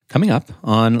coming up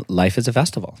on Life is a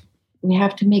Festival. We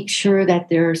have to make sure that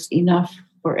there's enough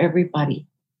for everybody.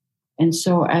 And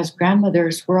so as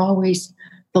grandmothers, we're always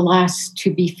the last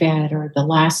to be fed or the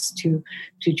last to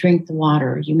drink the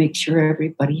water. You make sure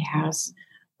everybody has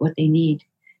what they need.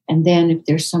 And then if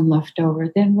there's some left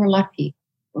over, then we're lucky,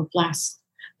 we're blessed.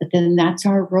 But then that's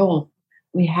our role.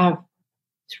 We have,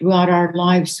 throughout our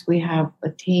lives, we have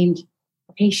attained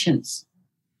patience.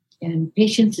 And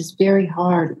patience is very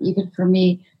hard. Even for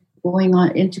me, going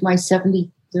on into my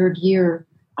 73rd year,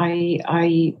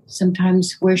 I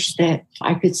sometimes wish that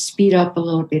I could speed up a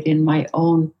little bit in my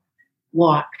own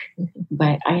walk.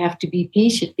 But I have to be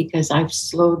patient because I've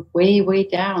slowed way, way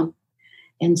down.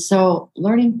 And so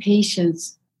learning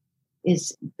patience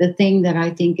is the thing that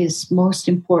I think is most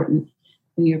important.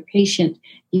 When you're patient,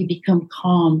 you become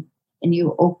calm and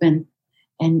you open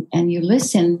and you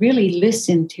listen, really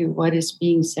listen to what is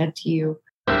being said to you.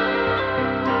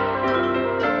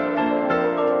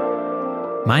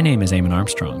 My name is Eamon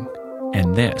Armstrong,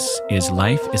 and this is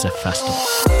Life is a Festival.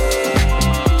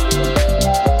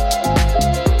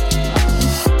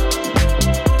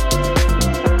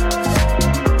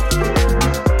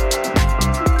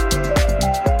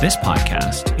 This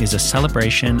podcast is a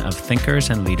celebration of thinkers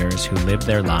and leaders who live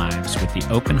their lives with the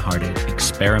open-hearted,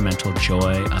 experimental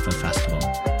joy of a festival.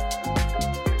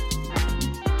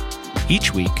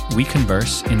 Each week, we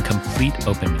converse in complete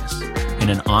openness, in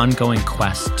an ongoing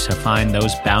quest to find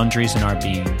those boundaries in our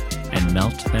being and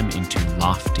melt them into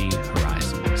lofty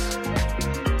horizons.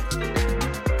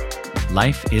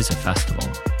 Life is a festival,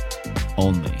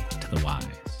 only to the wise.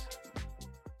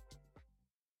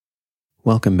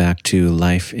 Welcome back to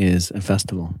Life is a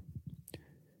Festival.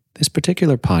 This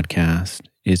particular podcast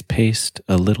is paced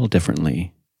a little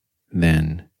differently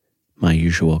than my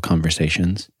usual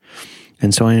conversations.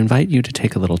 And so I invite you to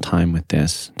take a little time with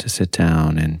this, to sit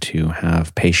down and to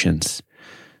have patience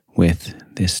with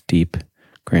this deep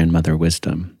grandmother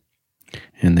wisdom.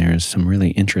 And there's some really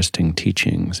interesting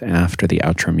teachings after the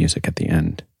outro music at the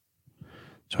end.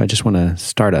 So I just want to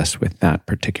start us with that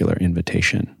particular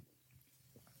invitation.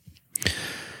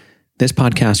 This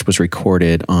podcast was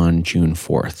recorded on June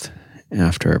 4th,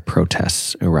 after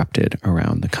protests erupted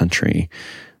around the country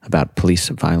about police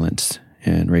violence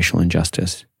and racial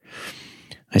injustice.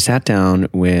 I sat down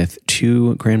with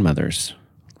two grandmothers,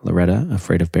 Loretta,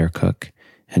 Afraid of Bear Cook,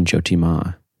 and Jyoti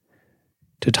Ma,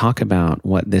 to talk about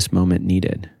what this moment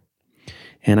needed.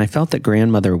 And I felt that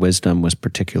grandmother wisdom was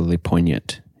particularly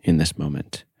poignant in this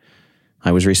moment.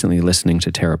 I was recently listening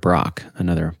to Tara Brach,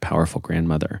 another powerful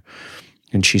grandmother,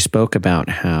 and she spoke about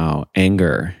how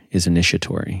anger is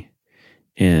initiatory,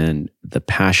 and the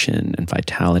passion and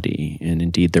vitality and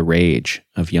indeed the rage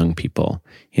of young people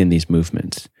in these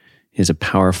movements is a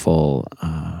powerful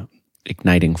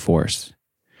igniting force.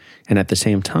 And at the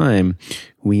same time,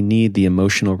 we need the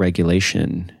emotional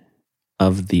regulation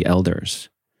of the elders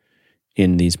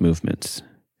in these movements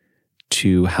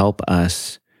to help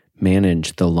us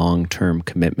manage the long-term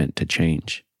commitment to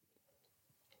change.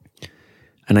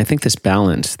 And I think this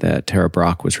balance that Tara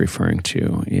Brach was referring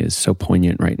to is so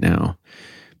poignant right now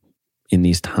in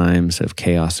these times of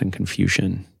chaos and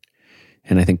confusion.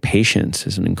 And I think patience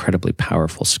is an incredibly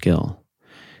powerful skill.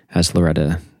 As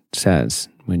Loretta says,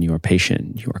 when you are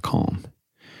patient, you are calm.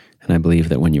 And I believe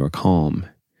that when you are calm,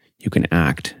 you can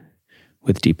act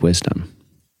with deep wisdom.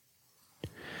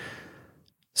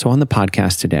 So on the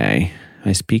podcast today,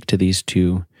 I speak to these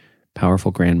two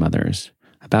powerful grandmothers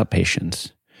about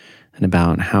patience and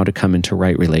about how to come into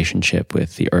right relationship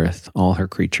with the earth, all her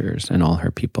creatures, and all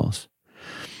her peoples.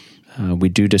 We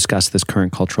do discuss this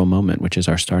current cultural moment, which is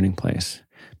our starting place.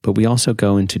 But we also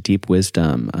go into deep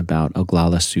wisdom about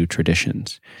Oglala Sioux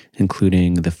traditions,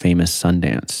 including the famous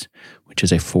Sundance, which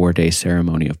is a 4-day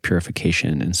ceremony of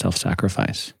purification and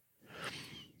self-sacrifice.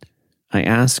 I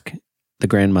ask the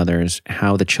grandmothers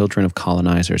how the children of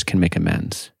colonizers can make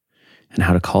amends and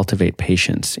how to cultivate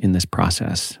patience in this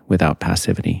process without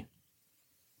passivity.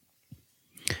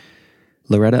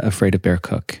 Loretta Afraid of Bear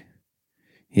Cook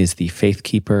is the faith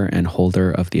keeper and holder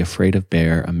of the Afraid of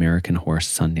Bear American Horse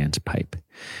Sundance Pipe,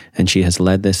 and she has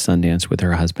led this Sundance with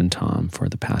her husband Tom for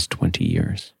the past 20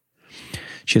 years.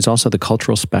 She is also the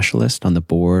cultural specialist on the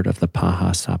board of the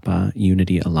Paha Sapa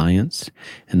Unity Alliance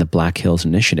and the Black Hills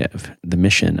Initiative. The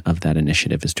mission of that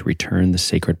initiative is to return the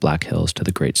sacred Black Hills to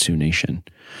the Great Sioux Nation.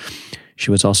 She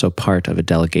was also part of a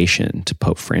delegation to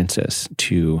Pope Francis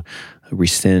to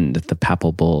rescind the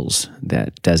papal bulls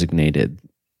that designated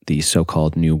the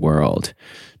so-called New World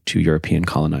to European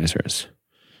colonizers.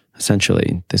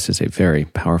 Essentially, this is a very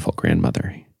powerful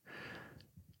grandmother.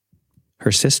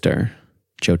 Her sister,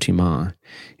 Jyoti Ma,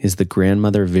 is the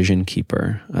grandmother vision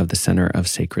keeper of the Center of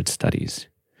Sacred Studies.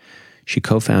 She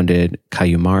co-founded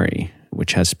Kayumari,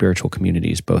 which has spiritual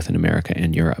communities both in America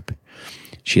and Europe.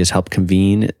 She has helped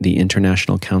convene the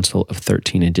International Council of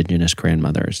 13 Indigenous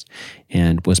Grandmothers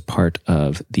and was part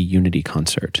of the Unity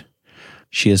Concert.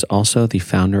 She is also the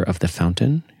founder of The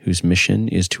Fountain, whose mission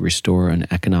is to restore an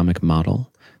economic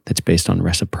model that's based on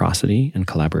reciprocity and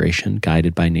collaboration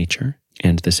guided by nature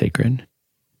and the sacred.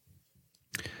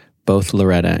 Both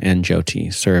Loretta and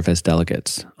Jyoti serve as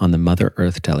delegates on the Mother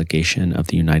Earth delegation of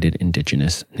the United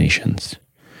Indigenous Nations.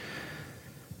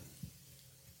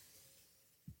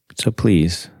 So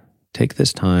please, take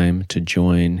this time to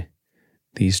join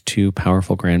these two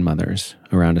powerful grandmothers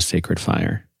around a sacred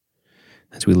fire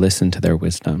as we listen to their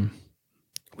wisdom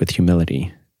with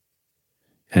humility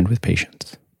and with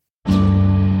patience.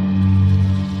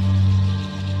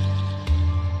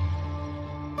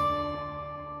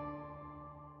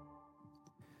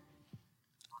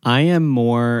 I am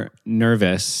more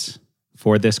nervous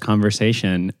for this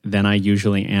conversation than I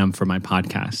usually am for my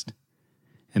podcast.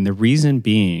 And the reason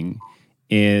being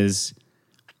is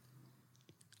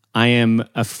I am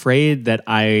afraid that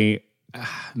I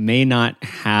may not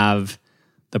have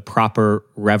the proper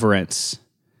reverence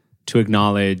to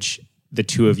acknowledge the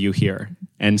two of you here.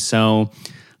 And so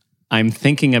I'm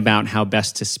thinking about how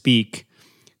best to speak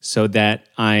so that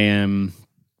I am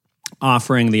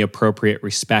offering the appropriate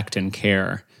respect and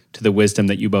care to the wisdom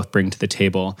that you both bring to the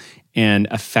table and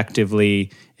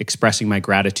effectively expressing my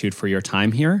gratitude for your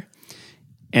time here.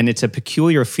 And it's a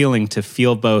peculiar feeling to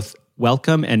feel both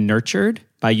welcome and nurtured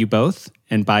by you both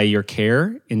and by your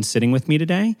care in sitting with me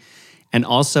today. And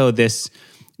also this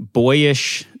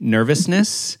boyish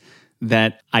nervousness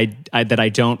that I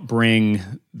don't bring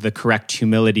the correct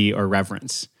humility or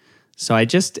reverence. So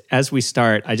as we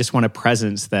start, I just want a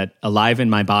presence that alive in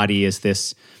my body is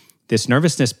this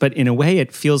nervousness, but in a way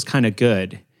it feels kind of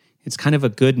good. It's kind of a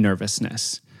good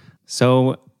nervousness.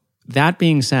 So that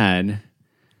being said,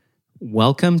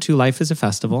 welcome to Life is a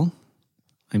Festival.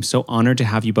 I'm so honored to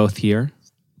have you both here.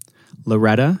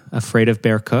 Loretta, Afraid of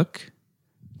Bear Cook,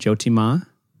 Jyoti Ma.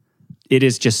 It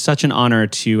is just such an honor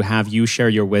to have you share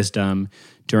your wisdom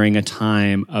during a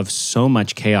time of so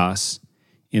much chaos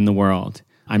in the world.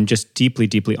 I'm just deeply,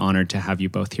 deeply honored to have you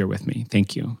both here with me.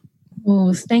 Thank you.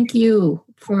 Well, thank you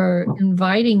for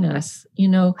inviting us. You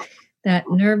know, that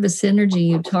nervous energy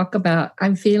you talk about,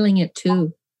 I'm feeling it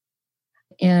too.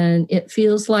 And it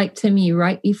feels like to me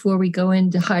right before we go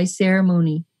into high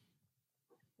ceremony,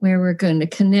 where we're going to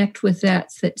connect with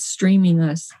that's streaming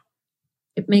us.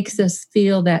 It makes us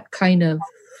feel that kind of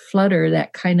flutter,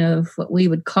 that kind of what we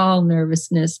would call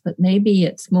nervousness, but maybe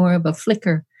it's more of a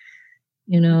flicker,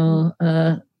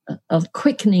 of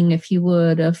quickening, if you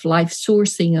would, of life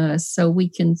sourcing us so we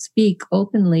can speak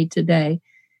openly today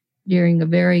during a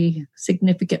very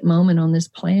significant moment on this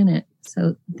planet.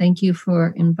 So thank you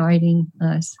for inviting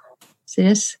us.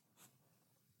 Sis?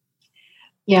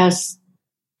 Yes.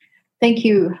 Thank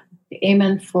you,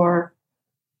 Amen, for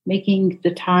making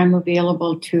the time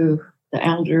available to the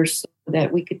elders so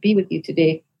that we could be with you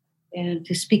today and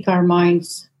to speak our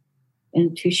minds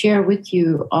and to share with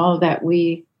you all that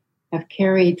we have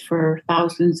carried for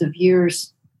thousands of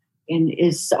years and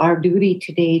is our duty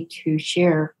today to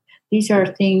share. These are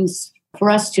things for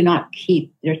us to not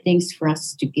keep. They're things for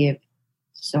us to give.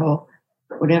 So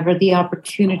whatever the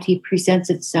opportunity presents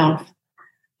itself,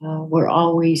 we're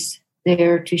always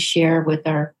there to share with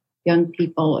our young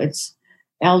people. It's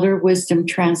elder wisdom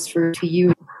transfer to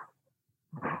you.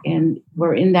 And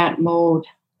we're in that mode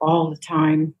all the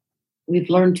time. We've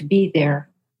learned to be there.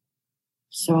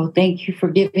 So thank you for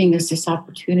giving us this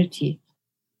opportunity.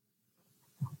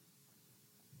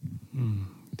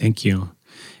 Thank you.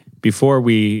 Before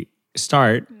we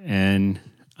start, and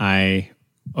I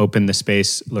open the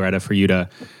space, Loretta, for you to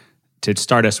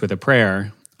start us with a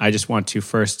prayer, I just want to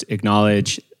first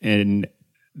acknowledge in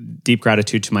deep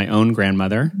gratitude to my own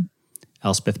grandmother,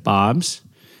 Elspeth Bobbs,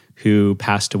 who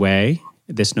passed away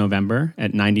this November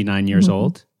at 99 years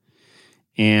old,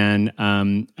 and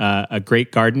a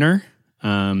great gardener,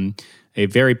 a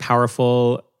very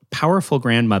powerful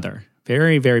grandmother,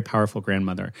 very, very powerful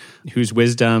grandmother, whose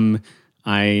wisdom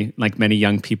I, like many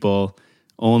young people,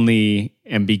 only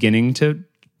am beginning to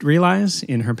realize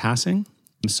in her passing.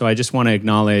 So I just want to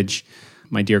acknowledge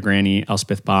my dear granny,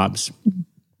 Elspeth Bobbs.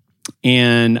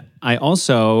 And I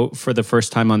also, for the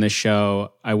first time on this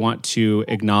show, I want to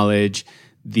acknowledge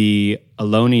the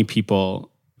Ohlone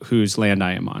people whose land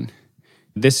I am on.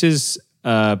 This is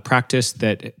a practice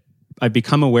that I've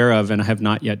become aware of and I have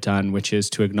not yet done, which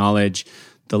is to acknowledge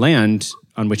the land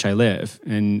on which I live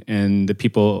and the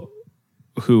people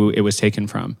who it was taken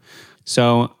from.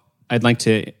 So I'd like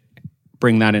to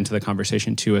bring that into the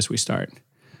conversation too as we start.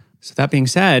 So that being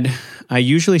said, I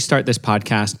usually start this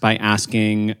podcast by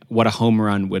asking what a home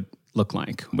run would look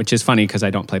like, which is funny because I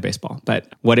don't play baseball,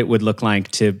 but what it would look like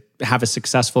to have a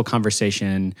successful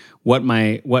conversation, what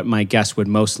my guests would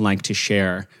most like to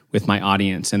share with my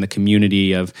audience and the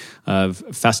community of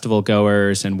festival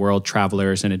goers and world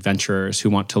travelers and adventurers who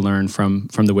want to learn from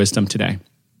the wisdom today.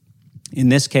 In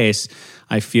this case,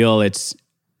 I feel it's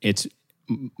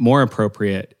more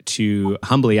appropriate to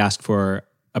humbly ask for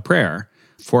a prayer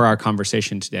for our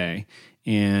conversation today.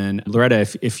 And Loretta,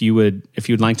 if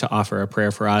you'd like to offer a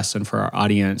prayer for us and for our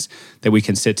audience that we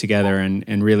can sit together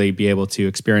and really be able to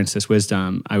experience this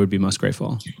wisdom, I would be most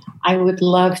grateful. I would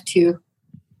love to.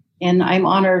 And I'm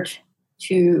honored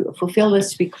to fulfill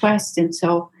this request. And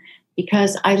so,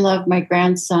 because I love my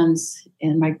grandsons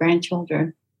and my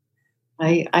grandchildren,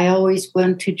 I always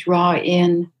want to draw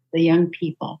in the young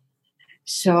people.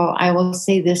 So I will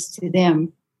say this to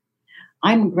them.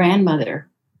 I'm a grandmother.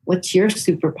 What's your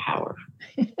superpower?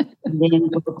 And then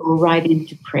we'll go right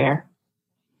into prayer.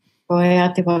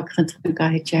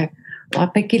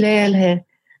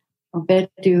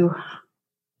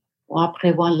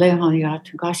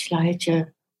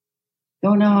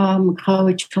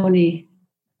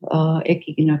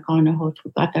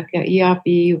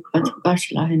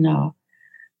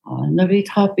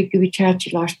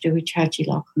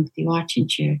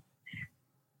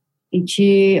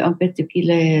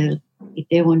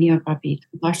 Itewonia kapit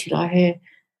bashilahe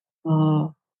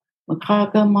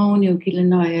makaka maunu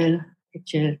kilinael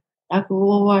eche taku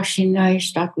washinai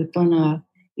stakutona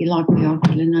ilakyo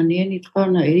kilina neni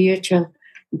tona iriechel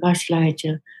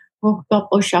bashilahe hokta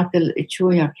poshakel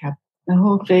echuya kap na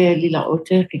hofe lila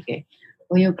otekike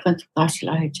oyo kant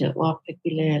bashilahe wa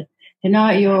pekile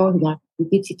hena yo la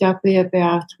kititape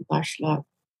beat bashla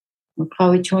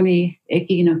makawichoni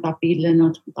ekina kapile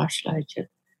not bashilahe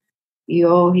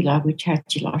Yo hilagu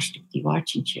chachi lastik di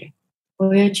wachinche.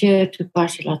 Oyeche tu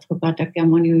bashila tu bata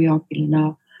kamoni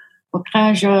yonkilina.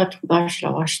 Wakanja tu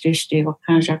bashila washteshte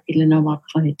wakanja kilina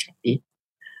wakane chapi.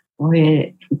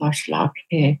 Oye tu bashila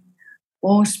ke.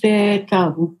 Ospe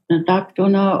tabu na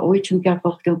daktona oichunkia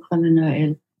kokto kanana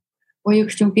el.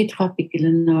 Oyukshun pitra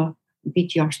pikilina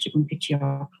biti yashtikun biti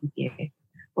yakunkie.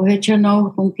 Oyeche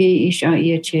no kunki isha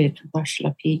ieche tu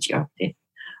bashila piji apte.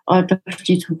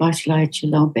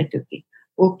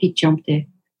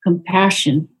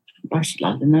 Compassion,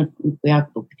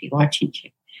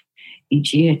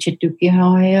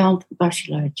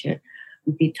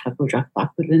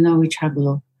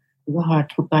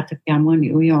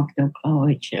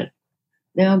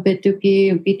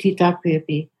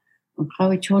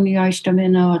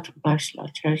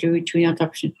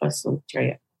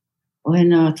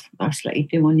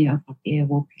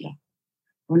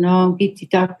 Ona giti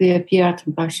takwe piat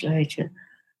bashlaje.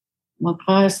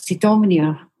 Makas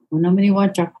sitomnia. Ona mani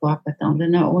wanta kwakatan.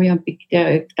 Lena oyam pikte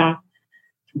ekta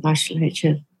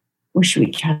bashlaje.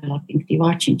 Ushwi chala pinti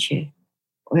wachinche.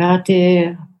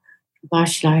 Oyate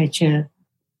bashlaje.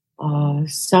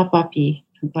 Sapapi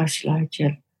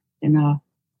bashlaje. Lena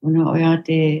ona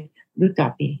oyate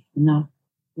lutapi. Lena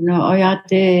ona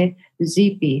oyate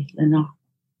zipi. Lena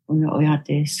ona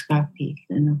oyate skapi.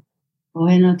 Lena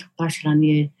Oena tu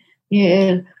pashlani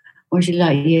ye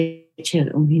ojila ye chel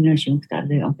umhina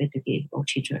jumtale ampetuki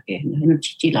ochichake no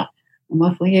chichila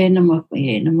mafoye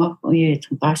namafoye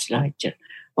tu pashla chel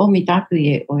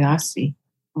omitakuye oyasi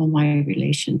all my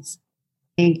relations.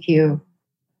 Thank you.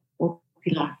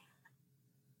 Opila.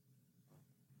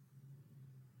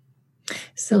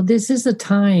 So this is a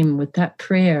time with that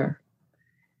prayer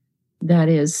that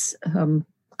is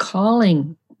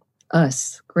calling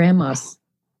us, grandmas,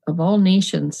 of all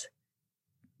nations,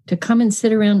 to come and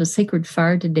sit around a sacred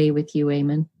fire today with you,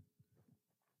 Amen,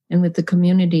 and with the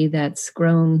community that's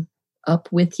grown up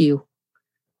with you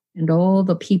and all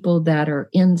the people that are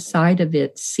inside of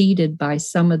it, seated by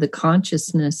some of the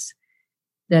consciousness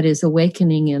that is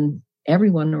awakening in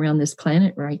everyone around this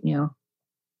planet right now.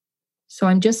 So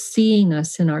I'm just seeing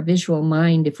us in our visual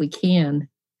mind, if we can,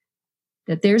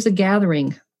 that there's a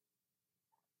gathering.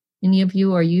 Many of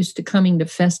you are used to coming to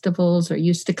festivals, or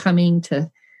used to coming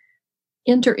to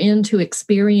enter into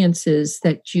experiences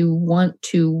that you want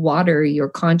to water your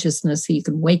consciousness so you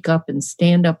can wake up and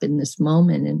stand up in this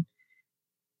moment.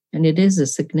 And it is a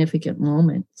significant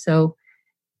moment. So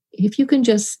if you can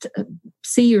just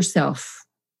see yourself,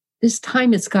 this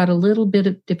time it's got a little bit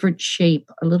of different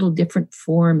shape, a little different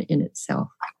form in itself.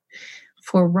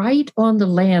 For right on the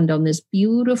land, on this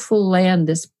beautiful land,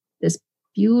 this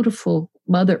beautiful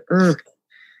Mother Earth,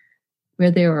 where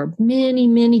there are many,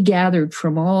 many gathered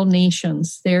from all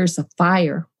nations. There's a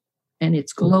fire, and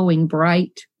it's glowing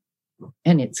bright,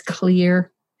 and it's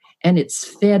clear, and it's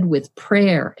fed with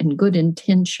prayer and good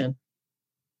intention.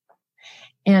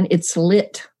 And it's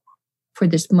lit for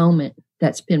this moment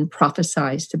that's been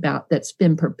prophesized about, that's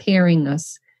been preparing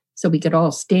us so we could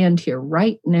all stand here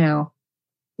right now.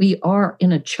 We are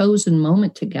in a chosen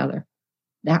moment together.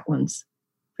 That one's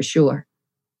for sure.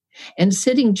 And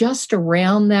sitting just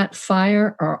around that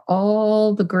fire are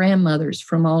all the grandmothers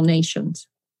from all nations.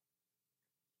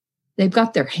 They've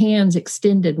got their hands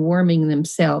extended, warming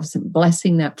themselves and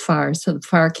blessing that fire so the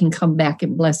fire can come back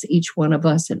and bless each one of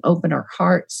us and open our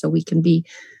hearts so we can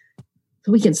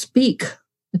speak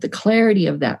with the clarity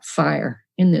of that fire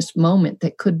in this moment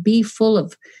that could be full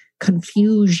of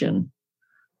confusion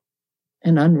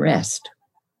and unrest.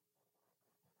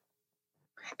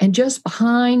 And just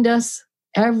behind us,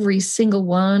 every single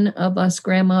one of us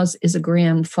grandmas is a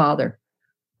grandfather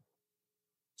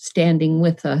standing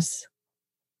with us.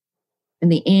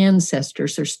 And the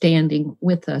ancestors are standing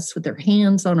with us with their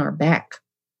hands on our back.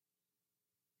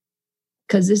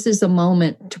 Because this is a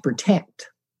moment to protect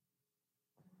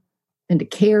and to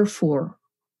care for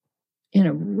in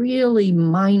a really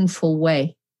mindful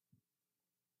way.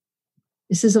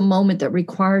 This is a moment that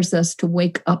requires us to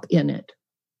wake up in it.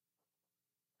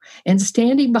 And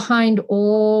standing behind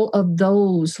all of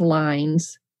those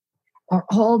lines are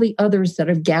all the others that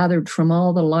have gathered from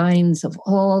all the lines of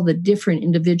all the different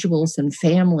individuals and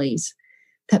families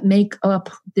that make up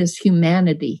this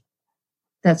humanity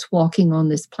that's walking on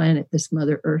this planet, this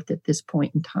Mother Earth at this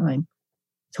point in time.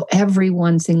 So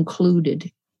everyone's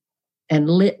included and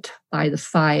lit by the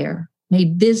fire,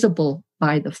 made visible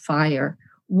by the fire,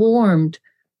 warmed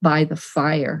by the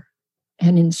fire,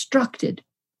 and instructed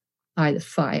by the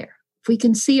fire. If we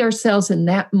can see ourselves in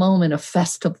that moment, a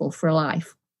festival for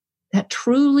life, that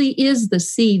truly is the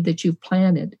seed that you've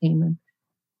planted, Amen.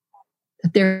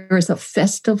 That there is a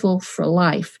festival for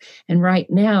life. And right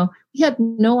now, we had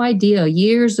no idea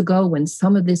years ago when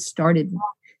some of this started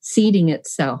seeding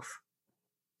itself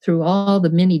through all the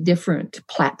many different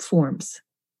platforms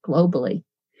globally,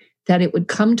 that it would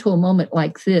come to a moment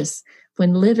like this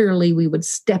when literally we would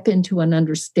step into an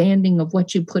understanding of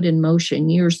what you put in motion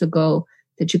years ago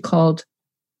that you called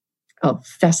a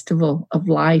festival of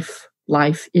life.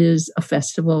 Life is a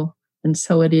festival, and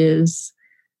so it is.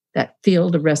 That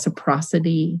field of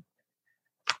reciprocity,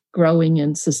 growing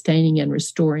and sustaining and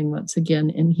restoring once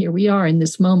again. And here we are in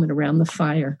this moment around the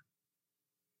fire.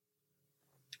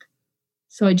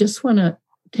 So I just want to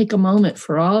take a moment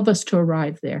for all of us to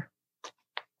arrive there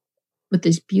with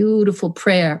this beautiful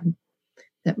prayer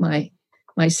that my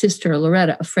sister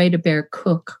Loretta Afreda Bear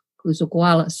Cook, who's a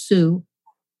Guala Sioux,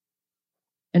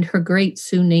 and her great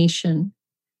Sioux Nation,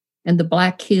 and the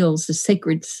Black Hills, the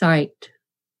sacred site,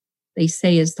 they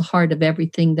say is the heart of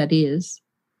everything that is,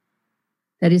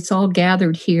 that it's all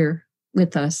gathered here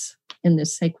with us in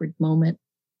this sacred moment.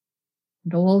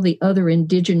 And all the other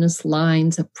indigenous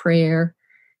lines of prayer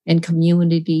and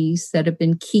communities that have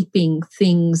been keeping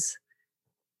things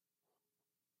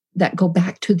that go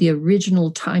back to the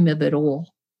original time of it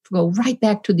all, go right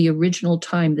back to the original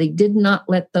time. They did not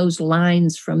let those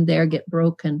lines from there get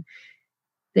broken.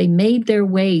 They made their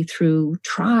way through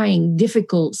trying,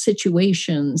 difficult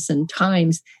situations and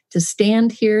times to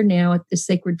stand here now at the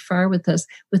sacred fire with us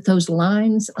with those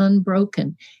lines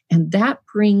unbroken. And that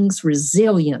brings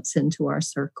resilience into our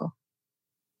circle.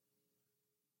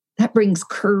 That brings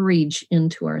courage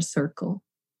into our circle.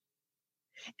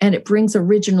 And it brings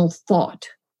original thought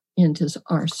into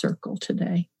our circle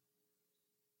today.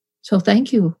 So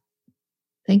thank you.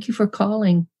 Thank you for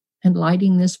calling and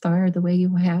lighting this fire the way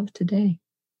you have today.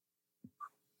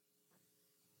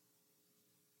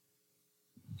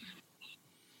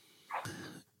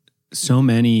 So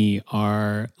many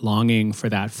are longing for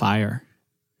that fire.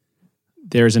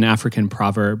 There's an African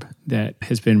proverb that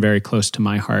has been very close to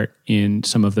my heart in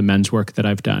some of the men's work that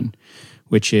I've done,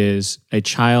 which is, a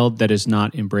child that is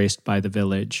not embraced by the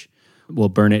village will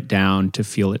burn it down to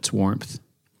feel its warmth.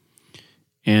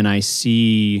 And I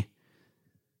see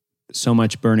so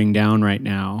much burning down right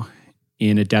now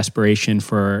in a desperation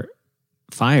for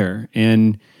fire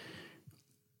and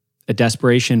a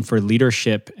desperation for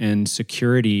leadership and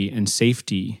security and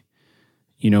safety.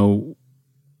 You know,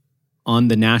 on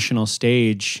the national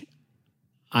stage,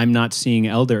 I'm not seeing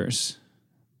elders,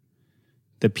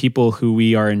 the people who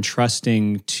we are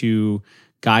entrusting to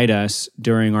guide us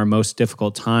during our most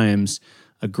difficult times,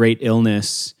 a great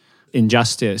illness,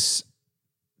 injustice.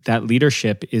 That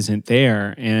leadership isn't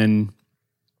there. And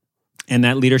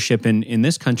that leadership in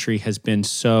this country has been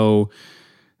so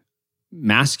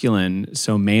masculine,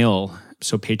 so male,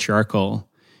 so patriarchal.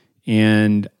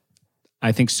 And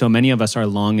I think so many of us are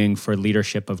longing for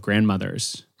leadership of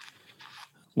grandmothers.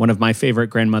 One of my favorite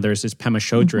grandmothers is Pema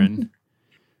Chodron.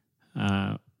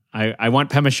 I want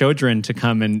Pema Chodron to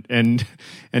come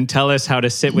and tell us how to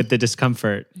sit with the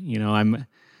discomfort. I'm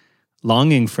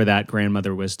longing for that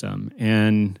grandmother wisdom.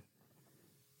 And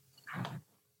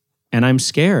I'm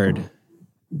scared.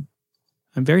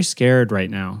 I'm very scared right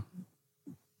now.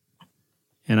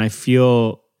 And I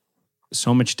feel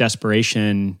so much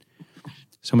desperation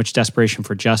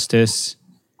for justice.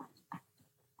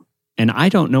 And I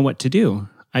don't know what to do.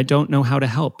 I don't know how to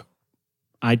help.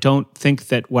 I don't think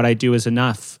that what I do is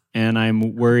enough. And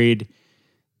I'm worried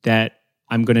that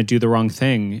I'm going to do the wrong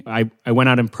thing. I went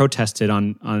out and protested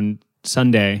on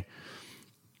Sunday.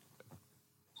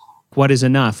 What is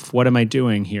enough? What am I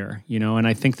doing here? And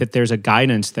I think that there's a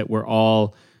guidance that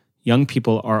young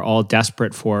people are all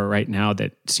desperate for right now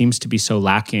that seems to be so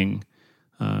lacking.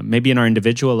 Maybe in our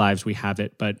individual lives we have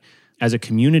it, but as a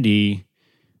community,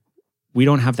 we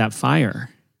don't have that fire.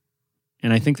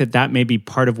 And I think that may be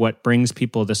part of what brings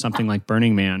people to something like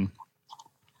Burning Man,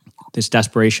 this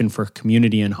desperation for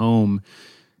community and home,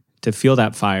 to feel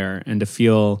that fire and to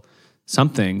feel some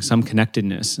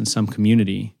connectedness and some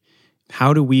community.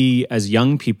 How do we as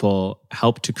young people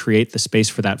help to create the space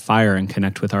for that fire and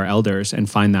connect with our elders and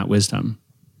find that wisdom?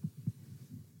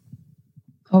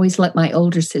 Always let my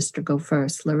older sister go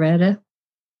first. Loretta?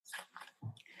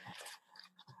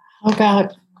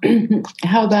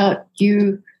 How about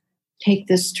you take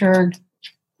this turn?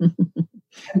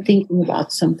 I'm thinking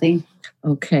about something.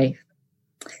 Okay.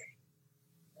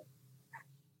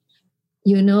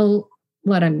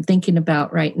 What I'm thinking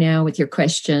about right now with your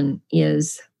question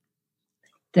is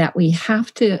that we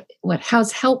have to, what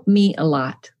has helped me a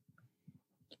lot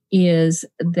is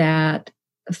that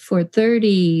for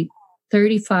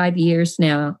 35 years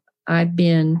now, I've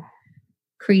been,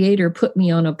 Creator put me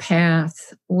on a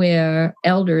path where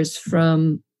elders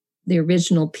from the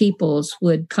original peoples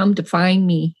would come to find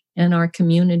me in our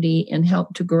community and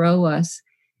help to grow us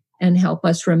and help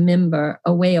us remember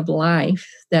a way of life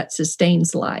that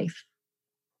sustains life,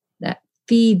 that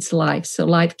feeds life so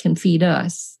life can feed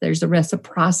us. There's a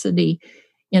reciprocity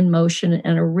in motion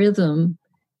and a rhythm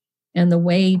and the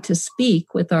way to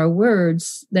speak with our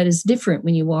words that is different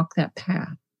when you walk that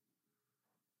path.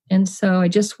 And so I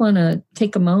just want to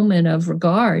take a moment of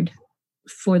regard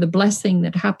for the blessing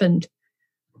that happened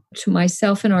to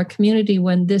myself and our community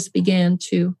when this began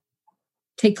to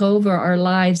take over our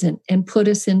lives and put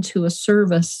us into a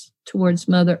service towards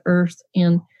Mother Earth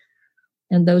and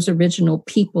those original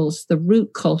peoples, the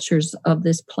root cultures of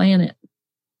this planet.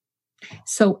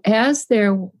 So as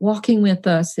they're walking with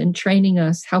us and training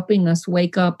us, helping us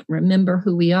wake up, remember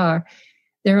who we are,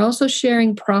 they're also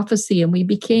sharing prophecy, and we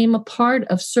became a part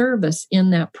of service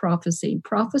in that prophecy.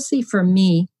 Prophecy for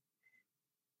me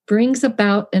brings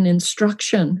about an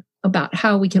instruction about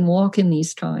how we can walk in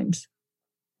these times.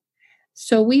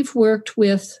 So we've worked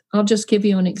with, I'll just give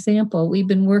you an example. We've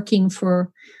been working for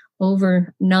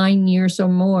over 9 years or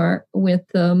more with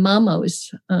the Mamos,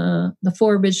 the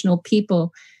 4 original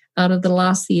people out of the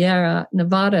La Sierra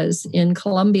Nevadas in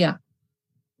Colombia.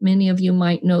 Many of you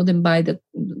might know them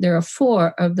there are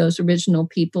 4 of those original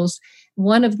peoples.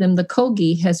 One of them, the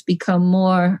Kogi, has become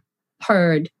more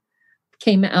heard,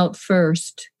 came out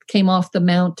first, came off the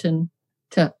mountain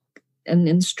and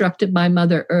instructed by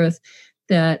Mother Earth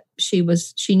that she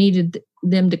needed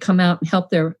them to come out and help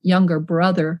their younger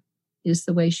brother, is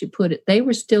the way she put it. They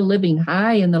were still living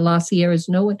high in the La Sierras.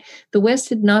 The West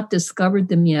had not discovered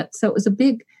them yet. So it was a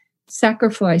big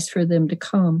sacrifice for them to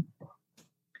come.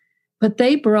 But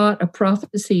they brought a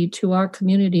prophecy to our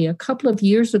community a couple of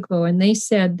years ago, and they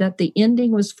said that the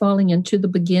ending was falling into the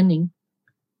beginning.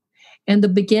 And the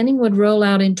beginning would roll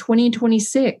out in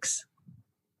 2026.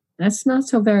 That's not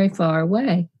so very far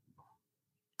away.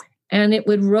 And it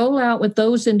would roll out with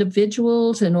those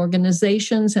individuals and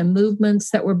organizations and movements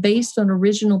that were based on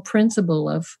original principle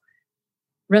of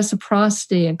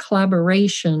reciprocity and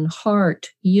collaboration, heart,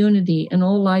 unity, and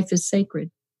all life is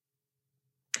sacred.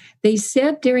 They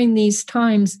said during these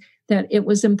times that it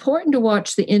was important to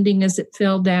watch the ending as it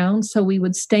fell down so we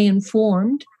would stay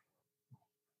informed,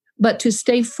 but to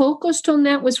stay focused on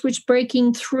that which was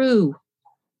breaking through.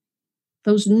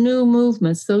 Those new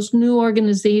movements, those new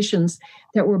organizations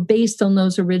that were based on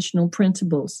those original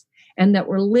principles and that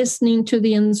were listening to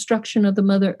the instruction of the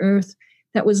Mother Earth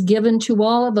that was given to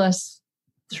all of us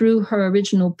through her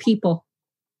original people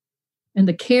and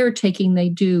the caretaking they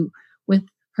do with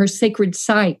her sacred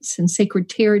sites and sacred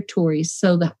territories.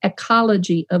 So the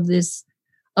ecology of this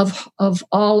of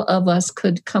all of us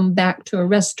could come back to a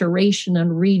restoration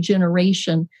and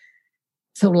regeneration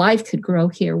so life could grow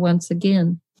here once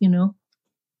again,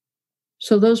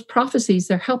 So those prophecies,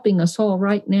 they're helping us all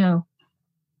right now.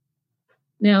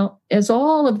 Now, as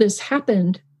all of this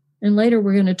happened, and later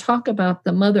we're going to talk about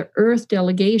the Mother Earth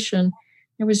delegation,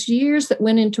 there was years that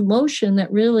went into motion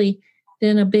that really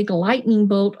then a big lightning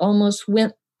bolt almost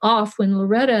went off when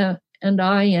Loretta and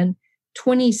I and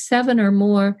 27 or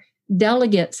more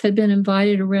delegates had been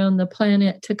invited around the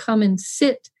planet to come and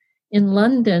sit in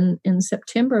London in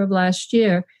September of last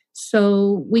year.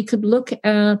 So we could look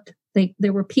at,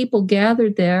 there were people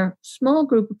gathered there, small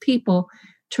group of people,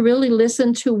 to really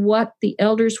listen to what the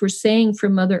elders were saying for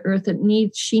Mother Earth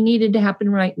that she needed to happen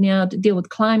right now to deal with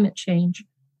climate change.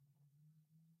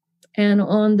 And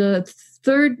on the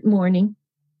third morning,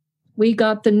 we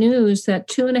got the news that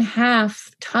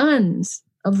 2.5 tons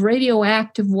of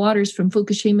radioactive waters from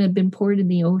Fukushima had been poured in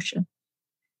the ocean.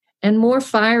 And more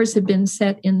fires had been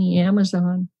set in the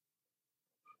Amazon.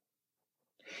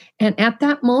 And at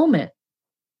that moment,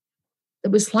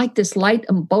 it was like this light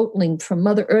embottling from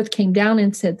Mother Earth came down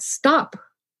and said, stop.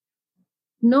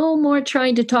 No more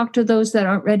trying to talk to those that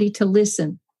aren't ready to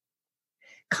listen.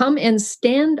 Come and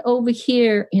stand over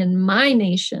here in my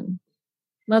nation,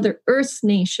 Mother Earth's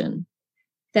nation,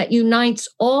 that unites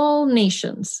all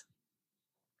nations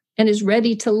and is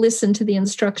ready to listen to the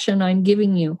instruction I'm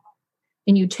giving you.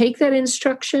 And you take that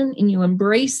instruction and you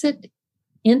embrace it,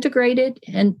 integrate it,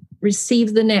 and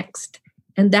receive the next.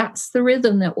 And that's the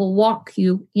rhythm that will walk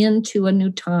you into a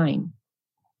new time.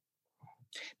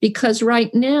 Because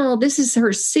right now, this is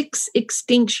her 6th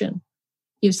extinction,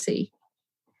 you see.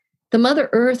 The Mother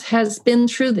Earth has been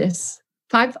through this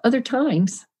 5 other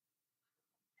times.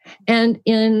 And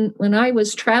when I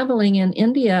was traveling in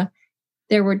India,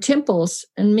 there were temples,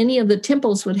 and many of the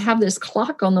temples would have this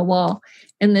clock on the wall.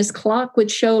 And this clock would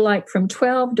show like from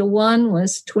 12 to 1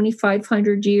 was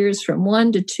 2,500 years. From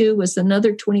 1 to 2 was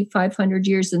another 2,500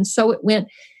 years. And so it went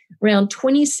around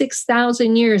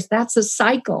 26,000 years. That's a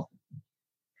cycle.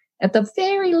 At the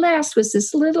very last was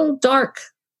this little dark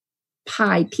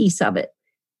pie piece of it.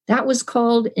 That was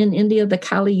called in India the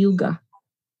Kali Yuga.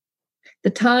 The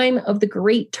time of the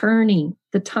great turning,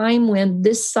 the time when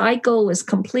this cycle was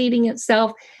completing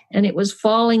itself and it was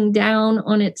falling down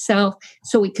on itself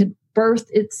so it could birth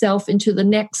itself into the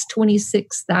next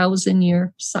 26,000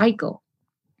 year cycle.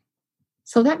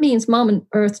 So that means Mama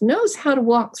Earth knows how to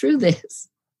walk through this.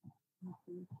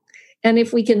 And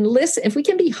if we can listen, if we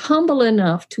can be humble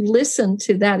enough to listen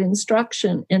to that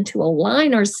instruction and to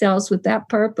align ourselves with that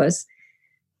purpose,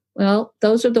 well,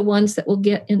 those are the ones that will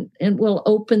get in and will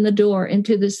open the door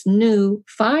into this new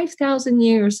 5,000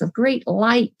 years of great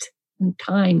light and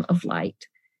time of light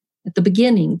at the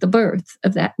beginning, the birth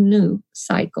of that new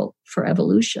cycle for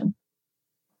evolution.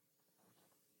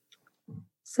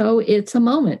 So it's a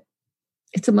moment.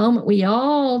 It's a moment we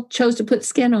all chose to put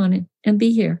skin on it and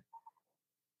be here.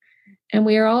 And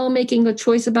we are all making a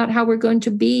choice about how we're going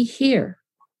to be here.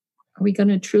 Are we going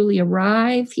to truly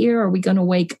arrive here? Are we going to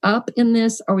wake up in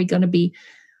this? Are we going to be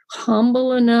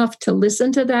humble enough to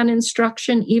listen to that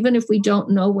instruction, even if we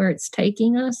don't know where it's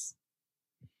taking us?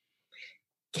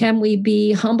 Can we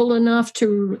be humble enough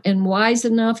and wise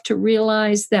enough to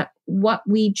realize that what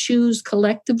we choose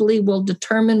collectively will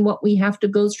determine what we have to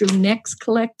go through next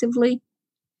collectively?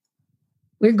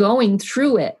 We're going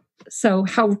through it. So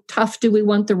how tough do we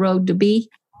want the road to be?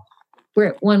 We're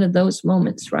at one of those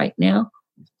moments right now.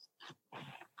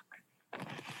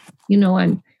 You know,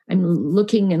 I'm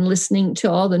looking and listening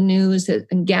to all the news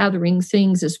and gathering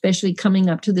things, especially coming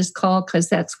up to this call, because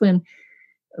that's when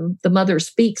the mother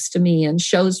speaks to me and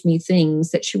shows me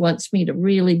things that she wants me to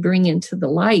really bring into the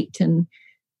light and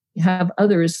have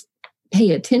others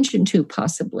pay attention to,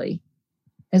 possibly.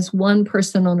 As one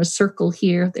person on a circle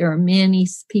here, there are many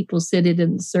people seated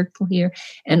in the circle here,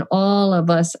 and all of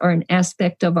us are an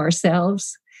aspect of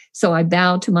ourselves. So I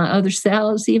bow to my other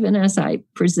selves even as I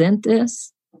present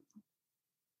this.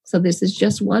 So this is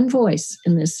just one voice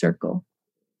in this circle.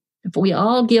 If we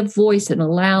all give voice and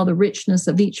allow the richness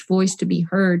of each voice to be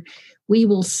heard, we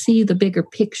will see the bigger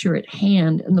picture at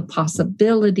hand and the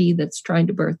possibility that's trying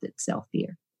to birth itself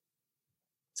here.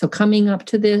 So coming up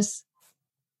to this,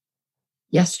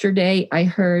 yesterday I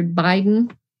heard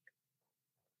Biden,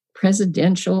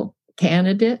 presidential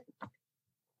candidate.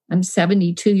 I'm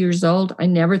 72 years old. I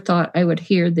never thought I would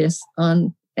hear this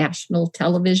on national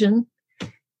television.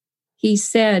 He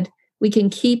said, we can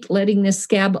keep letting this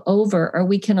scab over, or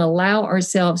we can allow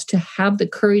ourselves to have the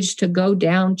courage to go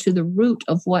down to the root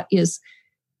of what is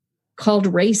called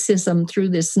racism through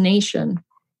this nation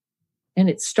And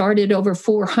it started over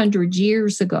 400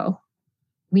 years ago.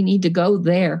 We need to go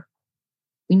there.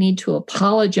 We need to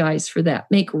apologize for that,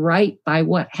 make right by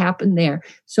what happened there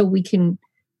so we can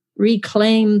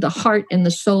reclaim the heart and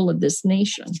the soul of this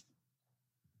nation.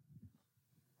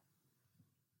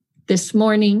 This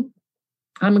morning,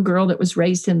 I'm a girl that was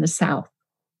raised in the South.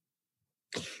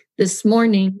 This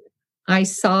morning, I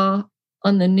saw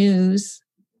on the news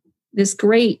this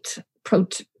great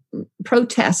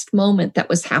protest moment that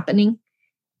was happening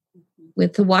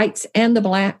with the whites and the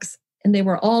blacks, and they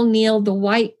were all kneeled. The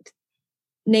white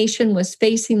nation was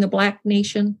facing the black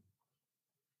nation,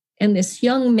 and this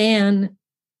young man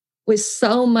with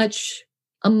so much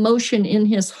emotion in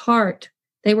his heart,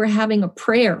 they were having a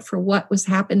prayer for what was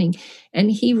happening,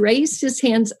 and he raised his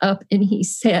hands up and he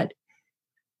said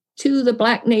to the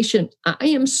black nation, I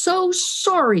am so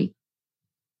sorry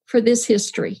for this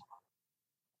history.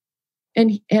 And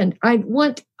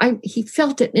he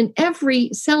felt it in every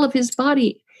cell of his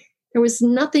body. There was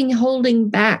nothing holding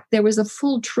back. There was a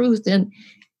full truth. And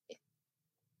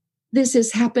this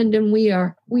has happened, and we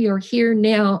are here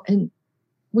now, and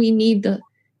we need the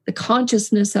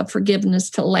consciousness of forgiveness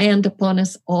to land upon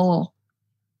us all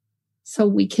so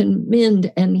we can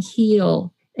mend and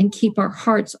heal and keep our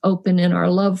hearts open and our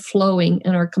love flowing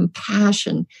and our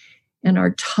compassion and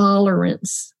our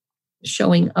tolerance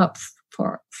showing up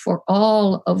for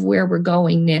all of where we're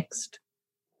going next.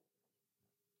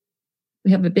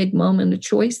 We have a big moment of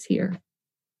choice here.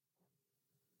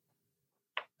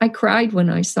 I cried when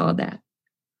I saw that.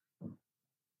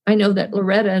 I know that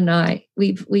Loretta and I,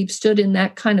 we've stood in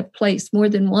that kind of place more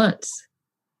than once.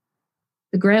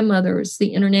 The grandmothers,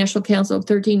 the International Council of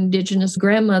 13 Indigenous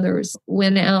Grandmothers,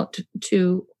 went out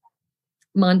to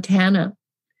Montana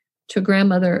to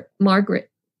grandmother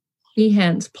Margaret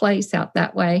Behan's place out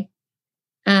that way.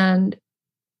 And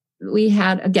we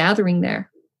had a gathering there.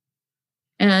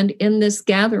 And in this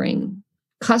gathering,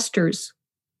 Custer's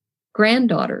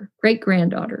granddaughter,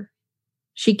 great-granddaughter,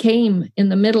 she came in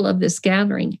the middle of this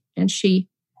gathering and she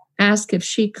asked if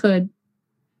she could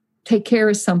take care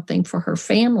of something for her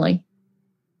family.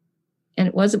 And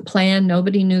it wasn't planned.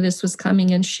 Nobody knew this was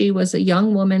coming. And she was a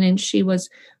young woman and she was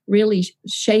really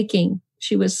shaking.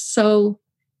 It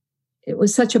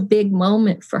was such a big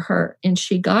moment for her. And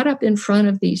she got up in front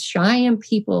of these Cheyenne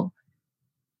people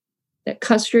that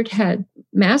Custer had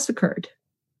massacred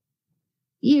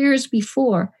years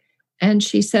before. And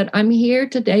she said, I'm here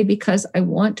today because I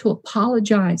want to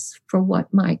apologize for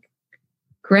what my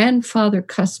grandfather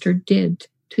Custer did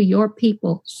to your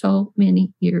people so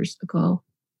many years ago.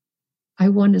 I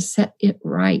want to set it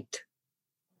right.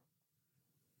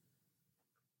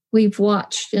 We've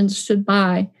watched and stood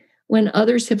by when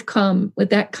others have come with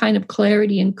that kind of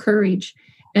clarity and courage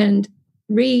and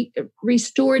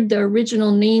restored the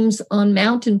original names on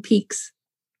mountain peaks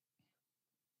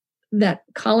that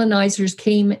colonizers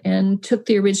came and took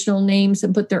the original names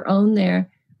and put their own there.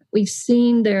 We've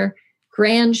seen their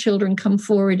grandchildren come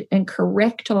forward and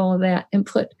correct all of that and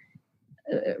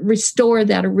restore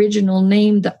that original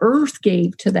name the earth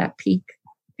gave to that peak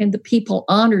and the people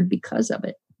honored because of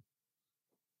it.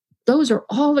 Those are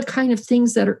all the kind of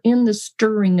things that are in the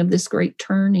stirring of this great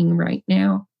turning right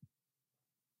now.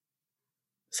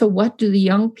 So what do the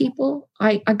young people?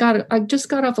 I just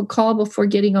got off a call before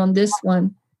getting on this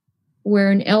one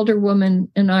where an elder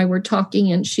woman and I were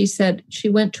talking, and she said she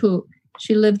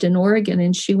lived in Oregon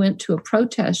and she went to a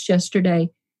protest yesterday.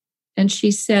 And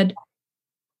she said,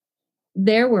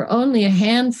 there were only a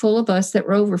handful of us that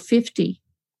were over 50.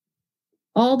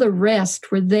 All the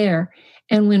rest were there.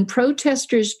 And when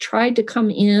protesters tried to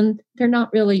come in, they're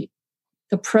not really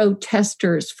the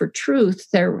protesters for truth.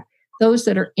 They're those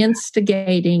that are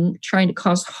instigating, trying to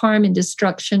cause harm and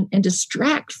destruction and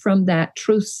distract from that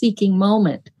truth-seeking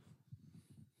moment.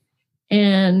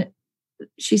 And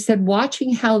she said,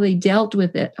 watching how they dealt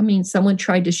with it. I mean, someone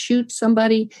tried to shoot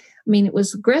somebody. I mean, it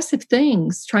was aggressive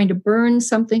things, trying to burn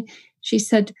something. She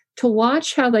said to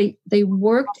watch how they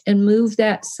worked and moved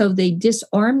that so they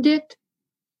disarmed it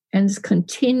and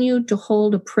continued to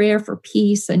hold a prayer for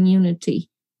peace and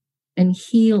unity and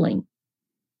healing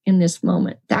in this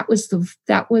moment. That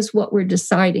was what we're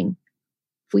deciding.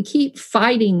 If we keep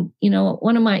fighting,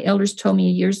 one of my elders told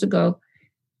me years ago,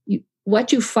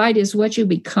 what you fight is what you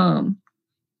become.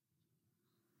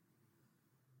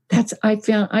 I've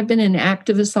been an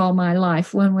activist all my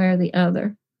life, one way or the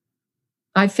other.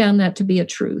 I found that to be a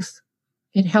truth.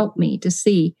 It helped me to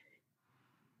see.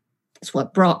 It's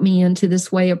what brought me into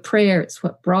this way of prayer. It's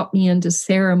what brought me into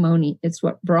ceremony. It's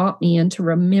what brought me into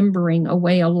remembering a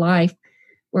way of life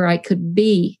where I could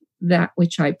be that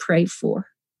which I pray for.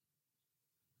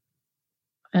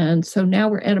 And so now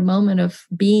we're at a moment of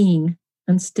being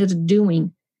instead of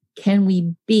doing. Can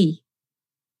we be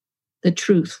the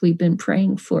truth we've been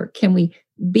praying for? Can we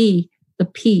be the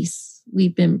peace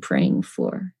we've been praying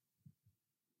for?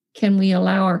 Can we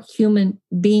allow our human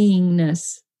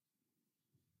beingness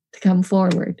to come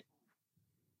forward?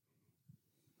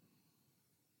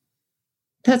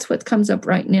 That's what comes up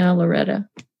right now, Loretta.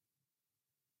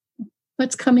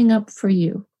 What's coming up for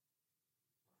you?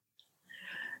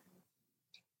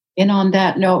 And on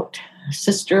that note,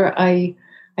 sister, I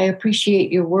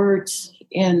appreciate your words,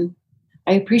 and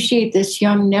I appreciate this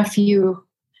young nephew,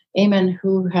 Eamon,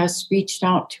 who has reached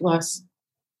out to us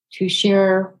to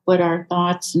share what our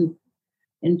thoughts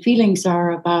and feelings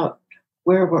are about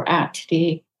where we're at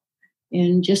today.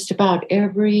 In just about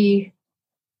every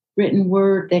written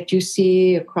word that you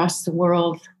see across the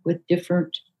world with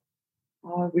different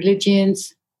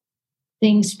religions,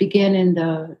 things begin in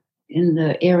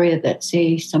the area that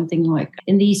say something like,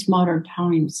 in these modern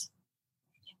times.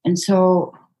 And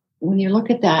so when you look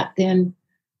at that, then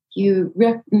you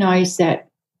recognize that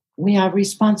we have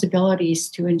responsibilities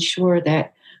to ensure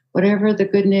that whatever the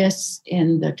goodness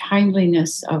and the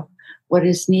timeliness of what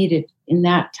is needed in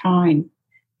that time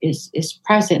is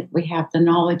present. We have the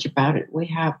knowledge about it. We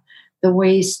have the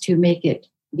ways to make it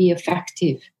be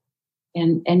effective.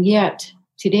 And yet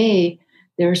today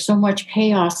there's so much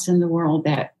chaos in the world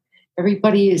that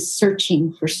everybody is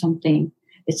searching for something.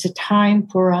 It's a time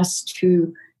for us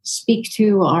to speak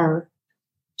to our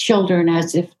children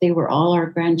as if they were all our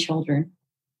grandchildren,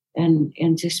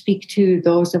 and to speak to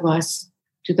those of us,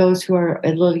 to those who are a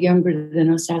little younger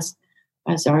than us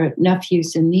as our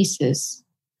nephews and nieces,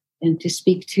 and to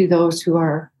speak to those who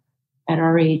are at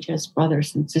our age as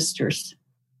brothers and sisters.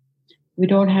 We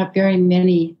don't have very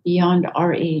many beyond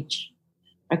our age.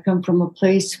 I come from a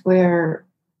place where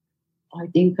I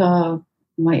think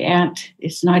my aunt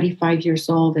is 95 years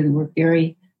old, and we're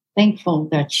very thankful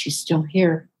that she's still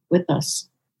here with us.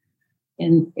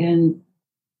 And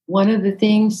one of the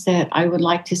things that I would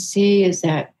like to say is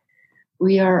that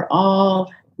we are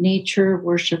all nature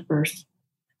worshipers,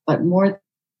 but more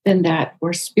than that,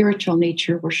 we're spiritual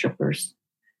nature worshipers.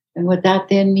 And what that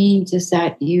then means is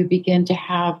that you begin to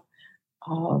have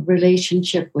a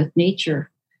relationship with nature.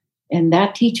 And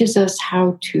that teaches us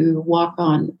how to walk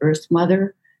on Earth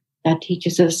Mother. That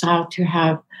teaches us how to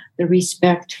have the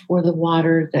respect for the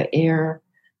water, the air,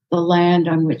 the land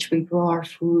on which we grow our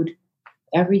food,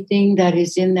 everything that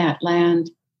is in that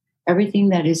land, everything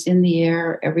that is in the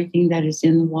air, everything that is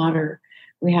in the water.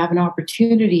 We have an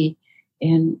opportunity,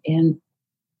 and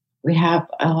we have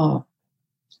a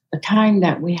time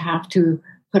that we have to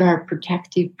put our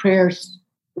protective prayers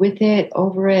with it,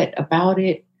 over it, about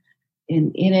it,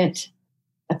 and in it.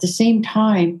 At the same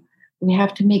time, we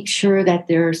have to make sure that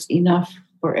there's enough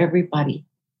for everybody.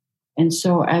 And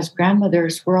so as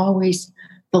grandmothers, we're always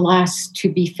the last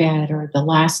to be fed or the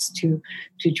last to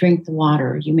drink the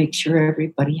water. You make sure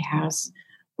everybody has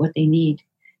what they need.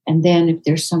 And then if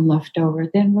there's some left over,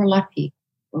 then we're lucky,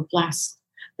 we're blessed.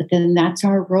 But then that's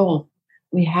our role.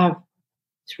 We have,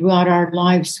 throughout our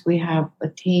lives, we have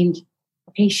attained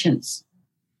patience.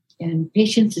 And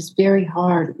patience is very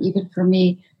hard, even for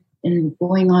me. And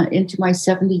going on into my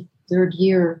 73rd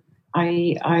year,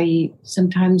 I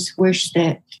sometimes wish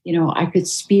that, I could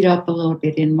speed up a little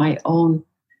bit in my own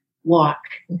walk,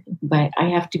 but I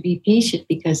have to be patient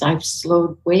because I've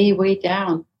slowed way, way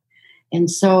down. And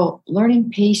so learning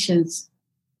patience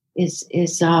is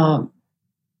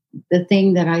the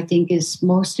thing that I think is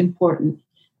most important,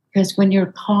 because when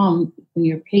you're calm, when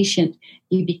you're patient,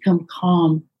 you become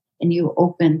calm and you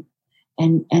open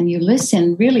and you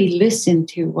listen, really listen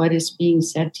to what is being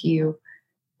said to you.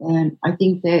 And I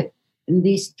think that in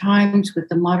these times with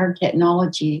the modern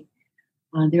technology,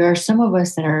 there are some of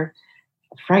us that are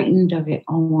frightened of it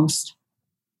almost.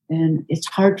 And it's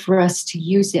hard for us to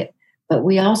use it. But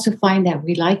we also find that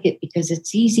we like it because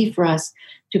it's easy for us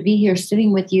to be here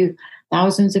sitting with you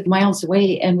thousands of miles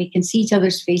away, and we can see each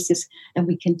other's faces and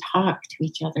we can talk to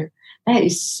each other. That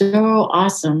is so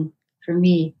awesome for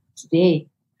me today.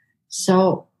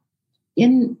 So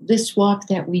in this walk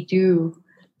that we do,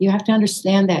 you have to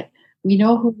understand that we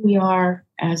know who we are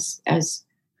as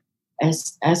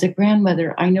a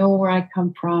grandmother. I know where I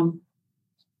come from,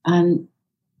 and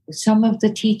some of the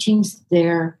teachings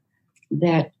there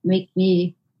that make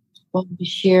me want to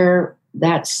share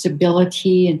that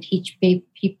stability and teach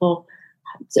people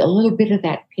a little bit of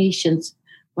that patience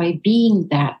by being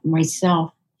that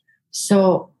myself.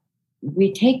 So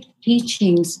we take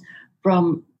teachings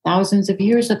from thousands of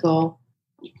years ago,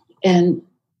 and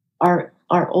our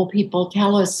old people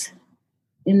tell us,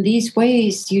 in these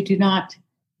ways you do not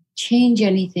change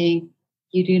anything,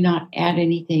 you do not add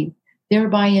anything,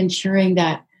 thereby ensuring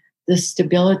that the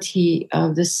stability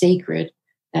of the sacred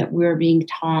that we're being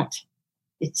taught,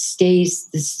 it stays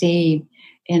the same.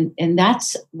 And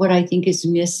that's what I think is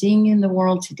missing in the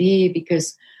world today,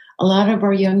 because a lot of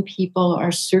our young people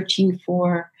are searching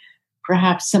for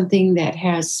perhaps something that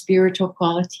has spiritual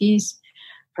qualities.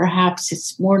 Perhaps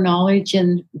it's more knowledge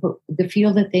in the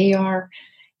field that they are.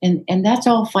 And that's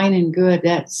all fine and good.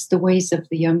 That's the ways of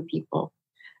the young people.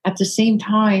 At the same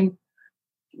time,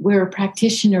 we're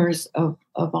practitioners of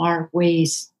our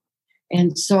ways.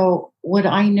 And so what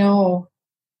I know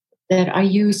that I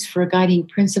use for guiding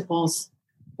principles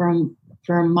from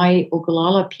my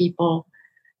Oglala people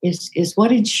is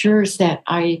what ensures that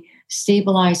I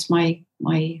stabilize my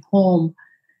home.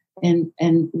 And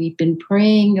we've been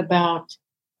praying about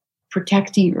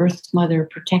protecting Earth Mother,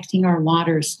 protecting our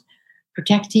waters,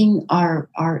 protecting our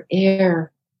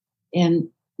air, and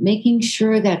making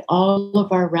sure that all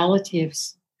of our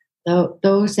relatives,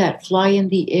 those that fly in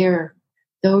the air,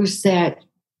 those that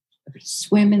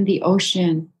swim in the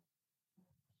ocean,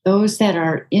 those that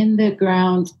are in the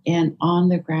ground and on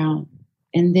the ground,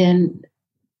 and then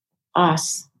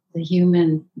us, the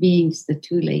human beings, the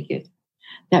two-legged,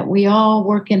 that we all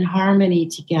work in harmony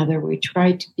together. We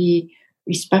try to be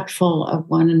respectful of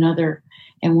one another.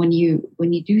 And when you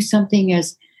do something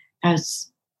as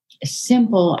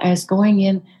simple as going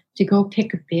in to go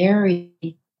pick a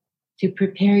berry to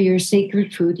prepare your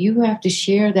sacred food, you have to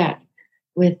share that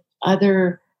with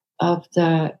other of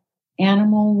the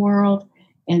animal world.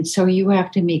 And so you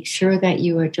have to make sure that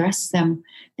you address them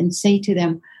and say to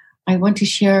them, I want to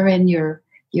share in your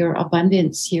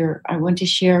abundance here. I want to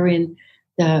share in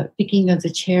the picking of the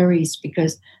cherries,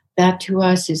 because that to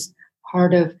us is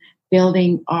part of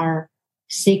building our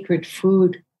sacred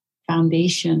food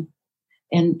foundation.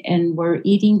 And we're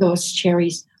eating those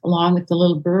cherries along with the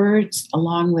little birds,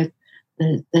 along with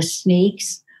the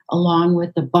snakes, along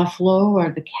with the buffalo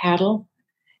or the cattle.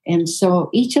 And so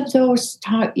each of those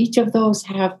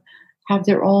have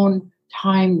their own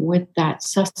time with that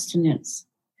sustenance.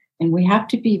 And we have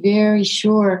to be very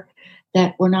sure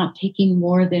that we're not taking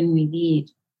more than we need.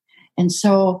 And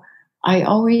so I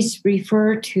always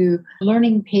refer to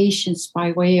learning patience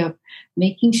by way of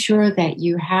making sure that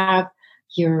you have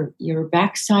your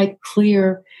backside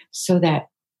clear, so that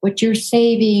what you're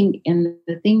saving and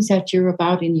the things that you're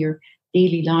about in your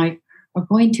daily life are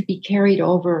going to be carried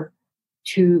over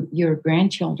to your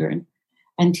grandchildren.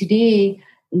 And today,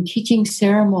 in teaching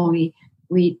ceremony,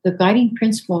 the guiding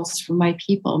principles for my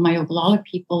people, my Oglala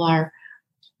people, are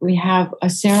we have a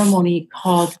ceremony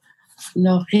called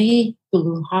Nori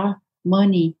Guluha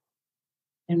Money.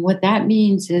 And what that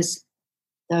means is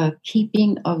the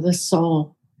keeping of the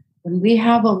soul. When we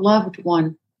have a loved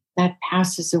one that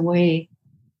passes away,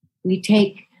 we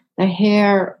take the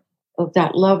hair of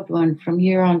that loved one from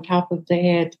here on top of the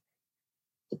head.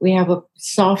 We have a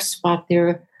soft spot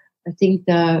there. I think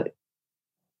the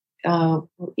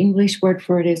English word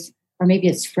for it is, or maybe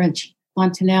it's French,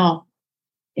 fontanelle.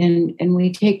 And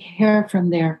we take hair from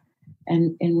there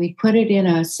and we put it in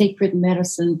a sacred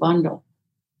medicine bundle.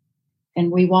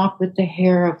 And we walk with the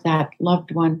hair of that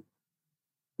loved one,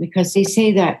 because they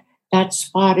say that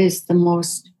spot is the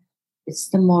most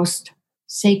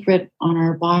sacred on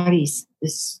our bodies,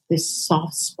 this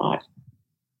soft spot.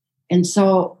 And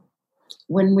so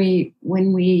when we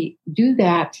do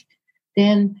that,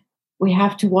 then we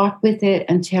have to walk with it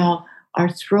until our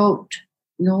throat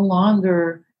no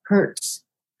longer hurts.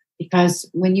 Because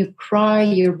when you cry,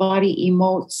 your body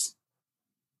emotes.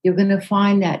 You're going to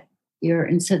find that you're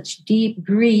in such deep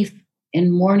grief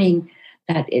and mourning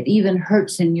that it even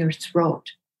hurts in your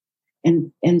throat.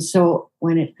 And so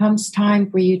when it comes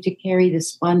time for you to carry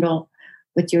this bundle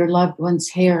with your loved one's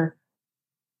hair,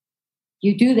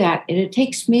 you do that. And it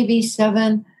takes maybe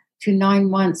 7 to 9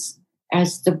 months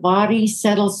as the body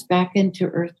settles back into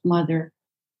Earth Mother.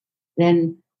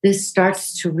 Then this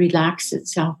starts to relax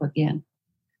itself again.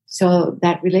 So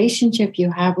that relationship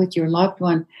you have with your loved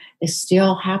one is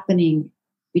still happening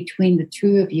between the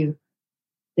two of you.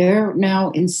 They're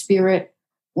now in spirit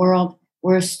world.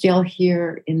 We're still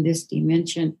here in this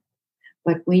dimension.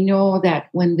 But we know that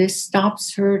when this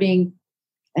stops hurting,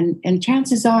 and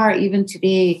chances are, even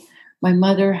today, my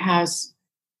mother has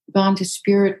gone to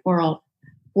spirit world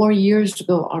 4 years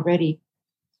ago already.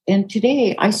 And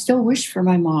today, I still wish for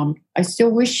my mom. I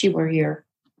still wish she were here.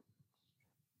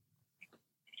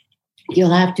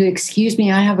 You'll have to excuse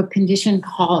me. I have a condition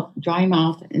called dry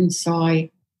mouth, and so I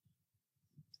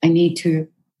need to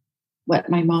wet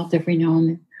my mouth every now and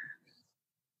then.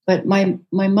 But my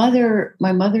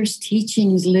mother's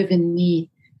teachings live in me,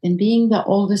 And being the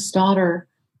oldest daughter,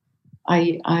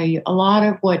 I a lot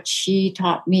of what she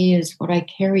taught me is what I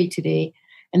carry today.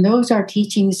 And those are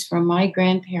teachings from my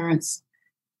grandparents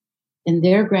and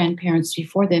their grandparents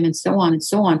before them, and so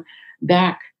on,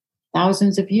 back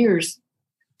thousands of years.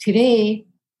 Today,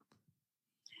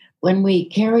 when we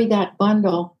carry that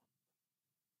bundle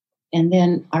and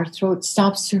then our throat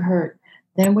stops to hurt,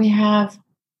 then we have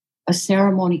a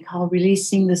ceremony called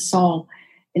releasing the soul.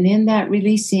 And in that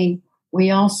releasing, we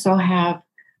also have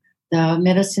the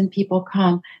medicine people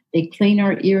come. They clean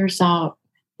our ears out.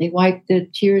 They wipe the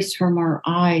tears from our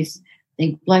eyes.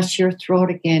 They bless your throat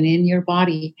again in your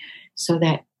body so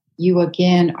that you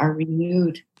again are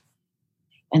renewed.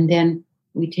 And then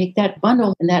we take that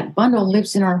bundle, and that bundle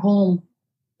lives in our home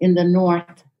in the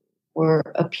north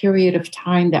for a period of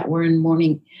time that we're in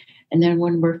mourning. And then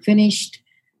when we're finished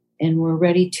and we're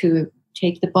ready to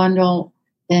take the bundle,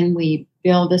 then we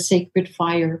build a sacred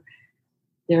fire.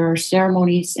 There are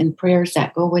ceremonies and prayers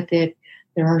that go with it.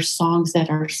 There are songs that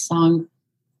are sung,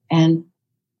 and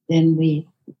then we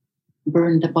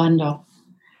burn the bundle.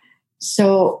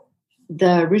 So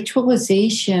the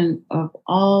ritualization of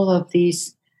all of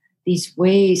these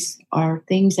ways are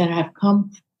things that have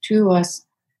come to us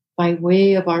by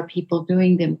way of our people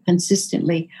doing them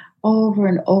consistently over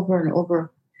and over and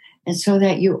over. And so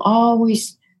that you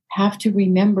always have to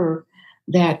remember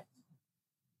that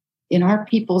in our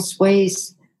people's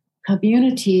ways,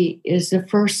 community is the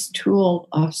first tool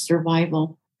of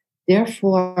survival.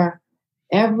 Therefore,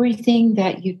 everything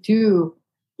that you do,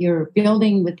 you're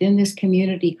building within this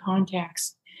community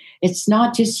context. It's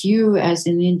not just you as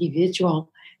an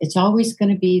individual. It's always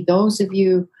going to be those of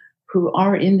you who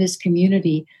are in this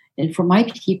community. And for my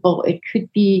people, it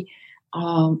could be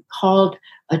called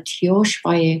a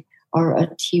Tioshpaye or a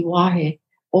Tiwahe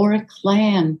or a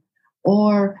clan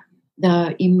or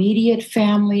the immediate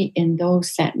family and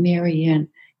those that marry in,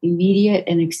 immediate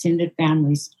and extended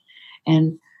families.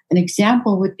 And an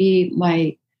example would be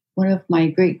one of my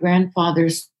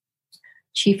great-grandfathers,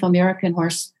 Chief American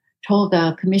Horse, told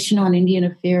the Commission on Indian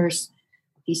Affairs,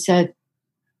 he said,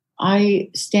 I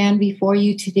stand before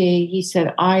you today. He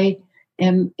said, I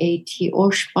am a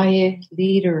Tioshpaye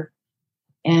leader,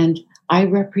 and I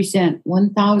represent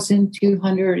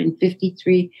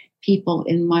 1,253 people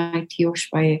in my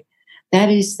Tioshpaye. That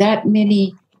is that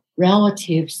many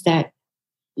relatives that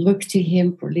look to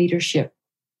him for leadership.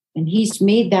 And he's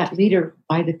made that leader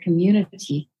by the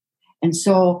community. And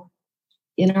so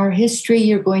in our history,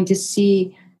 you're going to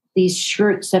see these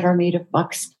shirts that are made of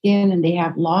buckskin and they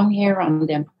have long hair on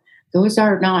them. Those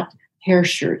are not hair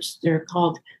shirts. They're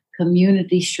called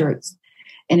community shirts.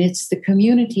 And it's the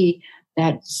community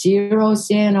that zeroes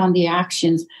in on the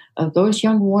actions of those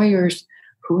young warriors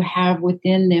who have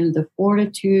within them the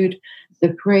fortitude, the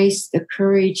grace, the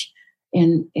courage,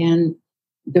 and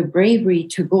the bravery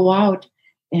to go out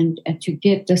and to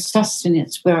get the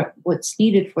sustenance for what's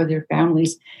needed for their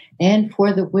families and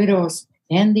for the widows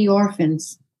and the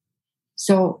orphans.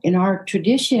 So in our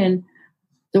tradition,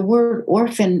 the word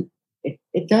orphan,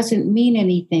 it doesn't mean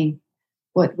anything.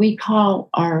 What we call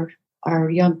our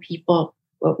young people,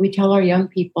 what we tell our young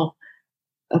people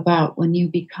about when you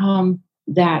become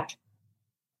that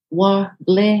wa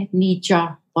ble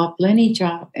nija,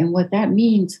 and what that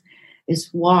means is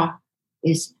wa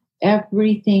is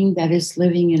everything that is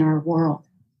living in our world.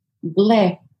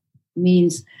 Ble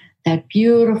means that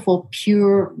beautiful,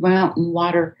 pure mountain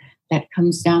water that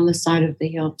comes down the side of the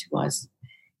hill to us.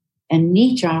 And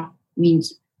nija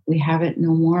means we have it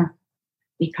no more,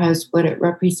 because what it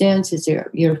represents is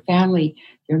your family,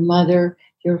 your mother,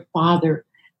 your father.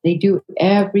 They do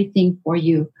everything for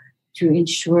you to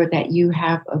ensure that you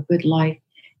have a good life.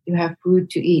 You have food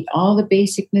to eat, all the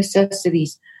basic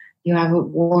necessities. You have a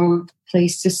warm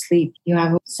place to sleep. You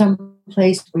have some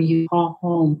place where you call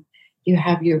home. You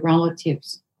have your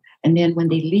relatives. And then when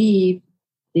they leave,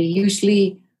 they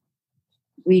usually,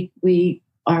 we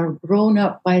are grown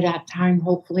up by that time,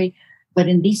 hopefully. But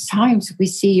in these times, we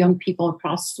see young people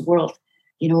across the world,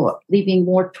 leaving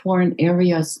war-torn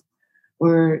areas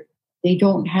where they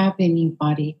don't have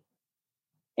anybody.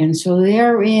 And so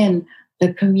therein,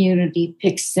 the community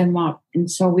picks them up. And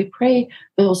so we pray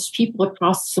for those people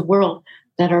across the world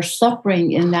that are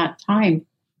suffering in that time.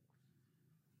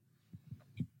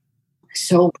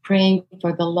 So praying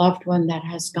for the loved one that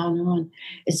has gone on.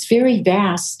 It's very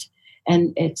vast,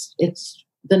 and it's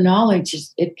the knowledge,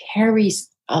 it carries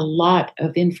a lot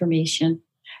of information.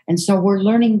 And so we're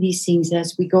learning these things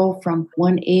as we go from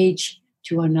one age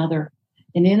to another.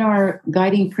 And in our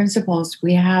guiding principles,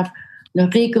 we have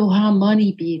Narigoha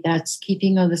Manibi, that's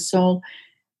keeping of the soul,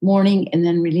 mourning, and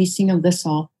then releasing of the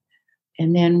soul.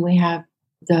 And then we have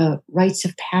the rites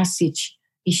of passage.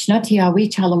 Ishnatia, we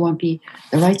Chalamwampi,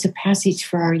 the rites of passage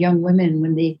for our young women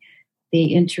when they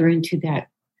enter into that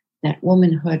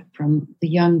womanhood from the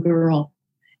young girl.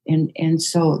 And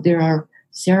so there are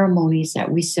ceremonies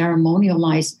that we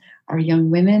ceremonialize our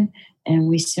young women and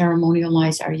we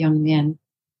ceremonialize our young men.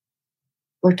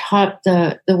 We're taught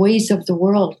the ways of the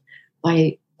world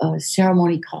by a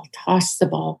ceremony called toss the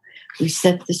ball. We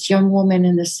set this young woman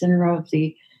in the center of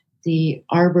the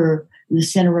arbor, in the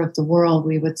center of the world,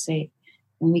 we would say.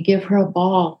 And we give her a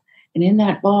ball. And in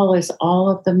that ball is all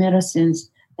of the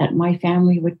medicines that my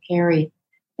family would carry.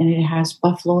 And it has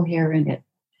buffalo hair in it.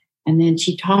 And then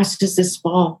she tosses this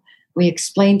ball. We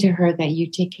explain to her that you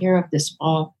take care of this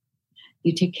ball.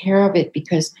 You take care of it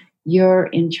because you're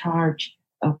in charge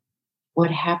of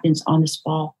what happens on this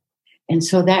ball. And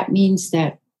so that means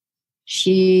that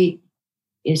she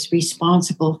is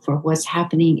responsible for what's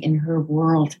happening in her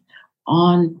world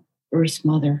on Earth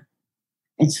Mother.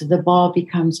 And so the ball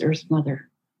becomes Earth Mother.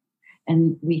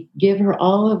 And we give her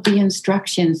all of the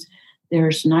instructions.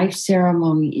 There's knife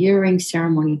ceremony, earring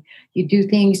ceremony. You do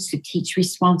things to teach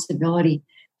responsibility,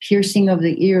 piercing of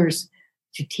the ears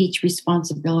to teach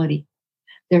responsibility.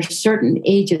 There's certain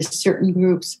ages, certain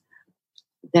groups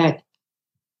that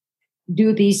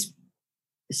do these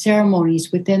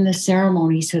ceremonies within the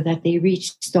ceremony so that they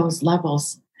reach those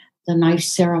levels. The knife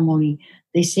ceremony,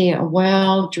 they say a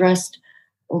well-dressed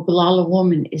Oglala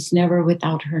woman is never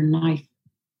without her knife.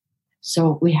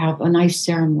 So we have a knife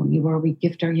ceremony where we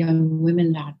gift our young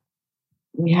women that.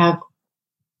 We have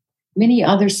many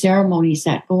other ceremonies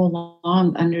that go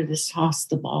along under this toss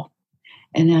the ball.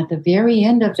 And at the very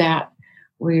end of that,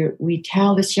 we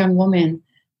tell this young woman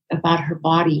about her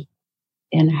body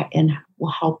and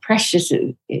how precious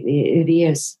it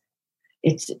is.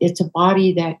 It's a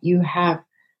body that you have.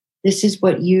 This is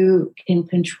what you can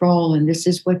control, and this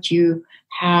is what you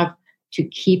have to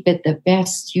keep it the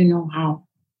best you know how.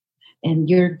 And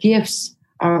your gifts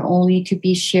are only to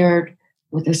be shared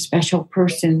with a special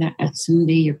person that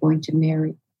someday you're going to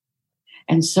marry.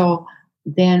 And so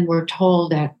then we're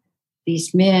told that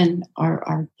these men are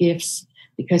our gifts,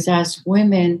 because as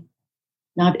women,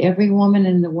 not every woman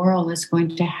in the world is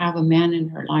going to have a man in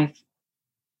her life.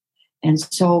 And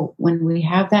so when we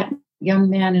have that young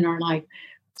man in our life,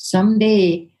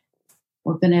 someday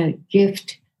we're going to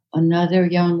gift another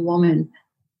young woman,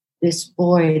 this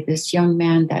boy, this young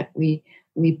man that we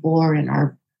bore in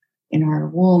our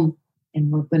womb,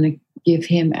 and we're going to give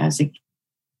him as a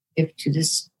gift to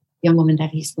this young woman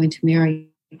that he's going to marry.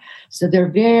 So they're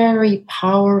very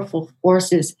powerful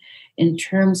forces in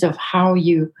terms of how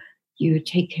you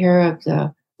take care of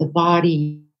the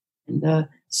body and the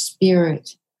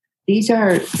spirit. These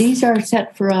are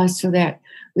set for us so that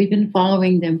we've been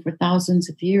following them for thousands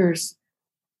of years.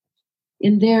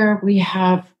 In there we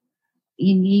have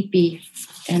Inipi,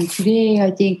 and today I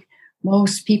think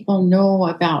most people know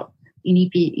about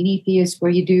Inipi. Inipi is where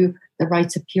you do the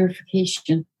rites of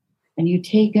purification, and you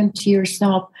take into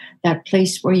yourself that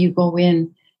place where you go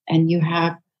in and you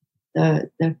have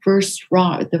the first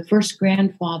rock, the first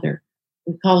grandfather.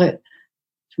 We call it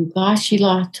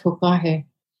Tungashila Tokahe,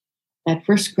 that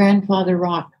first grandfather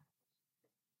rock.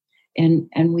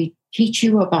 And we teach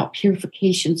you about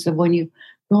purification. So when you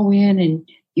go in and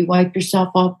you wipe yourself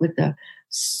off with the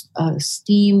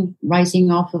steam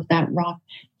rising off of that rock,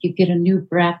 you get a new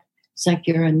breath. It's like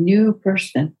you're a new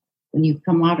person when you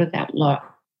come out of that lodge.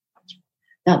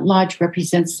 That lodge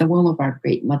represents the womb of our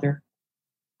Great Mother.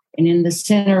 And in the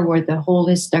center where the hole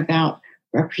is dug out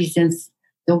represents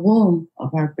the womb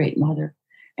of our Great Mother.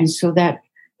 And so that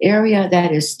area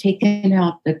that is taken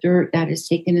out, the dirt that is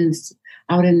taken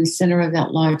out in the center of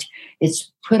that lodge,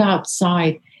 it's put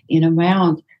outside in a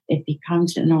mound. It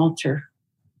becomes an altar.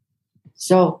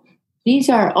 So these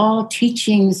are all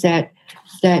teachings that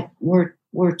were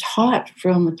taught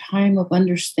from a time of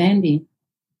understanding.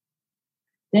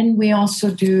 Then we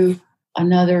also do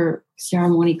another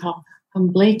ceremony called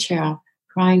Hamblecha,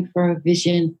 crying for a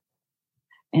vision.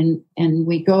 And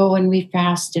we go and we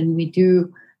fast and we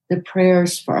do the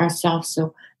prayers for ourselves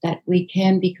so that we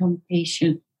can become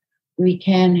patient. We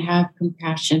can have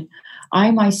compassion.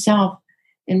 I myself,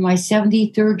 in my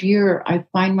 73rd year, I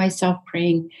find myself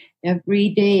praying every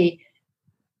day,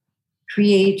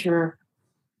 Creator,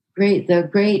 the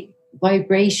great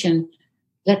vibration,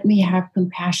 let me have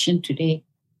compassion today.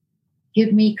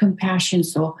 Give me compassion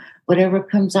so whatever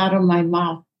comes out of my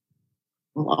mouth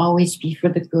will always be for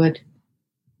the good.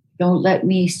 Don't let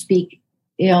me speak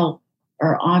ill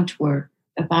or untoward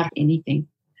about anything.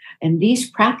 And these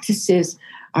practices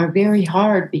are very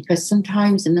hard because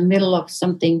sometimes in the middle of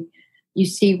something, you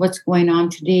see what's going on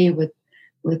today with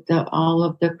with all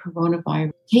of the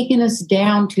coronavirus, taking us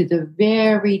down to the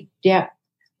very depth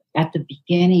at the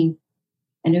beginning.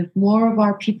 And if more of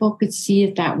our people could see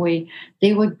it that way,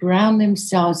 they would ground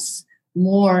themselves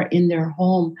more in their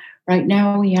home. Right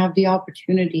now, we have the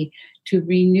opportunity to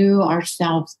renew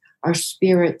ourselves, our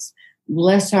spirits,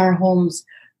 bless our homes,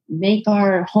 make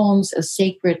our homes a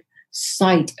sacred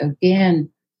site again,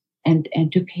 and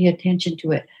to pay attention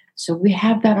to it. So we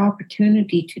have that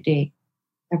opportunity today.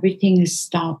 Everything is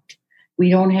stopped. We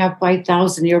don't have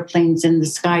 5,000 airplanes in the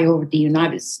sky over the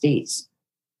United States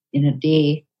in a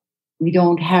day. We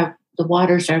don't have, the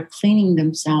waters are cleaning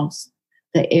themselves.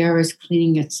 The air is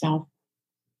cleaning itself.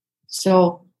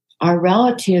 So our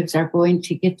relatives are going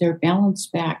to get their balance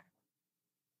back.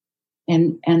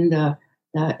 And the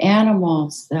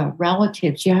animals, the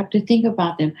relatives, you have to think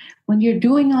about them. When you're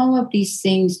doing all of these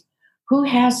things, who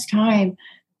has time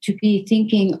to be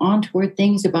thinking untoward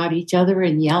things about each other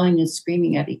and yelling and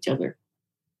screaming at each other?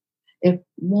 If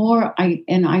more, I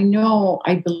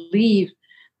believe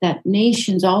that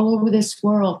nations all over this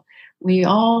world, we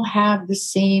all have the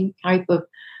same type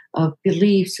of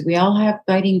beliefs. We all have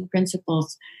guiding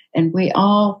principles, and we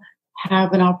all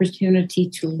have an opportunity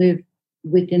to live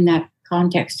within that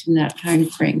context, in that time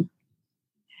frame.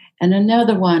 And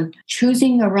another one,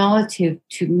 choosing a relative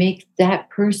to make that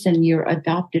person your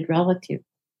adopted relative.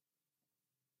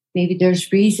 Maybe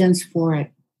there's reasons for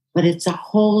it, but it's a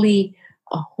holy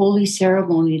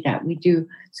ceremony that we do.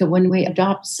 So when we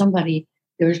adopt somebody,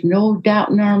 there's no doubt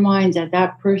in our minds that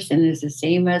that person is the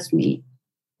same as me,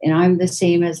 and I'm the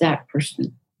same as that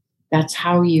person. That's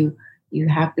how you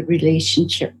have the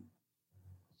relationship.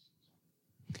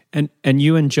 And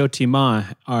you and Jyoti Ma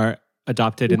are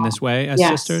adopted in this way as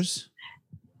sisters?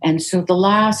 And so the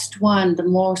last one,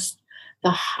 the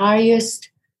highest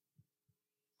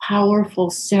powerful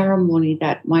ceremony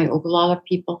that my Oglala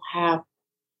people have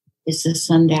is the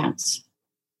Sundance.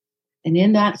 And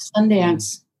in that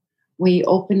Sundance, we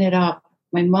open it up.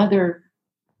 My mother,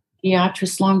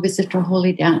 Beatrice Long Visitor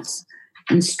Holy Dance,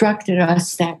 instructed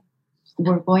us that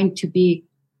we're going to be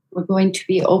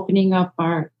opening up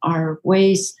our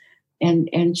ways.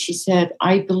 And she said,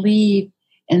 I believe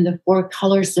in the 4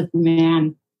 colors of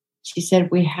man. She said,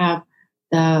 we have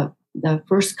the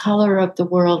first color of the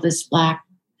world is black.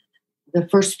 The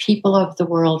first people of the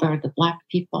world are the black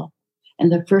people.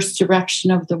 And the first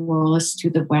direction of the world is to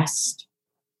the west.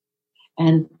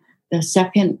 And the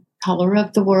second color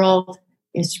of the world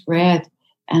is red.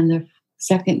 And the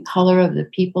second color of the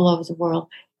people of the world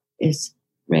is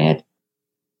red,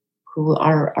 who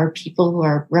are people who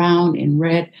are brown and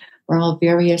red, or all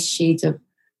various shades of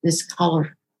this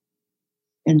color.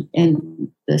 And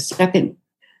the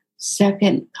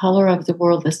second color of the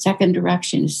world, the second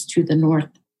direction is to the north,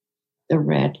 the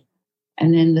red.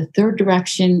 And then the third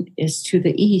direction is to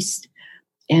the east.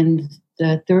 And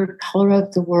the third color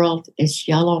of the world is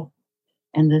yellow.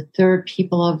 And the third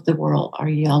people of the world are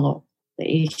yellow, the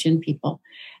Asian people.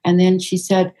 And then she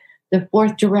said, the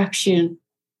fourth direction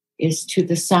is to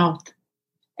the south.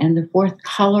 And the fourth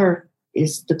color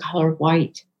is the color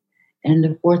white. And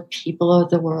the fourth people of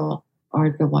the world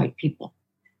are the white people.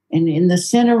 And in the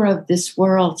center of this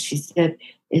world, she said,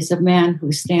 is a man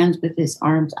who stands with his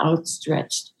arms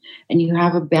outstretched. And you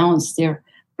have a balance there.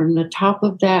 From the top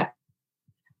of that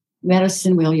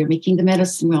medicine wheel, you're making the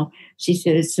medicine wheel. She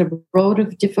said, it's the road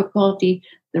of difficulty,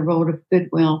 the road of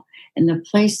goodwill. And the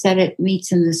place that it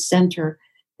meets in the center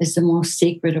is the most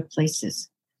sacred of places.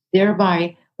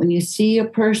 Thereby, when you see a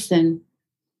person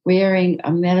wearing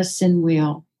a medicine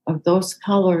wheel of those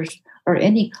colors or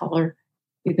any color,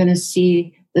 you're going to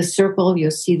see the circle,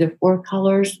 you'll see the 4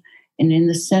 colors, and in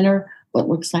the center, what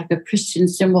looks like a Christian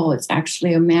symbol, it's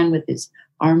actually a man with his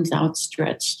arms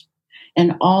outstretched.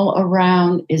 And all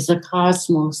around is the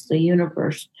cosmos, the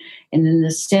universe. And in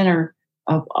the center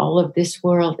of all of this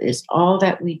world is all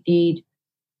that we need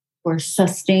for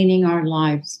sustaining our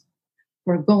lives,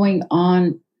 for going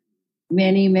on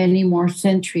many, many more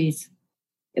centuries.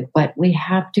 But we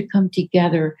have to come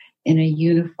together in a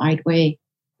unified way.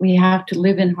 We have to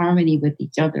live in harmony with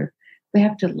each other. We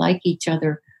have to like each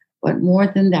other. But more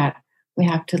than that, we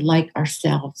have to like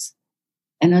ourselves.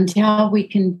 And until we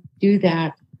can do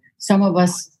that, some of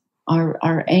us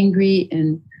are angry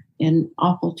and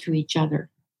awful to each other.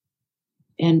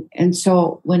 And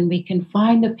so when we can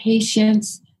find the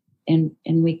patience and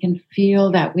we can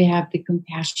feel that we have the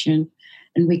compassion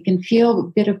and we can feel a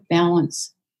bit of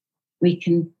balance, we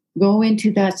can go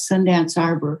into that Sundance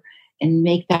Arbor and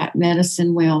make that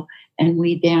medicine wheel, and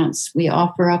we dance. We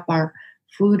offer up our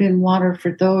food and water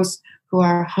for those who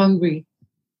are hungry,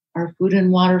 our food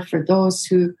and water for those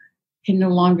who can no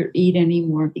longer eat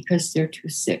anymore because they're too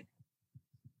sick.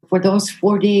 For those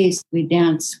 4 days, we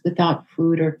dance without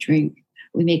food or drink.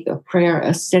 We make a prayer,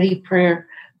 a steady prayer.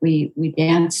 We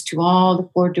dance to all the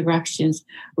 4 directions.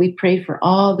 We pray for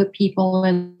all the people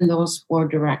in those 4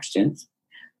 directions.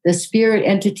 The spirit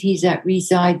entities that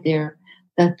reside there,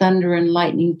 the thunder and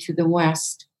lightning to the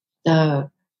west, the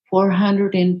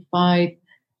 405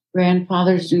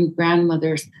 grandfathers and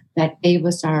grandmothers that gave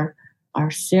us our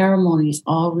ceremonies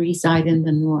all reside in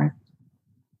the north.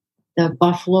 The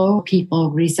Buffalo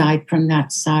people reside from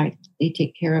that side. They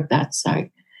take care of that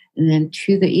side. And then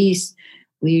to the east,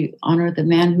 we honor the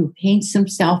man who paints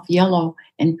himself yellow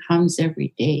and comes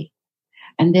every day.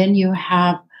 And then you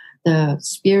have the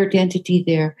spirit entity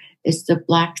there is the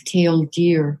black-tailed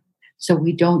deer. So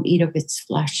we don't eat of its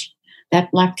flesh.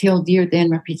 That black-tailed deer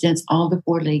then represents all the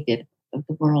 4-legged of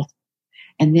the world.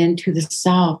 And then to the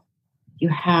south, you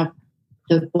have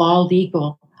the bald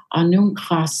eagle,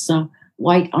 Anunkasa,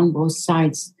 white on both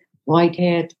sides, white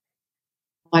head,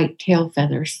 white tail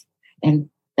feathers. And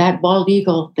that bald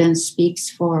eagle then speaks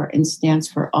for and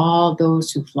stands for all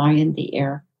those who fly in the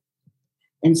air.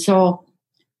 And so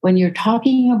when you're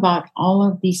talking about all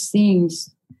of these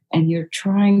things and you're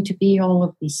trying to be all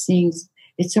of these things,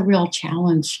 it's a real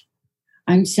challenge.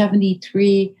 I'm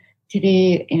 73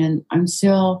 today, and I'm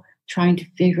still trying to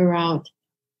figure out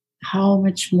how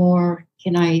much more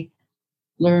can I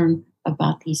learn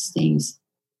about these things.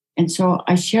 And so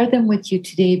I share them with you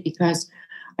today because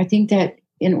I think that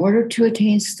in order to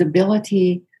attain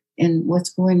stability in what's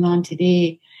going on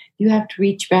today, you have to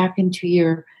reach back into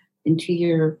your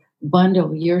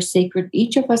bundle, your sacred.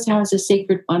 Each of us has a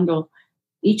sacred bundle.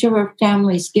 Each of our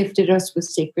families gifted us with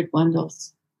sacred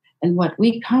bundles. And what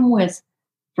we come with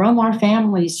from our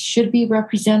families should be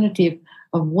representative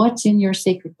of what's in your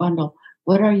sacred bundle.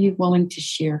 What are you willing to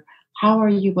share? How are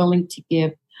you willing to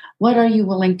give? What are you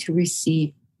willing to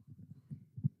receive?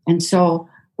 And so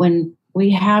when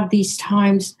we have these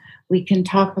times, we can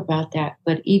talk about that.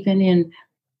 But even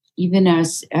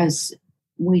as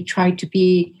we try to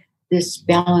be this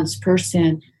balanced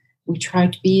person, we try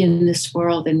to be in this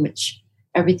world in which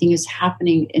everything is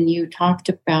happening. And you talked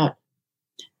about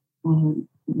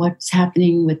what's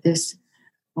happening with this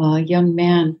young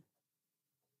man,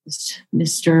 this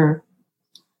Mr.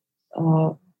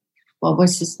 What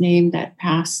was his name that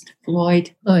passed?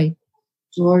 George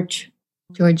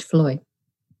Floyd.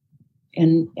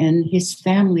 And his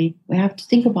family. We have to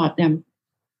think about them.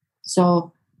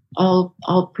 So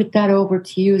I'll put that over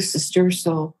to you, sister.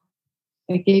 So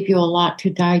I gave you a lot to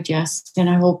digest, and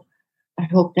I hope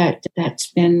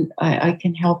that's been I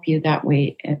can help you that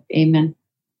way. Amen.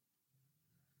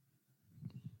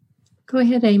 Go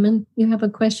ahead, Amen. You have a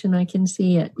question. I can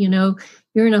see it. You know,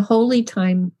 you're in a holy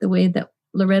time, the way that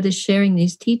Loretta's sharing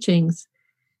these teachings.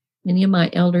 Many of my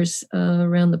elders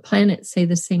around the planet say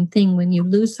the same thing. When you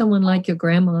lose someone like your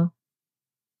grandma,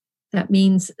 that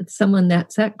means it's someone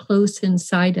that's that close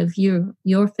inside of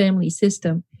your family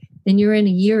system. Then you're in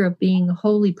a year of being a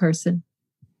holy person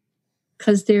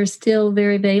because they're still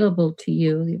very available to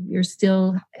you.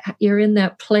 You're in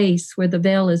that place where the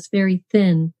veil is very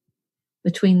thin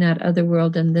between that other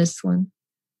world and this one.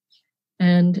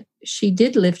 And she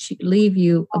did leave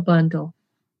you a bundle.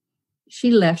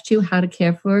 She left you how to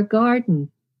care for a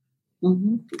garden.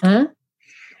 Mm-hmm. Huh?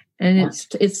 And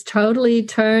it's totally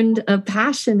turned a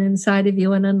passion inside of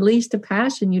you and unleashed a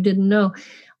passion you didn't know.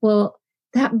 Well,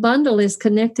 that bundle is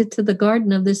connected to the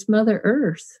garden of this Mother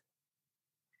Earth.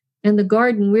 And the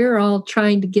garden we're all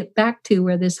trying to get back to,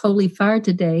 where this holy fire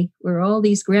today, where all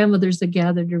these grandmothers are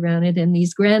gathered around it and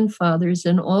these grandfathers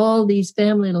and all these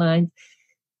family lines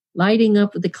lighting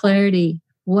up with the clarity.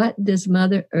 What does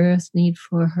Mother Earth need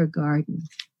for her garden?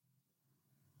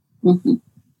 Mm-hmm.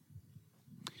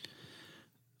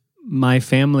 My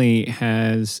family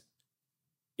has,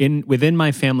 within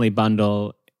my family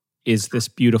bundle is this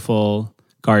beautiful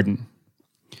garden.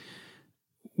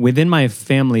 Within my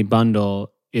family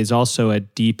bundle is also a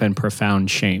deep and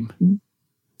profound shame. Mm-hmm.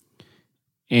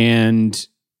 And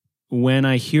when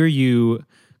I hear you,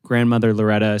 Grandmother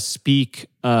Loretta, speak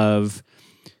of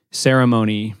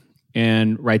ceremony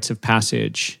and rites of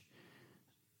passage,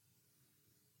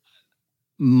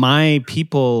 my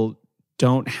people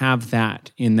don't have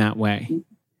that in that way.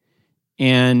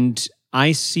 And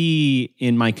I see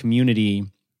in my community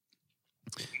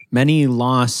many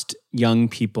lost young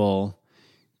people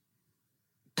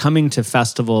coming to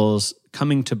festivals,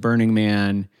 coming to Burning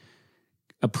Man,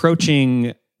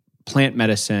 approaching plant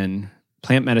medicine.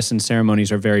 Plant medicine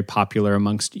ceremonies are very popular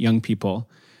amongst young people,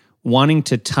 wanting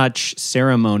to touch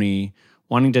ceremony,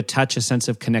 wanting to touch a sense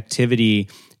of connectivity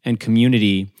and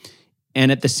community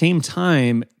And at the same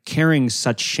time, carrying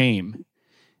such shame,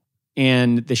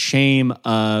 and the shame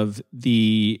of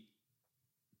the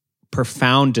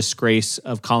profound disgrace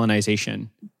of colonization.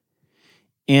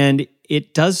 And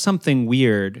it does something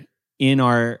weird in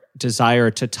our desire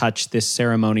to touch this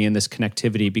ceremony and this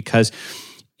connectivity, because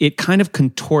it kind of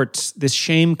contorts, this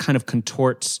shame kind of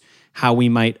contorts how we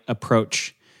might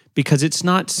approach, because it's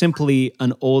not simply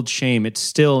an old shame. It's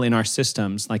still in our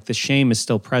systems, like the shame is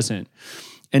still present.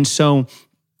 And so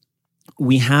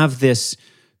we have this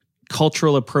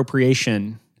cultural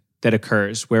appropriation that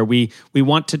occurs where we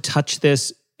want to touch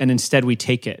this and instead we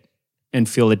take it and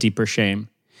feel a deeper shame.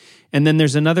 And then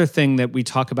there's another thing that we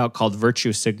talk about called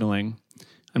virtue signaling.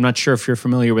 I'm not sure if you're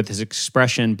familiar with this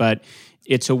expression, but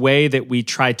it's a way that we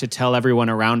try to tell everyone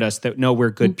around us that, no,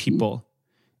 we're good people.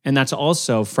 And that's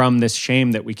also from this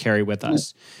shame that we carry with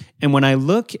us. And when I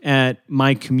look at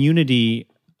my community,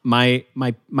 my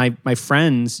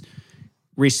friends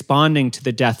responding to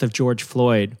the death of George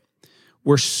Floyd,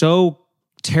 we're so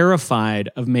terrified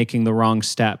of making the wrong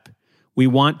step. We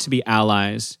want to be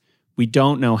allies. We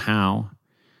don't know how.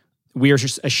 We are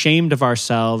just ashamed of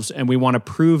ourselves, and we want to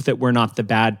prove that we're not the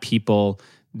bad people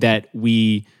that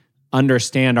we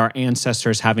understand our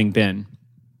ancestors having been.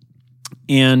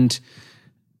 And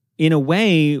in a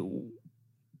way,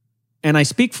 and I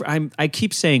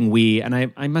keep saying we,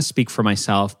 and I must speak for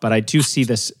myself, but I do see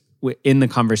this in the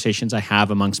conversations I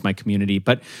have amongst my community.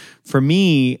 But for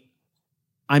me,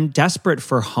 I'm desperate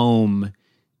for home,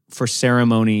 for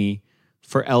ceremony,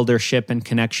 for eldership and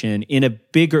connection in a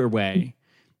bigger way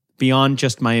beyond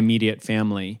just my immediate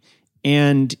family.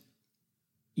 And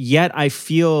yet I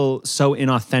feel so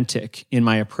inauthentic in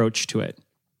my approach to it.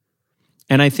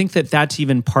 And I think that that's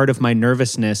even part of my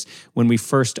nervousness when we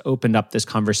first opened up this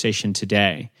conversation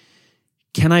today.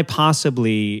 Can I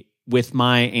possibly, with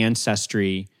my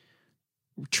ancestry,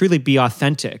 truly be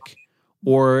authentic?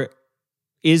 Or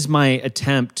is my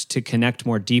attempt to connect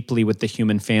more deeply with the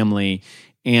human family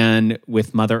and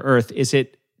with Mother Earth, is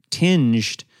it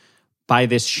tinged by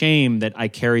this shame that I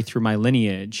carry through my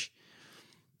lineage,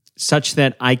 such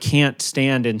that I can't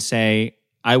stand and say,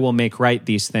 I will make right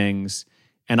these things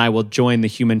and I will join the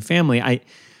human family?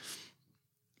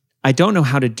 I don't know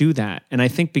how to do that. And I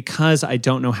think because I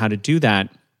don't know how to do that,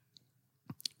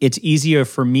 it's easier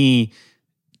for me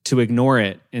to ignore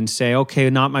it and say, okay,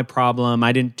 not my problem.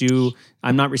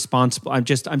 I'm not responsible. I'm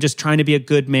just trying to be a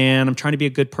good man. I'm trying to be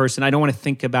a good person. I don't want to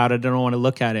think about it. I don't want to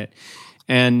look at it.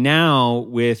 And now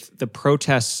with the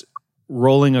protests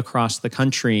rolling across the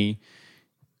country,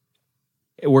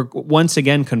 we're once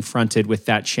again confronted with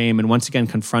that shame, and once again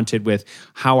confronted with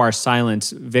how our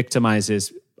silence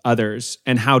victimizes others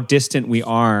and how distant we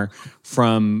are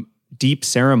from deep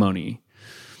ceremony.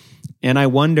 And I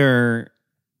wonder,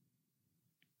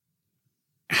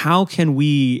 how can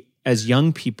we as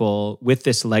young people with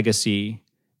this legacy,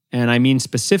 and I mean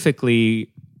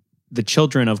specifically the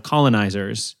children of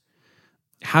colonizers,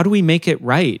 how do we make it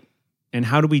right? And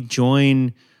how do we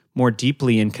join more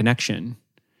deeply in connection?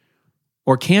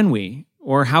 Or can we?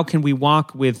 Or how can we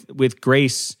walk with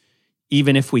grace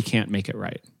even if we can't make it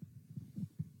right?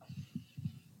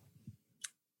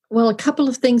 Well, a couple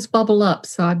of things bubble up,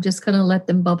 so I'm just going to let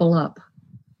them bubble up.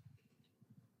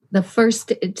 The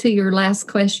first, to your last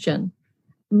question,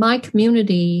 my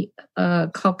community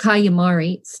called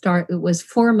Kayamari was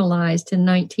formalized in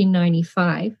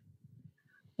 1995.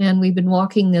 And we've been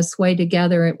walking this way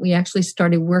together. We actually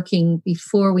started working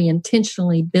before we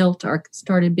intentionally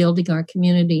started building our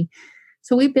community.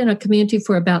 So we've been a community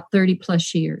for about 30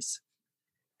 plus years.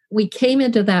 We came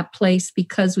into that place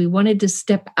because we wanted to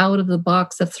step out of the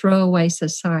box of throwaway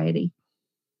society,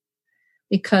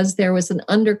 because there was an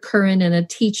undercurrent and a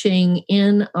teaching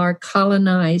in our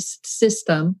colonized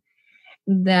system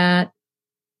that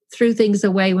threw things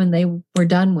away when they were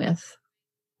done with.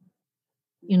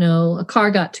 You know, a car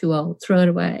got too old, throw it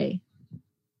away.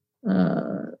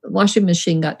 Washing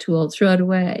machine got too old, throw it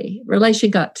away. Relation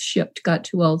got shipped, got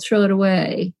too old, throw it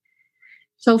away.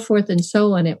 So forth and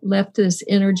so on. It left this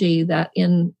energy that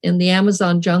in the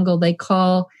Amazon jungle, they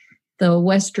call the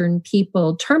Western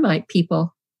people termite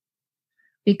people,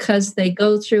 because they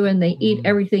go through and they eat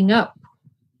everything up.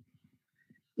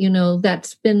 You know,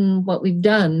 that's been what we've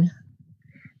done.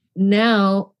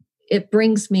 Now it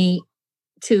brings me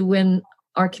to when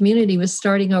our community was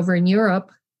starting over in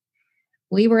Europe.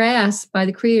 We were asked by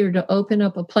the Creator to open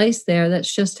up a place there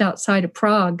that's just outside of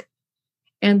Prague.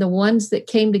 And the ones that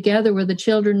came together were the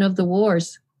children of the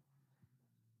wars.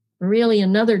 Really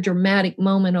another dramatic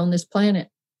moment on this planet.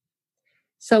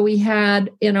 So we had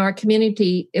in our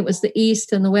community, it was the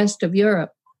East and the West of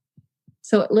Europe.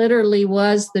 So it literally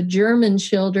was the German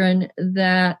children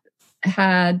that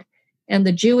had, and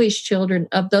the Jewish children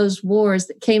of those wars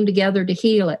that came together to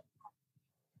heal it,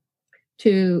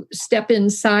 to step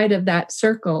inside of that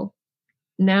circle,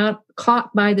 not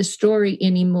caught by the story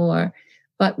anymore,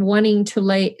 but wanting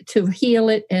to heal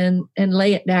it and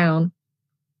lay it down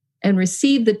and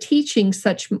receive the teaching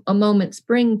such a moments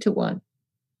bring to one.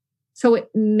 So it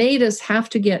made us have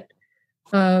to get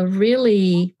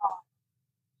really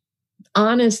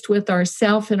honest with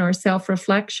ourself and our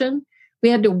self-reflection. We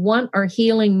had to want our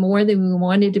healing more than we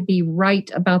wanted to be right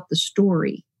about the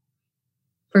story,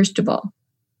 first of all.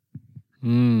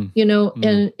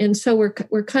 And so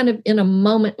we're kind of in a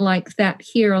moment like that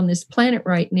here on this planet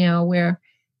right now, where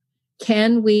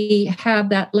can we have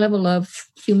that level of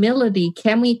humility?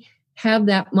 Can we have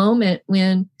that moment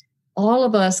when all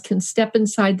of us can step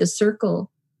inside the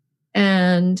circle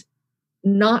and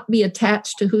not be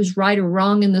attached to who's right or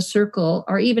wrong in the circle,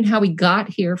 or even how we got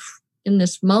here in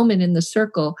this moment in the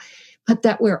circle, but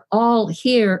that we're all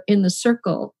here in the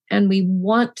circle and we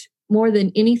want more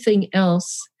than anything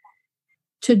else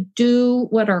to do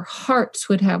what our hearts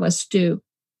would have us do.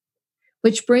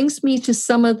 Which brings me to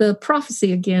some of the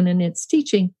prophecy again in its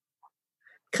teaching.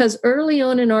 Because early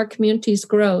on in our community's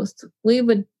growth, we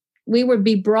would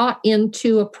be brought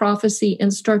into a prophecy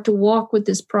and start to walk with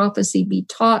this prophecy, be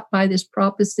taught by this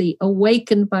prophecy,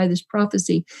 awakened by this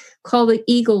prophecy, called the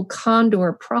eagle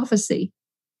condor prophecy.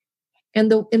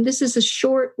 And this is a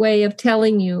short way of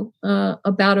telling you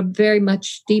about a very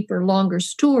much deeper, longer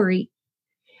story.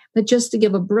 But just to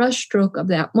give a brushstroke of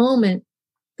that moment,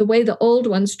 the way the old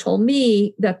ones told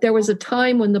me that there was a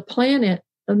time when the planet,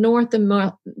 the North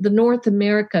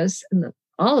Americas, and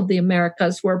all of the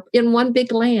Americas were in one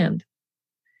big land.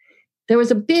 There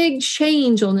was a big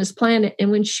change on this planet,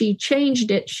 and when she changed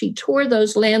it, she tore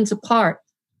those lands apart.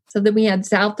 So then we had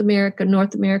South America,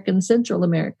 North America, and Central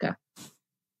America.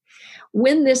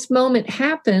 When this moment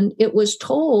happened, it was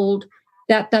told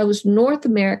that those North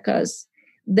Americas,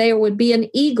 there would be an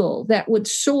eagle that would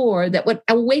soar, that would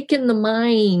awaken the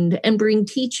mind and bring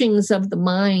teachings of the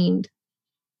mind.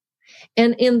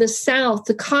 And in the South,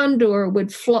 the condor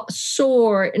would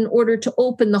soar in order to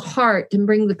open the heart and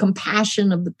bring the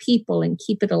compassion of the people and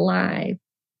keep it alive.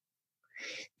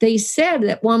 They said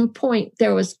at one point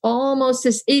there was almost,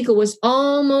 this eagle was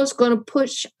almost going to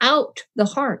push out the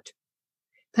heart.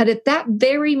 But at that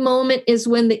very moment is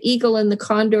when the eagle and the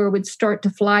condor would start to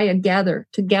fly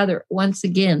together once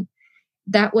again.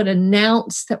 That would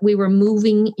announce that we were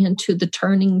moving into the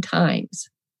turning times,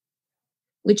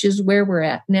 which is where we're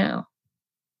at now.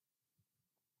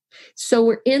 So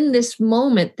we're in this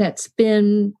moment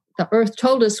the earth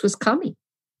told us was coming.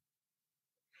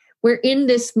 We're in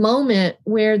this moment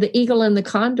where the eagle and the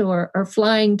condor are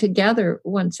flying together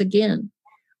once again.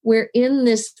 We're in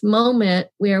this moment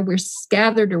where we're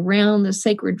gathered around the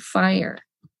sacred fire.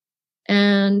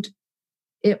 And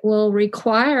it will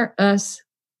require us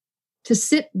to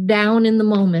sit down in the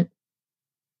moment,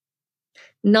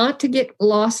 not to get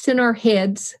lost in our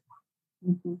heads,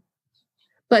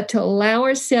 but to allow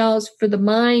ourselves for the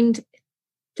mind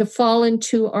to fall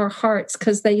into our hearts.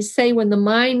 Because they say when the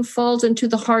mind falls into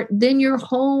the heart, then you're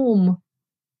home.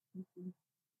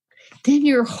 Then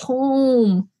you're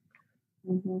home.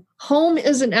 Home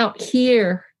isn't out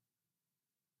here.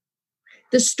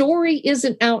 The story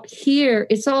isn't out here.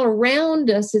 It's all around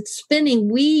us. It's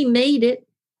spinning. We made it.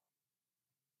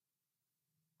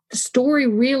 The story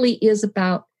really is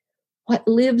about what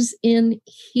lives in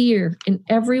here. And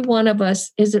every one of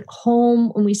us is at home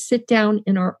when we sit down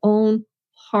in our own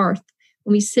hearth,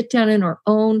 when we sit down in our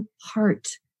own heart,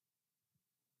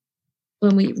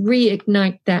 when we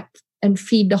reignite that and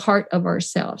feed the heart of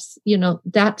ourselves.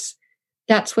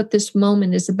 That's what this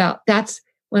moment is about. That's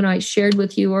when I shared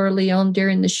with you early on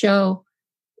during the show,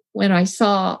 when I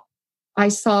saw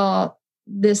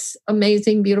this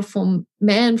amazing, beautiful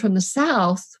man from the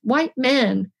South, white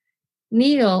man,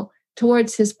 kneel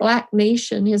towards his Black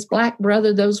nation, his Black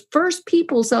brother, those first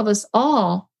peoples of us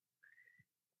all,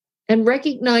 and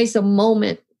recognize a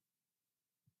moment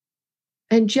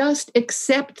and just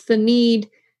accept the need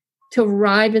to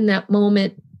arrive in that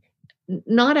moment,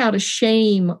 not out of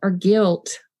shame or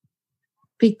guilt,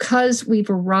 because we've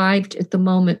arrived at the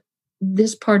moment.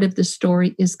 This part of the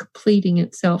story is completing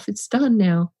itself. It's done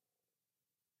now.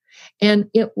 And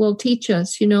it will teach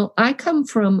us. I come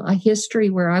from a history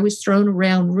where I was thrown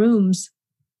around rooms.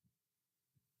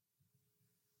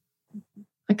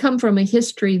 I come from a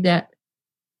history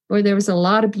where there was a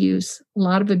lot of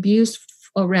abuse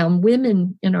around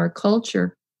women in our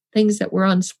culture, things that were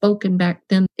unspoken back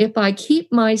then. If I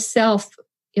keep myself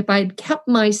if I'd kept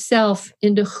myself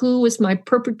into who was my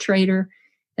perpetrator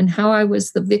and how I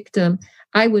was the victim,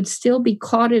 I would still be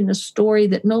caught in a story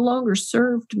that no longer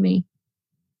served me.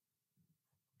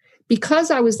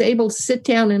 Because I was able to sit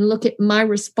down and look at my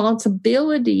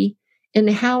responsibility in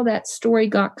how that story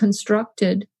got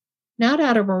constructed, not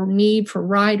out of our need for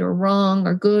right or wrong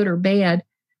or good or bad,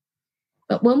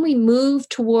 but when we move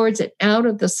towards it out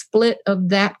of the split of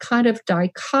that kind of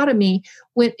dichotomy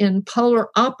went in polar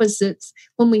opposites,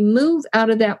 when we move out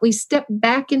of that, we step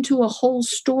back into a whole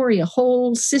story, a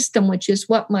whole system, which is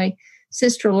what my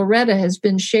Sister Loretta has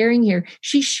been sharing here.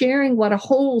 She's sharing what a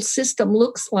whole system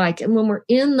looks like. And when we're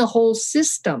in the whole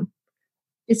system,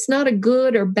 it's not a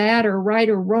good or bad or right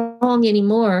or wrong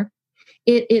anymore.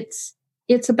 It's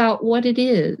about what it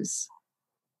is.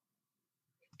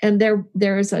 And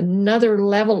there is another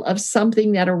level of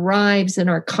something that arrives in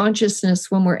our consciousness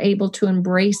when we're able to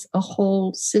embrace a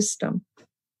whole system.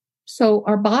 So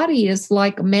our body is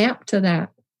like a map to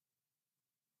that.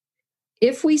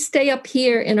 If we stay up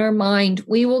here in our mind,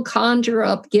 we will conjure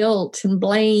up guilt and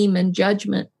blame and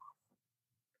judgment.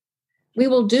 We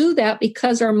will do that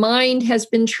because our mind has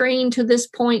been trained to this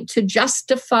point to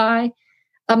justify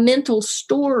a mental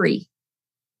story.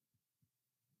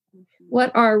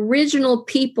 What our original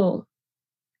people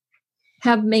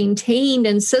have maintained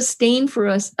and sustained for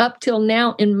us up till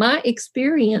now, in my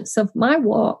experience of my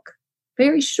walk,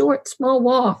 very short, small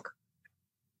walk.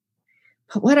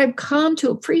 But what I've come to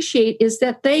appreciate is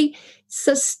that they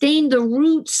sustain the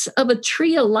roots of a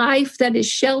tree of life that is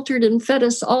sheltered and fed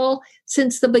us all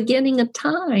since the beginning of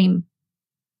time.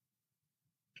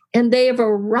 And they have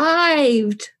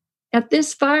arrived at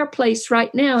this fireplace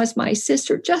right now, as my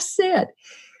sister just said,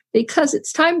 because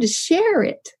it's time to share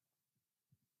it.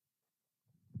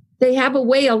 They have a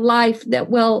way of life that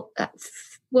will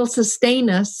sustain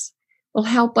us, will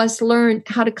help us learn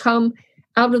how to come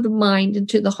out of the mind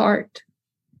into the heart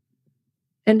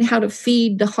and how to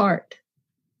feed the heart.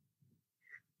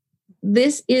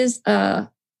 This is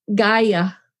Gaia.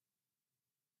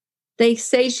 They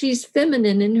say she's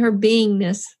feminine in her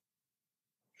beingness.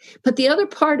 But the other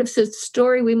part of the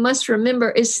story we must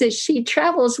remember is that she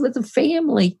travels with a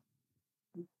family.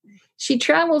 She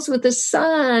travels with the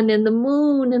sun and the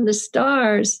moon and the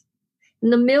stars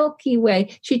and the Milky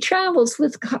Way. She travels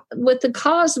with the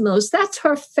cosmos. That's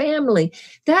her family.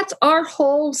 That's our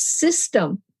whole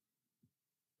system.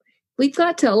 We've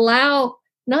got to allow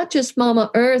not just Mama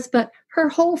Earth, but her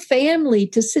whole family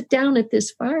to sit down at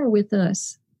this fire with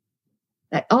us.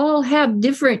 They all have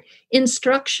different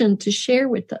instruction to share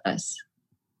with us.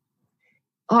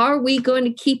 Are we going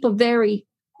to keep a very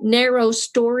narrow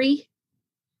story?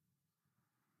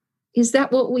 Is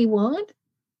that what we want?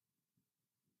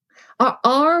 Or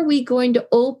are we going to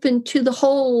open to the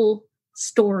whole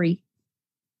story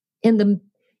in the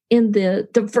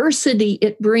diversity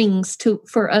it brings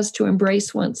for us to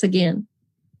embrace once again?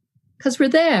 Because we're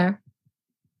there.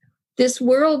 This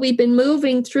world we've been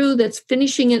moving through that's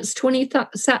finishing its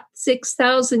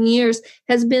 26,000 years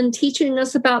has been teaching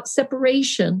us about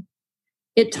separation.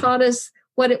 It taught us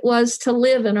what it was to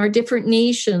live in our different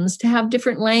nations, to have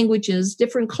different languages,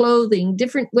 different clothing,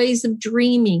 different ways of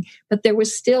dreaming, but there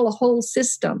was still a whole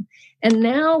system. And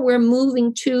now we're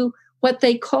moving to what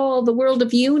they call the world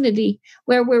of unity,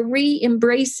 where we're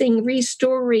re-embracing,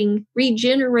 restoring,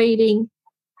 regenerating,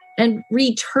 and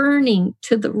returning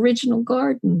to the original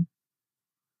garden.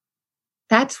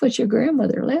 That's what your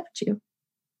grandmother left you,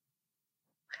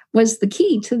 was the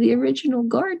key to the original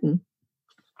garden.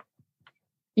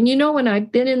 And when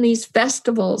I've been in these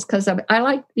festivals, because I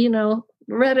like,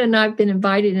 Loretta and I've been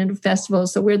invited into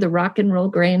festivals, so we're the rock and roll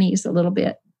grannies a little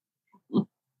bit.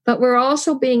 But we're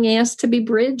also being asked to be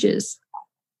bridges.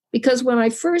 Because when I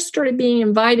first started being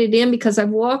invited in, because I've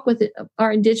walked with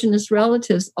our Indigenous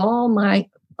relatives all my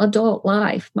adult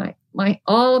life,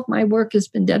 all of my work has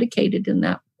been dedicated in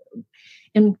that,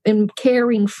 in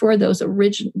caring for the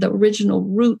original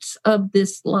roots of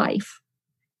this life.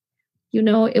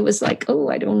 It was like,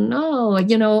 I don't know.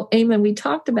 Eamon, we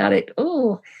talked about it.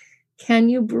 Can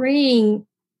you bring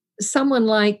someone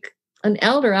like an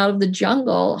elder out of the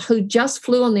jungle who just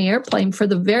flew on the airplane for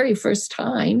the very first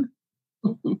time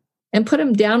and put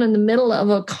him down in the middle of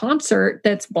a concert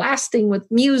that's blasting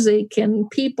with music and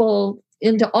people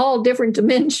into all different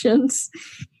dimensions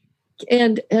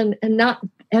and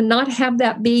not have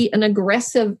that be an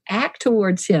aggressive act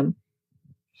towards him,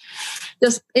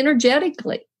 just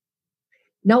energetically?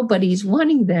 Nobody's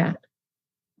wanting that.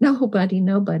 Nobody.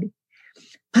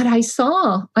 But I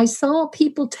saw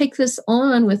people take this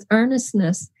on with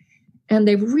earnestness, and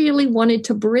they really wanted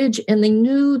to bridge, and they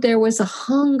knew there was a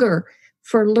hunger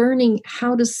for learning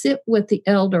how to sit with the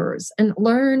elders and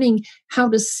learning how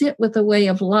to sit with a way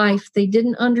of life they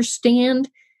didn't understand,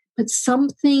 but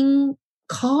something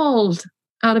called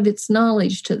out of its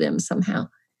knowledge to them somehow.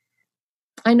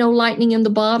 I know Lightning in the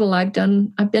Bottle. I've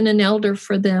been an elder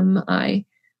for them. I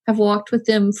have walked with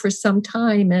them for some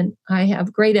time, and I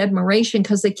have great admiration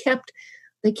because they kept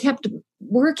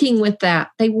working with that.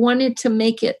 They wanted to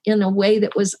make it in a way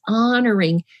that was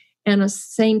honoring and at the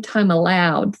same time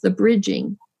allowed the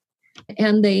bridging.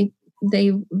 And they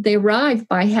arrived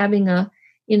by having a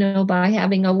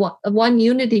one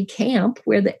unity camp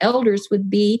where the elders would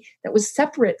be, that was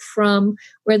separate from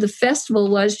where the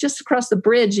festival was, just across the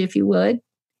bridge, if you would.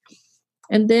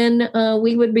 And then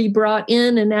we would be brought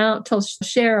in and out to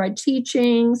share our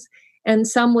teachings, and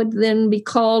some would then be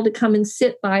called to come and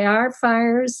sit by our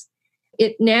fires.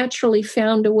 It naturally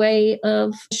found a way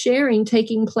of sharing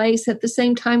taking place at the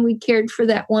same time we cared for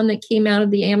that one that came out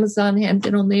of the Amazon, had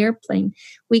been on the airplane.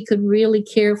 We could really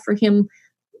care for him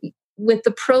with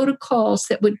the protocols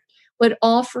that would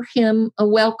offer him a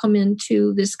welcome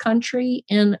into this country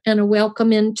and a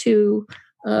welcome into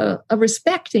a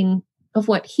respecting of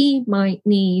what he might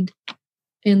need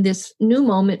in this new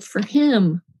moment for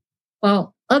him,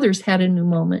 while others had a new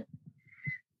moment.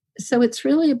 So it's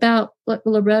really about what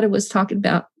Loretta was talking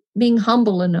about, being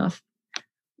humble enough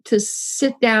to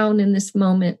sit down in this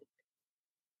moment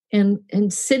and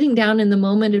sitting down in the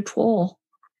moment at all,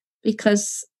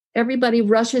 because everybody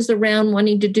rushes around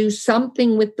wanting to do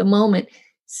something with the moment.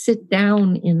 Sit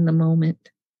down in the moment.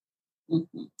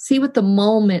 Mm-hmm. See what the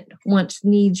moment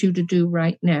needs you to do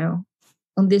right now,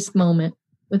 on this moment,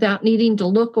 without needing to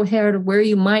look ahead of where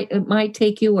it might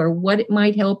take you or what it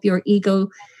might help your ego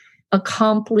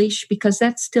accomplish, because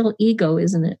that's still ego,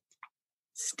 isn't it?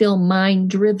 Still mind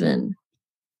driven.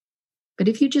 But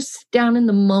if you just sit down in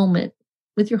the moment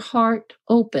with your heart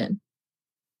open,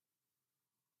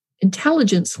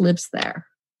 intelligence lives there.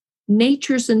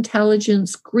 Nature's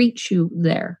intelligence greets you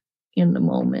there in the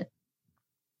moment.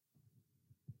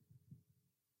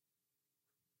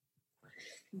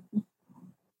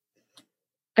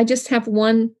 I just have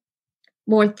one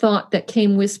more thought that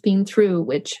came wisping through,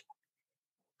 which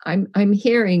I'm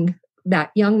hearing that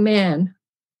young man,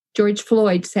 George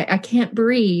Floyd, say, "I can't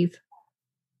breathe."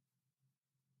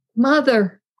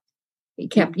 Mother, he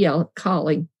kept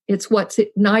calling. It's what's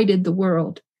ignited the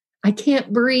world. I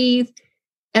can't breathe,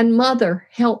 and Mother,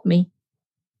 help me.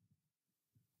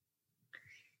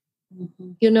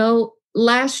 Mm-hmm. You know,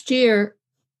 last year,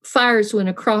 fires went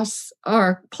across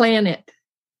our planet,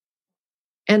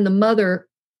 and the mother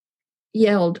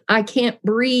yelled, "I can't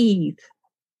breathe."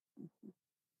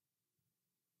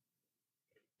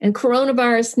 And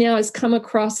coronavirus now has come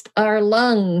across our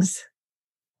lungs.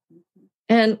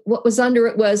 And what was under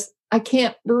it was, "I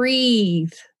can't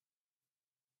breathe."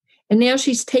 And now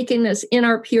she's taking us in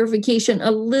our purification a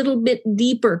little bit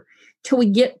deeper till we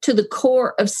get to the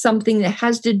core of something that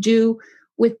has to do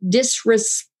with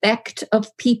disrespect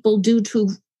of people due to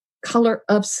color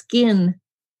of skin.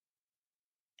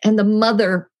 And the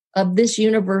mother of this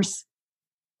universe,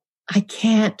 I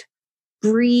can't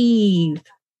breathe.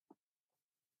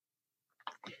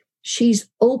 She's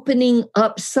opening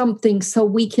up something so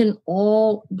we can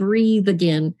all breathe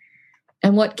again.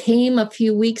 And what came a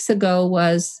few weeks ago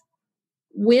was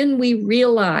when we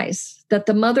realize that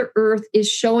the Mother Earth is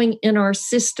showing in our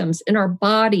systems, in our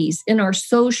bodies, in our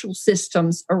social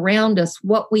systems around us,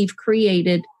 what we've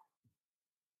created,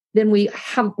 then we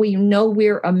know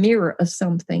we're a mirror of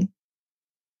something.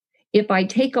 If I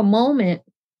take a moment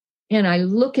and I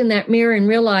look in that mirror and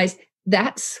realize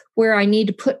that's where I need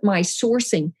to put my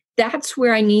sourcing, that's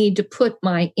where I need to put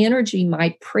my energy,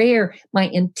 my prayer, my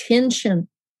intention,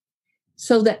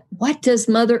 so that what does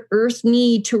Mother Earth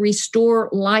need to restore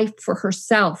life for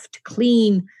herself, to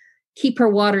clean, keep her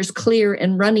waters clear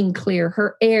and running clear,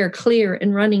 her air clear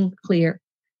and running clear,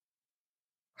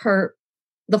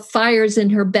 the fires in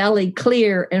her belly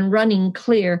clear and running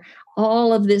clear,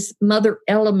 all of this mother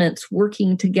elements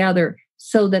working together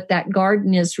so that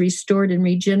garden is restored and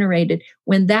regenerated.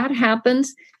 When that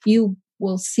happens, you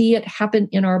will see it happen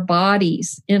in our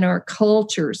bodies, in our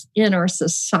cultures, in our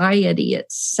society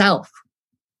itself.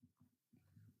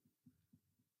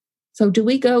 So do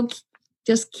we go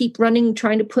just keep running,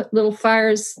 trying to put little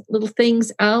fires, little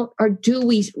things out? Or do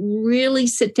we really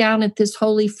sit down at this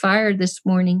holy fire this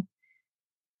morning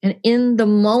and in the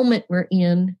moment we're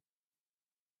in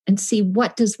and see,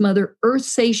 what does Mother Earth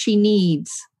say she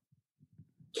needs?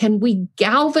 Can we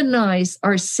galvanize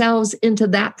ourselves into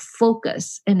that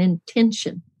focus and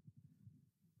intention?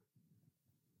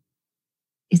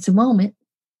 It's a moment.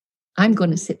 I'm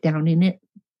going to sit down in it.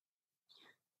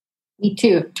 Me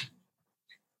too.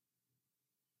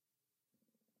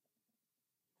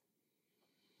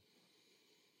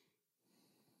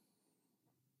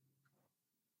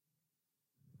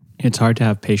 It's hard to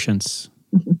have patience.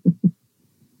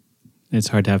 It's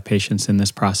hard to have patience in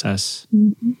this process.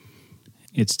 Mm-hmm.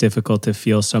 It's difficult to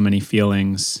feel so many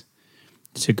feelings,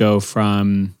 to go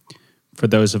from, for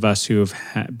those of us who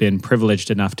have been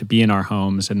privileged enough to be in our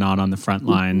homes and not on the front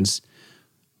lines,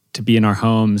 to be in our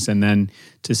homes and then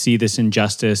to see this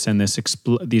injustice and these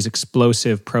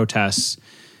explosive protests.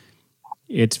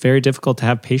 It's very difficult to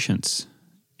have patience.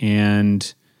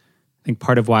 And I think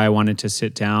part of why I wanted to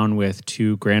sit down with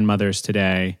two grandmothers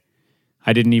today,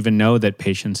 I didn't even know that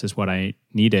patience is what I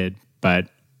needed, but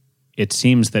it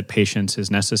seems that patience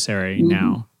is necessary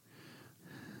now.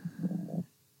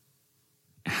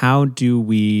 How do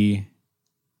we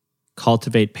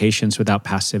cultivate patience without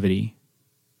passivity?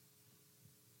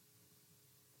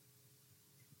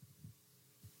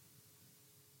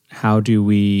 How do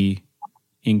we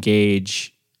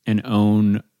engage and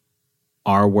own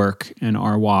our work and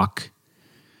our walk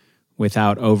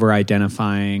without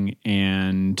over-identifying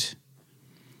and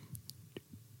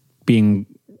being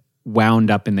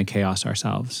wound up in the chaos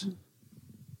ourselves?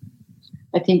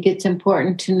 I think it's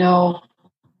important to know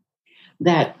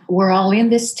that we're all in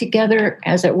this together,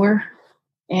 as it were.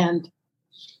 And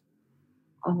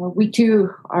we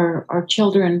too, our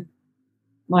children,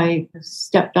 my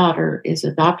stepdaughter is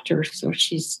a doctor, so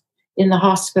she's in the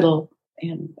hospital.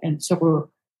 And so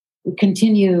we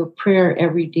continue prayer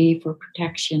every day for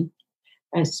protection,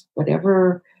 as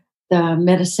whatever the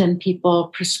medicine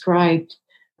people prescribed,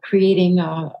 creating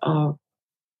a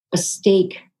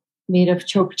stake made of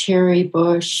chokecherry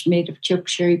bush, made of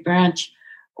chokecherry branch,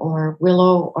 or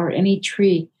willow, or any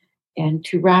tree, and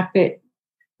to wrap it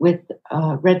with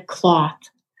red cloth.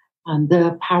 And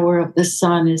the power of the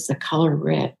sun is the color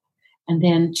red. And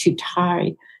then to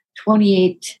tie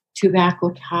 28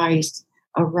 tobacco ties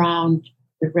around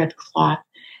the red cloth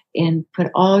and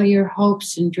put all your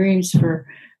hopes and dreams for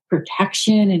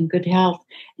protection and good health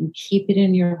and keep it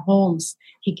in your homes.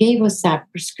 He gave us that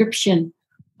prescription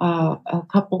a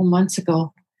couple months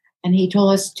ago, and he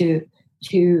told us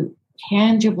to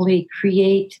tangibly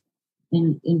create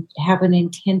and have an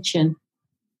intention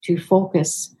to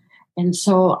focus. And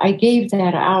so I gave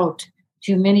that out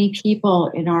to many people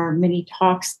in our many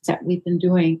talks that we've been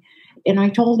doing. And I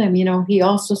told them, he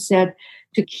also said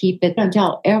to keep it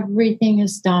until everything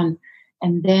is done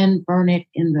and then burn it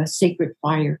in the sacred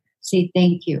fire. Say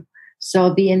thank you.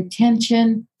 So the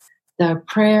intention, the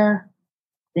prayer,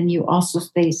 then you also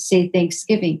say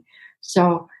thanksgiving.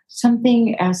 So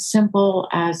something as simple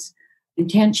as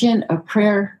intention, a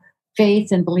prayer,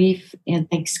 faith and belief and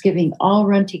thanksgiving all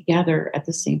run together at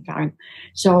the same time.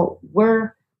 So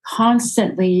we're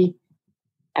constantly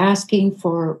asking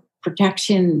for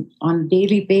protection on a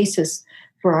daily basis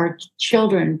for our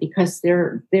children because they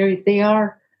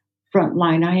are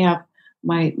frontline. I have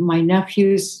my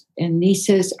nephews and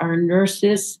nieces are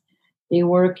nurses. They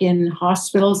work in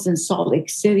hospitals in Salt Lake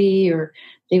City, or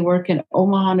they work in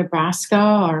Omaha,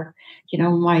 Nebraska, or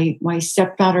my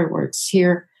stepdaughter works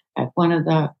here at one of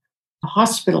the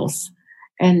hospitals.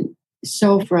 And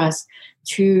so for us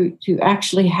to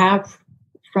actually have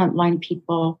frontline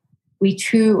people, we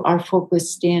too are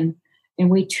focused in, and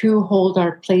we too hold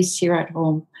our place here at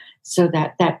home so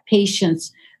that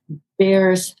patience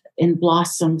bears and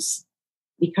blossoms.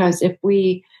 Because if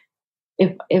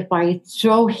I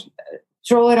throw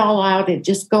it all out and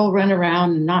just go run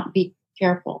around and not be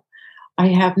careful, I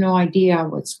have no idea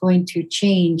what's going to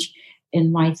change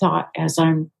in my thought as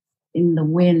I'm in the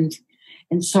wind.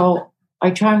 And so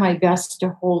I try my best to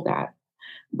hold that.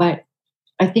 But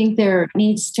I think there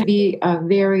needs to be a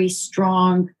very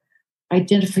strong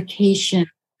identification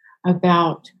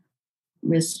about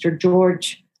Mr.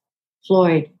 George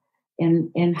Floyd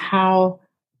and how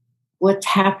what's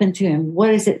happened to him. What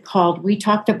is it called? We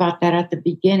talked about that at the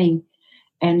beginning,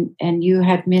 and you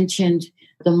had mentioned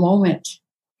the moment.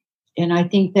 And I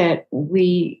think that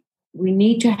we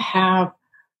need to have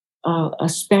a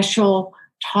special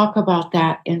talk about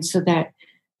that, and so that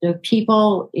the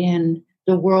people in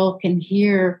the world can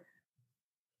hear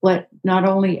what not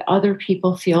only other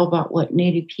people feel, but what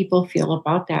Native people feel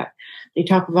about that. They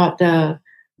talk about the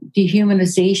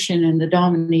dehumanization and the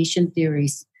domination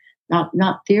theories.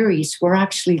 Not theories, we're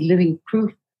actually living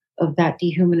proof of that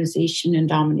dehumanization and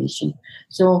domination.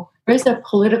 So there's a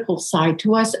political side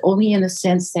to us, only in the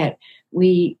sense that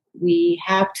we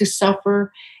have to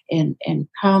suffer and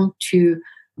come to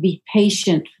be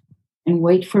patient and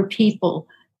wait for people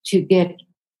to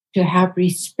have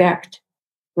respect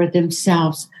for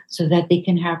themselves so that they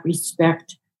can have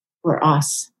respect for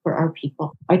us, for our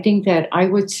people. I think that I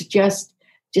would suggest,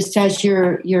 just as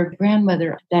your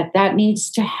grandmother, that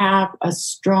needs to have a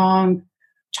strong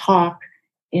talk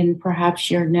in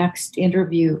perhaps your next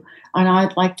interview. And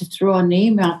I'd like to throw a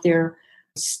name out there,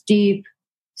 Steve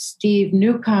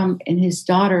Newcomb and his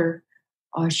daughter,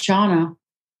 Shauna.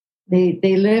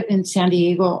 They live in San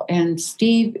Diego, and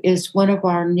Steve is one of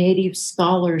our native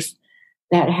scholars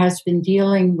that has been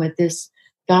dealing with this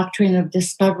doctrine of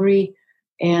discovery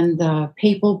and the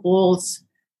papal bulls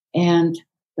and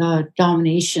the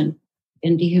domination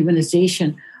and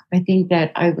dehumanization. I think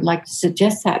that I would like to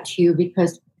suggest that to you,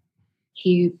 because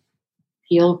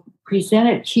he'll present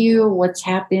it to you, what's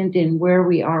happened and where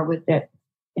we are with it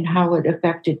and how it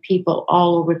affected people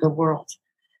all over the world.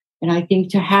 And I think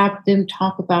to have them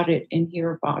talk about it and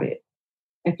hear about it,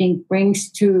 I think brings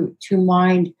to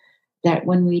mind that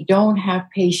when we don't have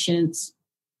patience,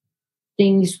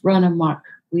 things run amok.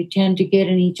 We tend to get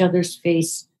in each other's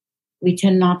face. We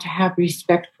tend not to have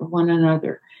respect for one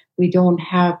another. We don't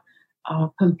have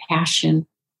compassion.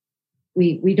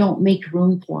 We don't make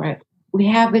room for it. We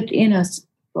have it in us,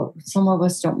 but some of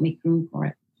us don't make room for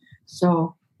it.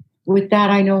 So with that,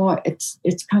 I know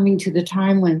it's coming to the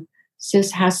time when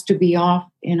Sis has to be off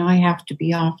and I have to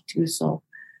be off too. So,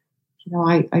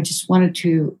 I just wanted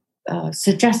to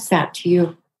suggest that to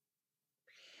you.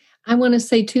 I want to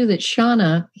say too that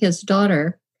Shauna, his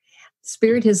daughter,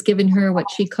 Spirit has given her what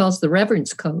she calls the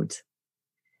reverence codes.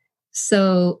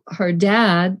 So her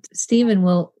dad, Stephen,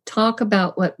 will talk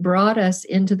about what brought us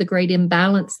into the great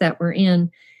imbalance that we're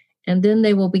in. And then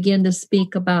they will begin to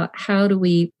speak about how do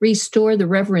we restore the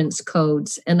reverence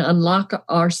codes and unlock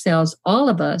ourselves, all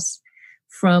of us,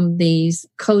 from these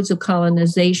codes of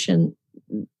colonization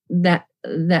that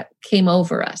came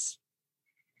over us.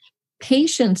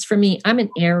 Patience for me, I'm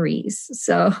an Aries,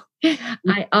 so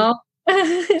I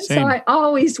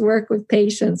always work with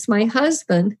patience. My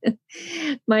husband,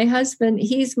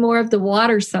 he's more of the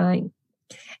water sign.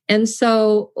 And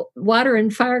so water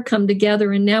and fire come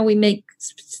together, and now we make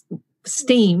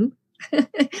steam.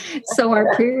 So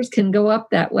our prayers can go up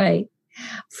that way.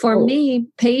 For me,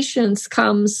 patience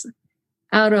comes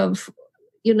out of,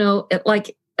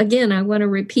 again, I want to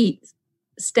repeat,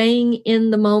 staying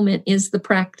in the moment is the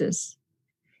practice.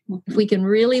 If we can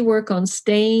really work on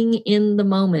staying in the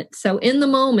moment. So in the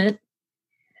moment,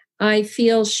 I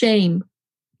feel shame.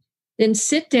 Then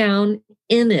sit down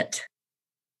in it.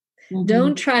 Mm-hmm.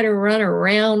 Don't try to run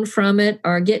around from it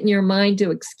or get in your mind to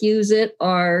excuse it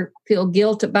or feel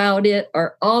guilt about it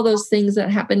or all those things that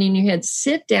happen in your head.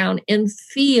 Sit down and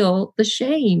feel the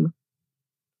shame.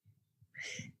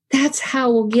 That's how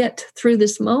we'll get through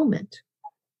this moment.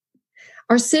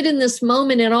 Or sit in this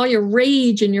moment and all your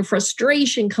rage and your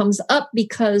frustration comes up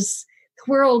because the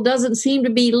world doesn't seem to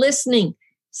be listening.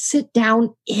 Sit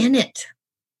down in it.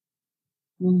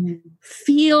 Mm-hmm.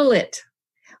 Feel it.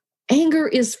 Anger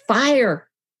is fire.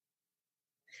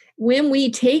 When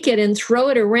we take it and throw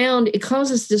it around, it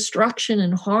causes destruction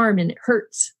and harm and it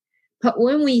hurts. But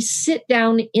when we sit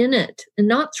down in it and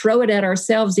not throw it at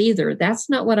ourselves either, that's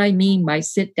not what I mean by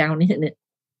sit down in it.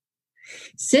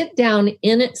 Sit down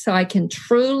in it so I can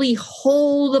truly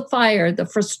hold the fire, the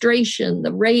frustration,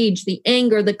 the rage, the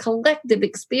anger, the collective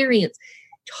experience.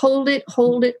 Hold it,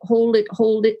 hold it, hold it,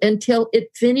 hold it until it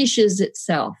finishes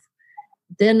itself.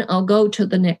 Then I'll go to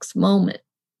the next moment.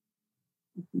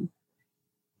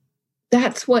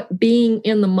 That's what being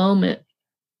in the moment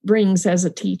brings as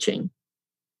a teaching.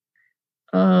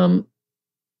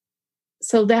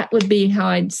 So that would be how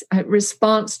I'd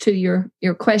response to your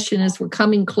question as we're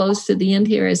coming close to the end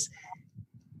here is,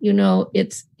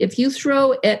 it's if you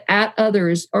throw it at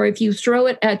others or if you throw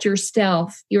it at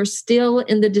yourself, you're still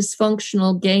in the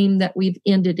dysfunctional game that we've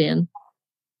ended in.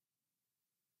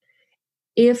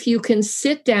 If you can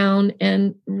sit down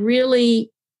and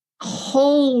really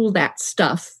hold that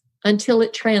stuff until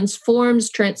it transforms,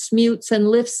 transmutes, and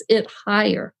lifts it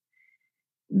higher,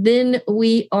 then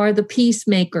we are the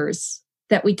peacemakers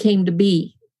that we came to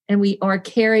be. And we are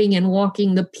carrying and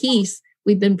walking the peace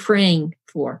we've been praying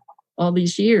for all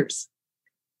these years.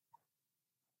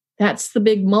 That's the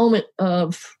big moment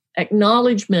of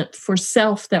acknowledgement for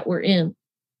self that we're in.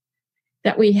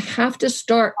 That we have to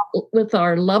start with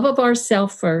our love of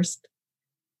ourself first.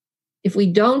 If we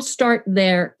don't start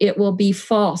there, it will be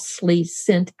falsely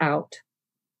sent out.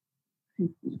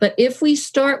 But if we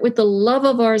start with the love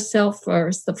of ourself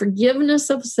first, the forgiveness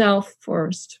of self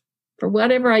first, for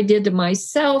whatever I did to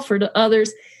myself or to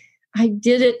others, I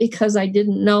did it because I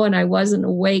didn't know and I wasn't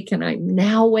awake. And I'm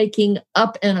now waking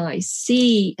up and I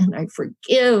see and I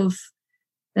forgive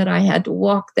that I had to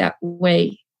walk that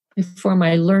way before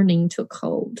my learning took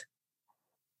hold.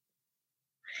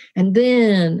 And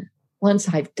then once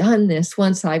I've done this,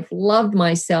 once I've loved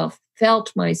myself,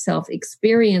 felt myself,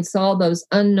 experienced all those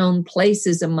unknown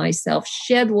places of myself,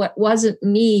 shed what wasn't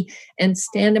me, and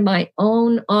stand in my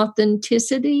own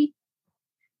authenticity,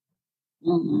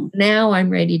 now I'm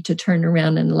ready to turn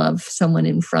around and love someone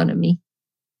in front of me.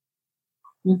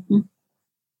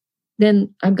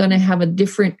 Then I'm going to have a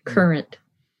different current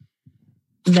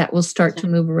that will start to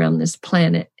move around this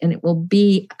planet, and it will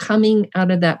be coming out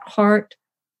of that heart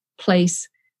place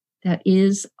that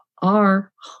is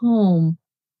our home.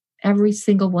 Every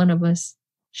single one of us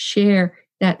share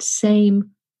that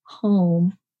same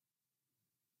home.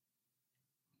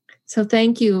 So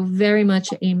thank you very much,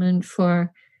 Eamon,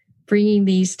 for bringing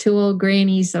these two old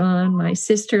grannies on. My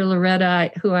sister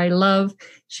Loretta, who I love,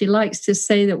 she likes to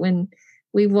say that when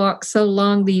we walk so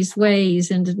long these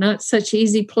ways and not such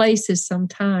easy places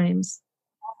sometimes,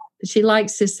 she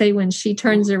likes to say when she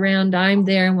turns around, I'm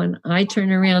there. And when I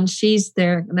turn around, she's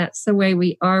there. And that's the way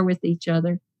we are with each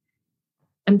other.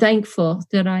 I'm thankful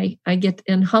that I get,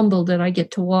 and humbled that I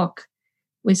get to walk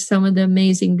with some of the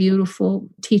amazing, beautiful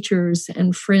teachers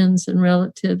and friends and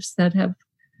relatives that have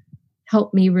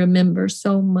helped me remember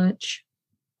so much.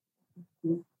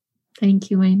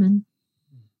 Thank you, Eamon.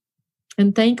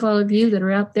 And thank all of you that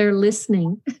are out there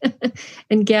listening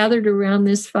and gathered around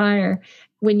this fire.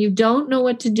 When you don't know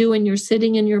what to do and you're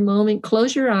sitting in your moment,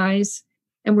 close your eyes,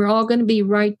 and we're all going to be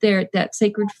right there at that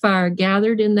sacred fire,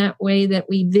 gathered in that way that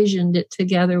we visioned it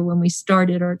together when we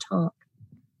started our talk.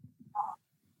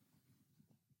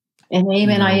 And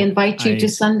Eamon, I invite you to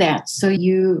Sundance so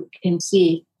you can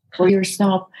see for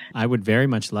yourself. I would very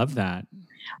much love that.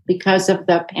 Because of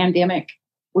the pandemic,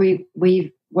 we're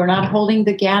not holding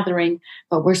the gathering,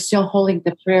 but we're still holding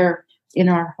the prayer in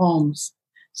our homes.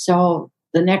 So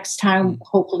the next time,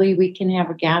 hopefully, we can have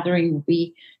a gathering will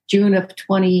be June of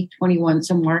 2021.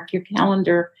 So mark your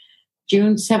calendar.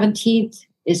 June 17th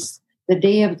is the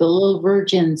day of the Little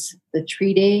Virgins, the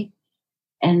tree day.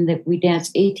 And we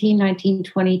dance 18, 19,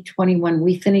 20, 21.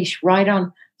 We finish right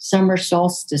on summer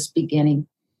solstice beginning.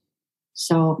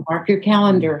 So mark your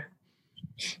calendar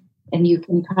and you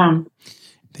can come.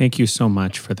 Thank you so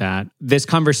much for that. This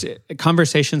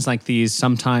conversations like these,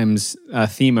 sometimes a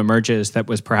theme emerges that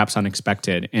was perhaps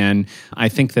unexpected. And I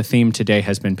think the theme today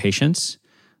has been patience.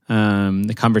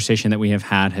 The conversation that we have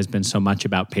had has been so much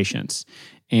about patience.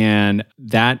 And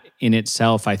that in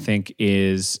itself, I think,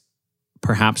 is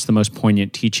perhaps the most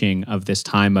poignant teaching of this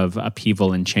time of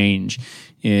upheaval and change,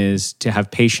 is to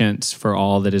have patience for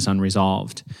all that is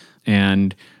unresolved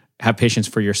and have patience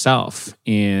for yourself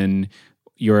in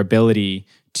your ability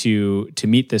to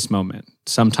meet this moment.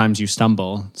 Sometimes you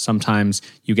stumble, sometimes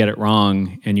you get it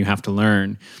wrong and you have to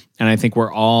learn. And I think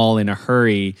we're all in a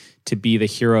hurry to be the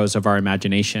heroes of our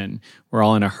imagination. We're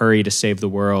all in a hurry to save the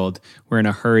world. We're in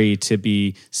a hurry to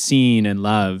be seen and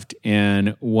loved.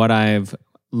 And what I've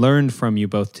learned from you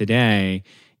both today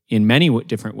in many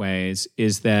different ways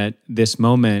is that this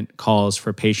moment calls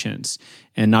for patience.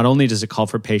 And not only does it call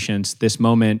for patience, this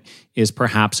moment is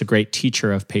perhaps a great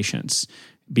teacher of patience,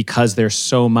 because there's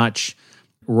so much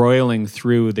roiling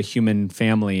through the human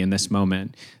family in this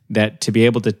moment, that to be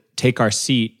able to take our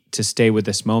seat, to stay with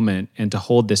this moment and to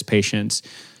hold this patience,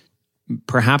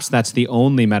 perhaps that's the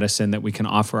only medicine that we can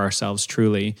offer ourselves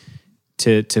truly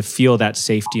to feel that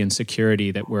safety and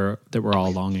security that we're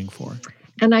all longing for.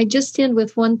 And I just end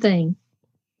with one thing.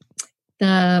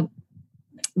 A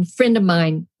friend of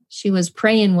mine, she was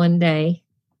praying one day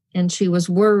and she was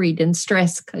worried and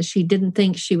stressed because she didn't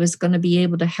think she was going to be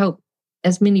able to help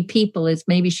as many people as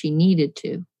maybe she needed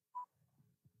to.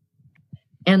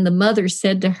 And the mother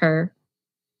said to her,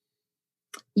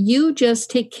 "You just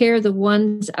take care of the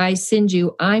ones I send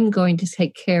you. I'm going to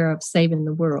take care of saving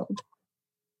the world."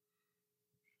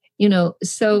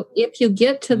 So if you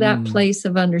get to that place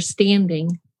of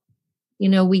understanding,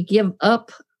 we give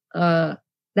up.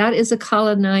 That is a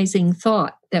colonizing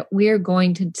thought that we're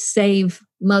going to save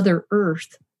Mother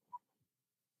Earth.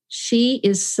 She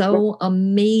is so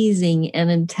amazing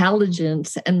and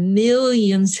intelligent and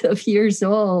millions of years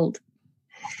old.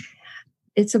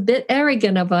 It's a bit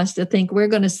arrogant of us to think we're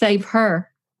going to save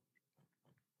her.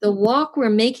 The walk we're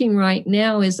making right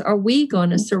now is, are we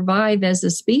going to survive as a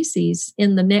species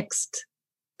in the next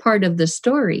part of the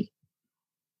story?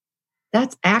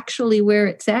 That's actually where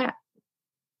it's at.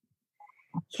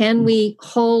 Can we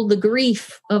hold the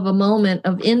grief of a moment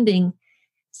of ending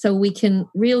so we can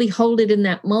really hold it in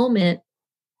that moment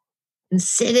and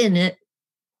sit in it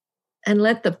and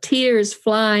let the tears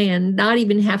fly and not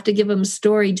even have to give them a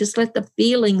story, just let the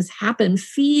feelings happen,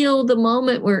 feel the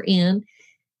moment we're in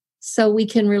so we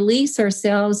can release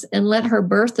ourselves and let her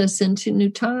birth us into new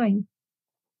time.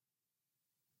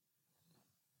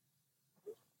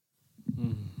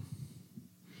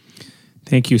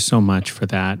 Thank you so much for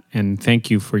that. And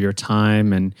thank you for your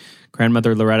time. And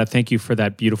Grandmother Loretta, thank you for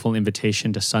that beautiful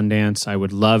invitation to Sundance. I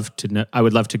would love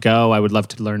to go. I would love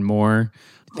to learn more.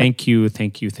 Thank you.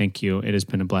 Thank you. Thank you. It has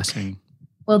been a blessing.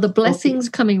 Well, the blessing's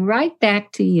coming right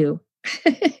back to you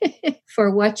for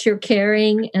what you're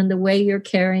carrying and the way you're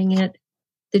carrying it,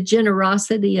 the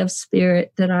generosity of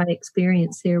spirit that I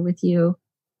experience here with you.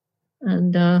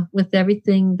 And with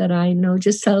everything that I know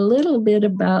just a little bit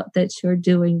about that you're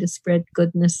doing to spread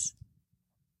goodness.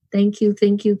 Thank you,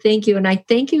 thank you, thank you. And I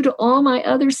thank you to all my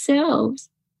other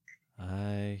selves.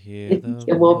 I hear the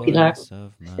voice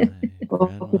of my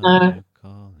grandmother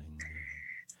calling me.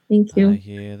 Thank you. I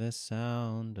hear the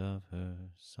sound of her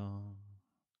song.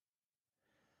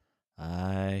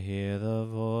 I hear the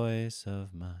voice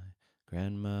of my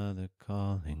grandmother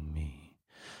calling me.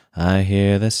 I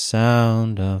hear the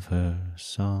sound of her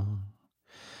song,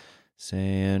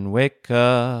 saying, wake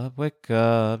up,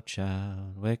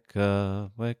 child, wake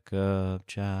up,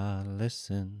 child,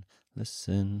 listen,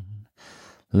 listen,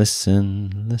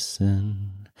 listen,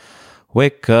 listen.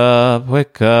 Wake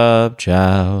up,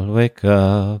 child, wake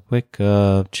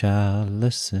up, child,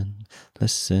 listen,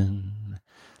 listen,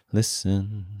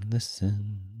 listen,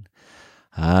 listen.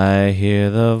 I hear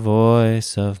the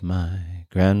voice of my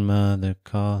grandmother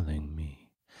calling me.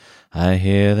 I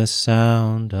hear the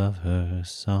sound of her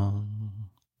song.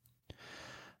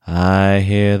 I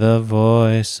hear the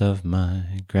voice of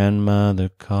my grandmother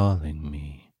calling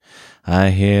me.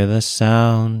 I hear the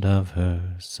sound of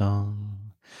her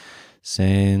song,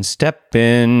 saying, step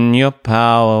in your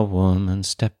power, woman,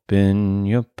 step in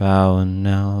your power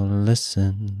now.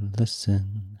 Listen,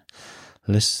 listen,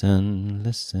 listen,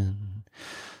 listen.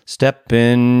 Step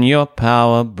in your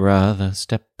power, brother,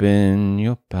 step in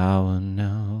your power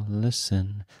now.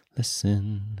 Listen,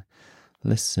 listen,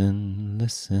 listen,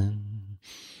 listen.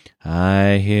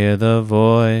 I hear the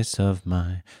voice of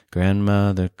my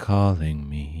grandmother calling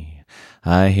me.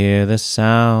 I hear the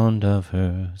sound of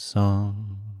her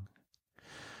song.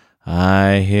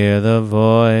 I hear the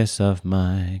voice of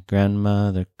my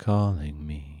grandmother calling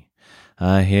me.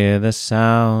 I hear the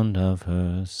sound of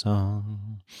her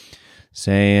song,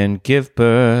 saying, give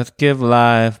birth, give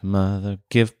life, mother,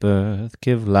 give birth,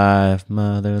 give life,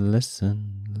 mother,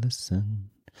 listen, listen,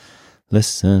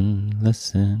 listen,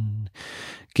 listen.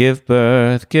 Give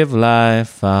birth, give life,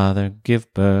 father,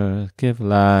 give birth, give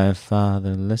life,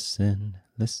 father, listen,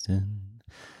 listen,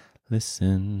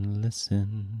 listen,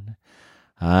 listen.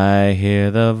 I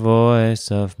hear the voice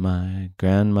of my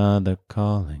grandmother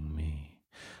calling me.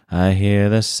 I hear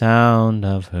the sound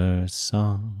of her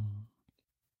song.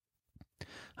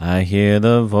 I hear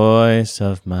the voice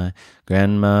of my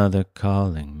grandmother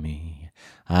calling me.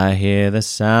 I hear the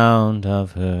sound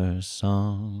of her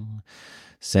song,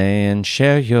 saying,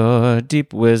 share your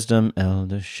deep wisdom,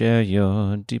 elder, share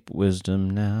your deep wisdom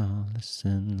now.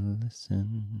 Listen,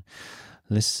 listen,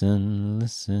 listen,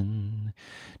 listen.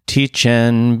 Teach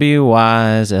and be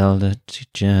wise, elder,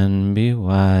 teach and be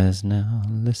wise now.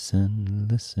 Listen,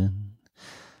 listen,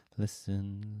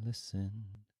 listen, listen.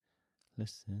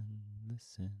 Listen,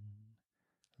 listen,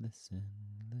 listen,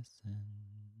 listen.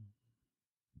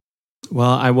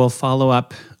 Well, I will follow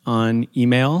up on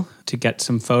email to get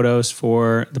some photos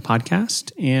for the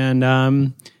podcast. And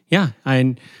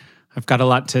I've got a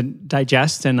lot to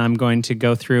digest, and I'm going to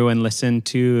go through and listen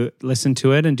to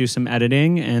it and do some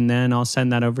editing, and then I'll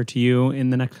send that over to you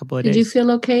in the next couple of days. Did you feel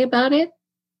okay about it?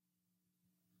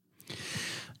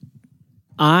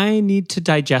 I need to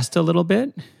digest a little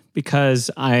bit, because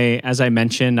as I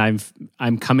mentioned,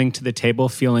 I'm coming to the table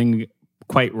feeling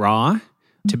quite raw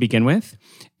to begin with.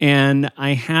 And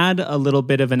I had a little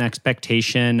bit of an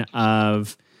expectation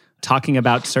of talking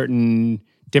about certain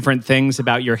different things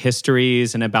about your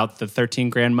histories and about the 13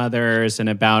 grandmothers and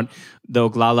about the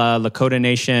Oglala Lakota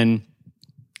Nation.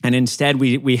 And instead,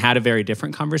 we had a very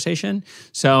different conversation.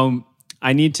 So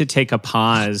I need to take a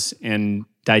pause and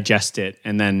digest it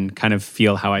and then kind of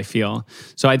feel how I feel.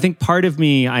 So I think part of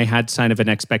me, I had kind of an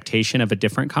expectation of a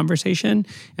different conversation.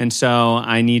 And so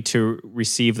I need to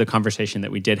receive the conversation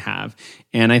that we did have.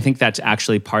 And I think that's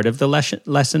actually part of the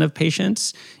lesson of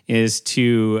patience, is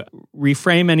to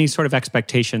reframe any sort of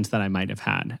expectations that I might have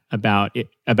had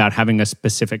about having a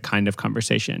specific kind of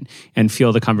conversation and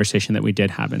feel the conversation that we did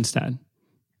have instead.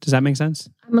 Does that make sense?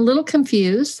 I'm a little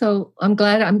confused, so I'm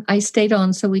glad I stayed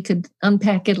on so we could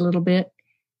unpack it a little bit.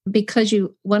 Because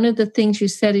one of the things you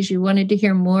said is you wanted to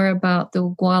hear more about the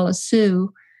Oglala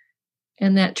Sioux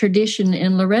and that tradition,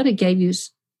 and Loretta gave you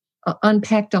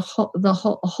unpacked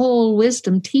the whole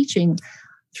wisdom teaching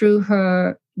through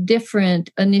her different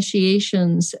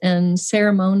initiations and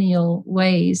ceremonial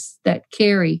ways that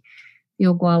carry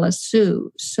Yogwala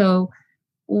Sioux. So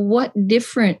what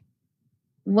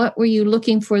were you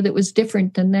looking for that was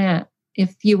different than that,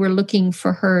 if you were looking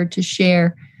for her to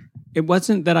share? It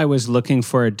wasn't that I was looking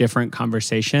for a different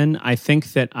conversation. I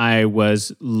think that I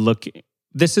was looking...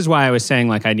 This is why I was saying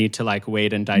I need to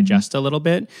wait and digest a little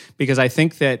bit, because I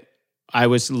think that I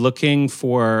was looking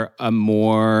for a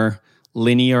more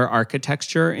linear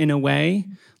architecture in a way,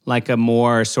 like a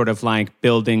more sort of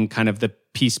building kind of the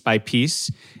piece by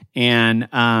piece. And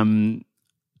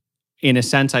in a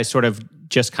sense, I sort of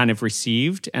just kind of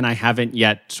received, and I haven't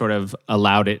yet sort of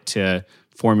allowed it to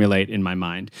formulate in my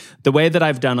mind. The way that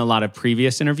I've done a lot of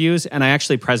previous interviews, and I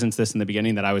actually presenced this in the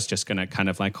beginning that I was just going to kind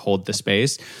of hold the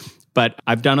space, but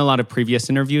I've done a lot of previous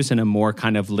interviews in a more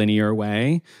kind of linear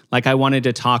way. I wanted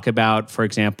to talk about, for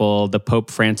example, the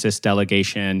Pope Francis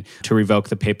delegation to revoke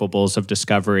the papal bulls of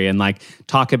discovery, and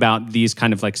talk about these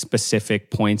kind of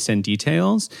specific points and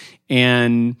details.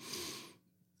 And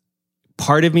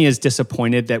part of me is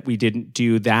disappointed that we didn't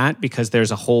do that, because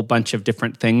there's a whole bunch of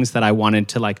different things that I wanted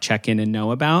to check in and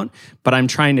know about. But I'm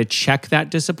trying to check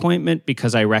that disappointment,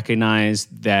 because I recognize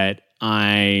that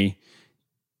I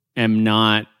am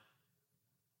not...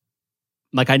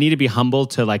 I need to be humble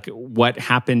to what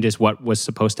happened is what was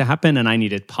supposed to happen, and I need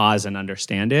to pause and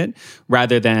understand it,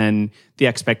 rather than the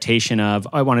expectation of,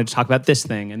 I wanted to talk about this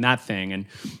thing and that thing.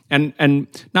 And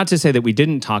not to say that we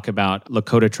didn't talk about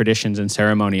Lakota traditions and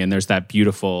ceremony, and there's that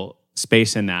beautiful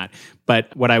space in that.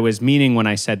 But what I was meaning when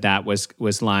I said that was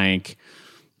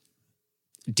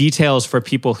details for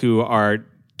people who are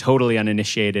totally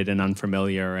uninitiated and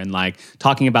unfamiliar, and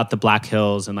talking about the Black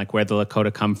Hills and where the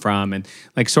Lakota come from, and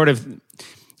sort of,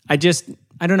 I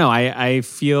don't know, I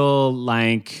feel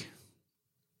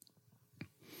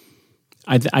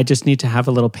I just need to have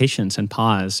a little patience and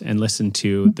pause and listen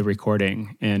to the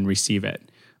recording and receive it,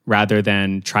 rather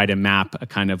than try to map a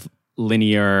kind of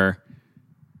linear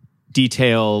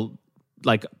detail,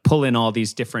 pull in all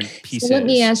these different pieces. So let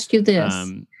me ask you this.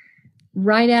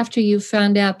 Right after you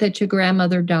found out that your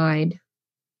grandmother died,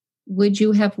 would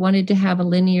you have wanted to have a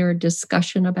linear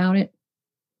discussion about it?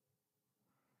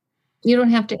 You don't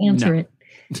have to answer it.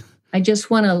 I just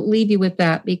want to leave you with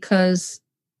that, because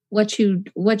what you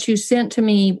sent to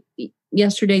me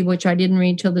yesterday, which I didn't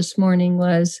read till this morning,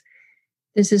 was,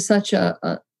 this is such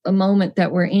a moment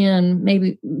that we're in.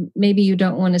 Maybe you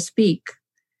don't want to speak.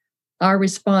 Our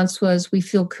response was, we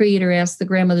feel Creator asked the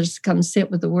grandmothers to come sit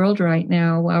with the world right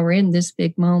now while we're in this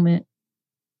big moment.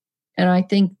 And I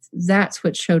think that's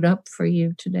what showed up for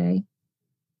you today,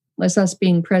 was us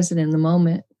being present in the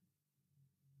moment.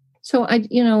 So I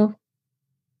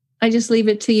just leave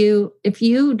it to you. If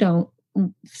you don't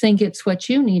think it's what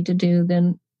you need to do,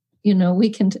 then, we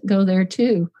can go there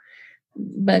too.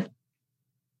 But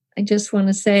I just want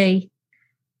to say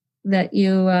that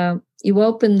you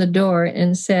opened the door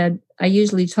and said, I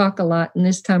usually talk a lot, and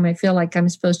this time I feel like I'm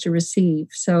supposed to receive.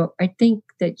 So I think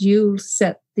that you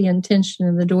set the intention,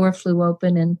 and the door flew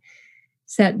open and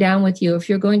sat down with you. If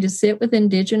you're going to sit with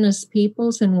Indigenous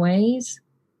peoples and ways,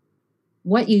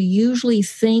 what you usually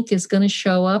think is going to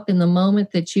show up in the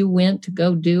moment that you went to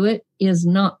go do it is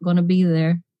not going to be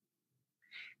there.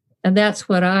 And that's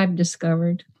what I've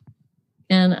discovered.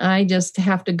 And I just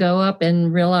have to go up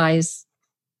and realize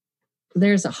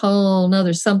there's a whole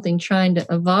nother something trying to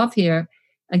evolve here.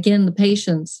 Again, the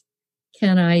patience.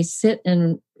 Can I sit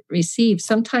and receive?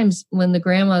 Sometimes when the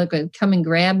grandmother could come and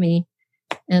grab me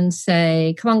and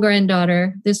say, come on,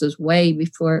 granddaughter. This was way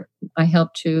before I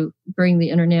helped to bring the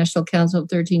International Council of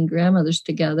 13 Grandmothers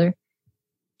together.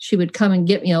 She would come and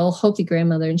get me, an old Hopi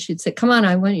grandmother, and she'd say, come on,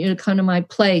 I want you to come to my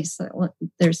place.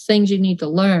 There's things you need to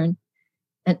learn.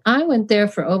 And I went there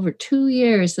for over 2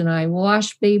 years, and I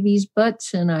washed babies'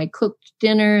 butts, and I cooked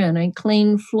dinner, and I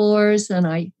cleaned floors, and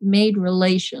I made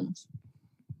relations.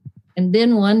 And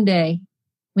then one day,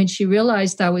 when she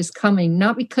realized I was coming,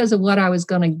 not because of what I was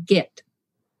going to get,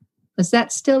 because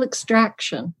that's still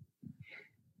extraction.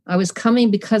 I was coming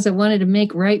because I wanted to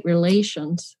make right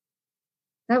relations.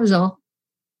 That was all.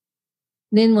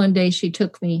 Then one day she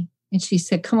took me and she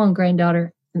said, come on,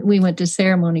 granddaughter. And we went to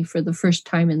ceremony for the first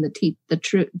time, and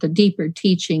the deeper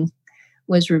teaching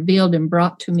was revealed and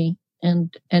brought to me,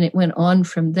 and it went on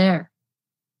from there.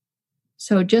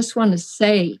 So just want to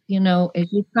say,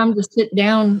 if you come to sit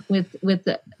down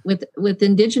with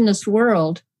Indigenous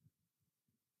world,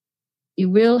 you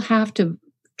will have to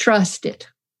trust it.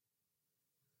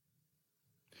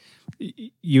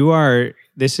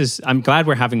 I'm glad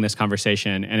we're having this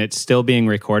conversation, and it's still being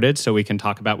recorded so we can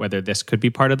talk about whether this could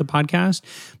be part of the podcast.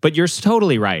 But you're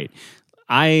totally right.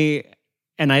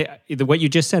 What you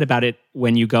just said about it,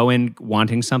 when you go in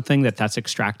wanting something that's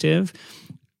extractive,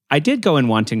 I did go in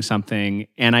wanting something,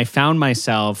 and I found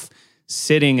myself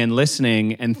sitting and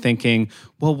listening and thinking,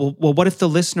 well, what if the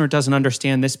listener doesn't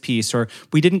understand this piece, or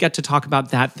we didn't get to talk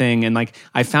about that thing? And like,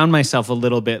 I found myself a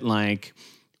little bit like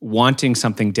wanting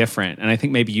something different. And I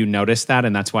think maybe you noticed that,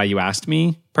 and that's why you asked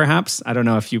me, perhaps. I don't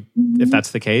know if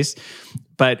that's the case.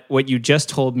 But what you just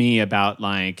told me about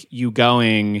like you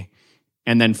going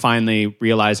and then finally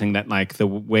realizing that like the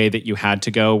way that you had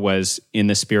to go was in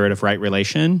the spirit of right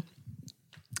relation.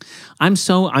 I'm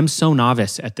so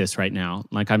novice at this right now.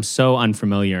 Like I'm so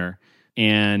unfamiliar,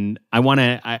 and I want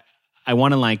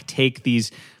to like take these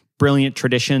brilliant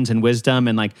traditions and wisdom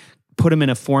and like put them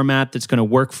in a format that's going to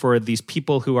work for these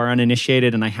people who are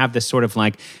uninitiated. And I have this sort of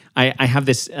like I have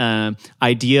this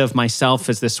idea of myself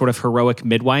as this sort of heroic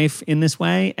midwife in this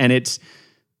way, and it's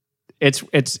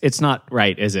not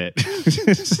right, is it?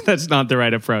 That's not the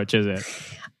right approach, is it?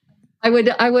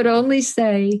 I would only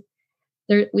say.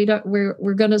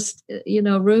 We're going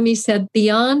to, Rumi said,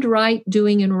 beyond right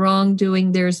doing and wrong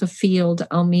doing, there's a field.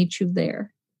 I'll meet you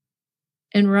there.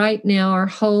 And right now, our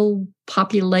whole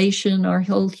population, our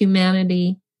whole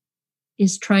humanity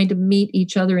is trying to meet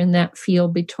each other in that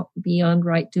field beyond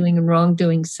right doing and wrong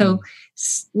doing. So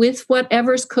with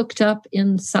whatever's cooked up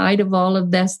inside of all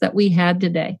of this that we had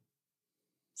today,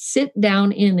 sit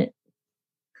down in it.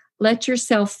 Let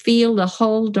yourself feel the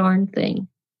whole darn thing.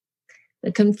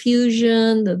 The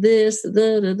confusion, the this,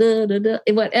 the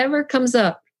whatever comes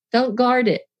up, don't guard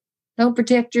it. Don't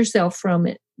protect yourself from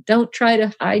it. Don't try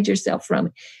to hide yourself from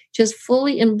it. Just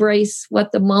fully embrace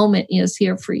what the moment is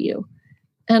here for you.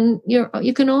 And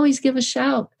you can always give a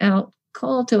shout out,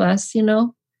 call to us,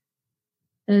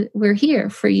 we're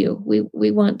here for you. We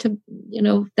want to,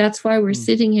 that's why we're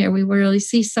sitting here. We really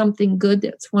see something good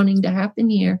that's wanting to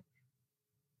happen here.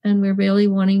 And we're really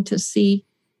wanting to see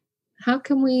how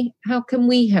can we help? We're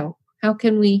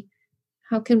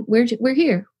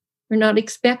here. We're not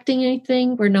expecting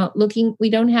anything. We're not looking. We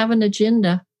don't have an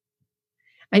agenda.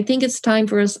 I think it's time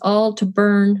for us all to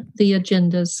burn the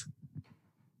agendas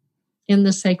in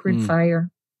the sacred fire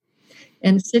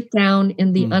and sit down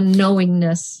in the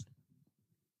unknowingness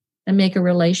and make a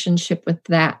relationship with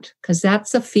that, because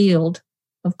that's a field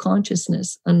of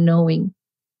consciousness, unknowing.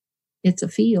 It's a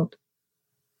field.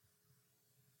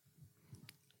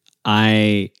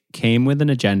 I came with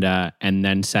an agenda and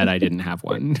then said I didn't have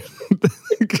one.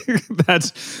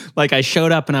 That's like, I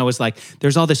showed up and I was like,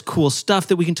 there's all this cool stuff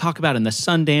that we can talk about in the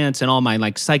Sundance, and all my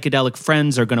like psychedelic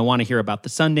friends are going to want to hear about the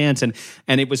Sundance.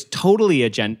 And it was totally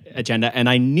agenda. And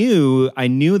I knew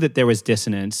that there was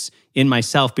dissonance in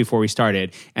myself before we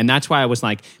started. And that's why I was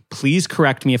like, please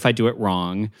correct me if I do it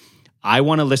wrong. I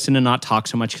want to listen and not talk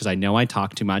so much because I know I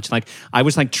talk too much. Like I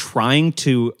was like trying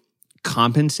to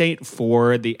compensate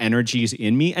for the energies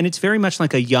in me. And it's very much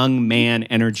like a young man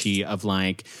energy of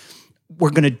like,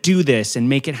 we're going to do this and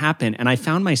make it happen. And I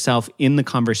found myself in the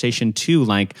conversation too,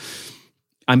 like,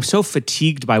 I'm so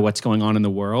fatigued by what's going on in the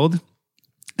world.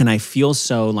 And I feel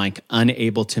so like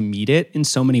unable to meet it in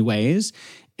so many ways.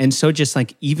 And so just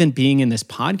like even being in this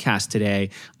podcast today,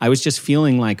 I was just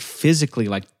feeling like physically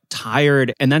like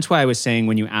tired. And that's why I was saying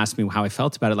when you asked me how I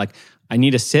felt about it, like, I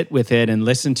need to sit with it and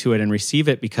listen to it and receive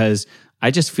it, because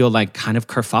I just feel like kind of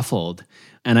kerfuffled.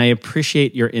 And I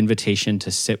appreciate your invitation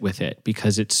to sit with it,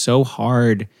 because it's so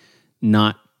hard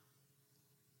not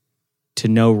to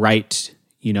know right,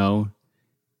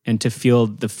 and to feel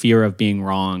the fear of being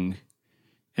wrong,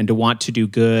 and to want to do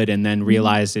good and then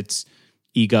realize it's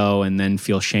ego and then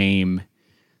feel shame.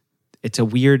 It's a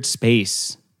weird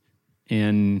space.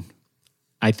 And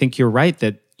I think you're right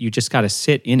that you just got to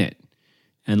sit in it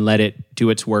and let it do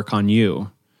its work on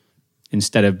you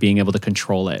instead of being able to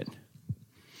control it.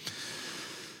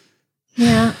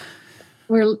 Yeah.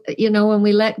 When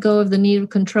we let go of the need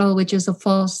of control, which is a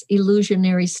false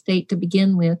illusionary state to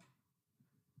begin with.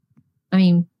 I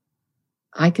mean,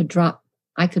 I could drop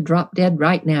dead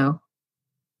right now.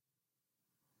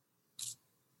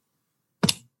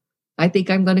 I think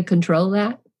I'm going to control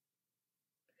that.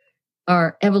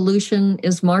 Our evolution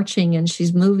is marching, and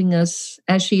she's moving us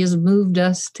as she has moved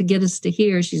us to get us to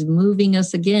here. She's moving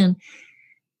us again.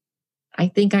 I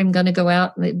think I'm going to go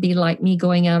out and it'd be like me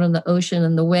going out on the ocean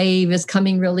and the wave is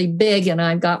coming really big and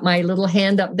I've got my little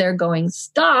hand up there going,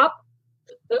 stop.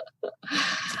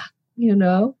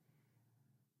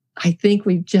 I think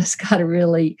we've just got to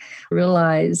really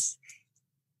realize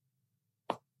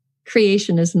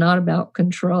creation is not about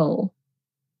control.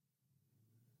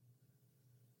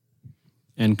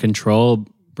 And control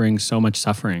brings so much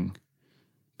suffering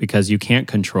because you can't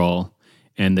control,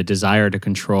 and the desire to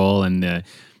control and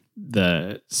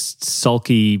the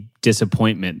sulky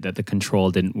disappointment that the control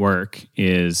didn't work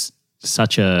is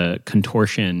such a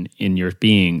contortion in your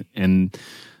being, and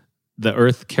the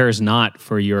earth cares not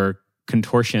for your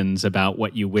contortions about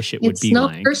what you wish it would be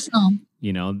like. It's not personal.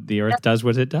 You know, the earth does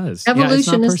what it does.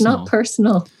 Evolution is not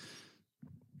personal.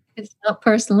 It's not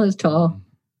personal at all.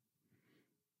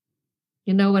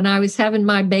 You know, when I was having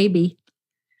my baby,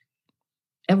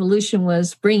 evolution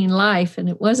was bringing life, and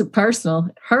it wasn't personal.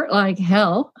 It hurt like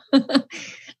hell.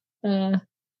 And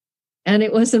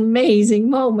it was an amazing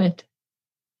moment.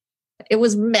 It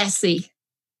was messy.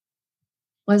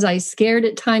 Was I scared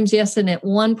at times? Yes. And at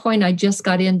one point, I just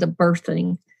got into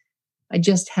birthing. I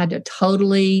just had to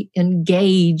totally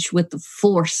engage with the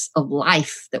force of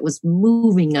life that was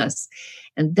moving us.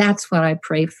 And that's what I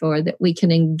pray for, that we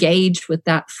can engage with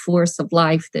that force of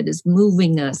life that is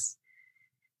moving us.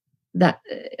 That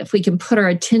if we can put our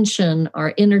attention,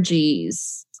 our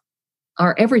energies,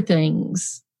 our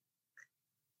everythings,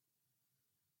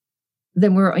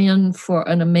 then we're in for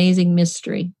an amazing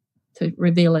mystery to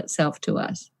reveal itself to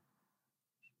us.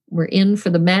 We're in for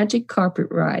the magic carpet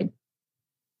ride.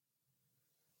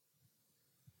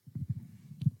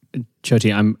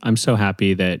 Jyoti, I'm so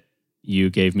happy that you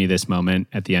gave me this moment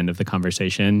at the end of the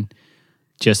conversation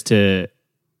just to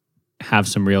have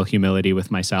some real humility with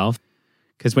myself.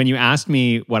 Because when you asked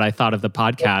me what I thought of the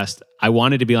podcast, I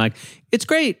wanted to be like, it's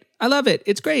great. I love it.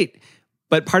 It's great.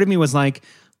 But part of me was like,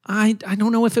 I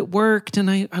don't know if it worked. And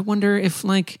I wonder if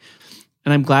and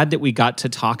I'm glad that we got to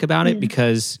talk about it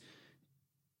because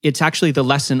it's actually the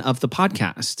lesson of the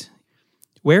podcast.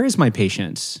 Where is my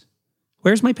patience?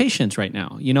 Where's my patience right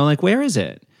now? You know, where is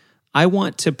it? I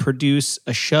want to produce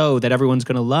a show that everyone's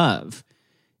going to love.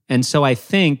 And so I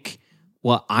think,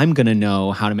 well, I'm going to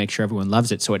know how to make sure everyone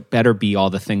loves it. So it better be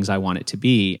all the things I want it to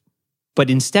be.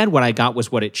 But instead, what I got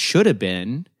was what it should have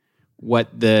been,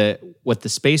 what the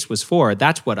space was for.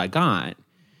 That's what I got.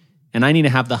 And I need to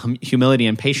have the humility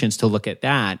and patience to look at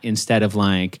that instead of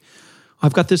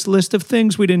I've got this list of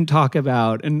things we didn't talk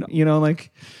about. And,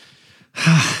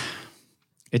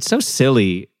 it's so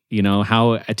silly,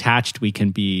 how attached we can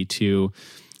be to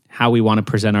how we want to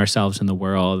present ourselves in the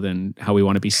world and how we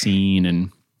want to be seen,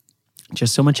 and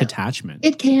just so much attachment.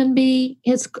 It can be.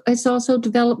 It's also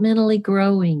developmentally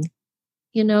growing.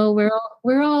 We're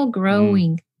all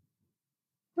growing.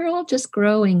 We're all just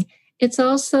growing. It's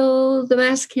also the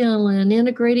masculine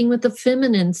integrating with the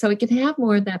feminine, so it can have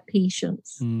more of that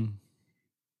patience.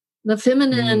 The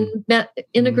feminine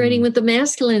integrating with the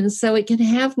masculine, so it can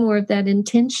have more of that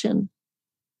intention.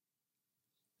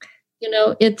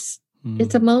 It's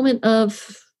a moment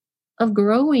of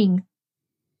growing.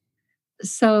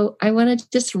 So I want to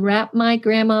just wrap my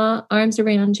grandma arms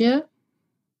around you,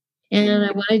 and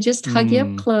I want to just hug you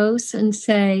up close and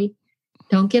say,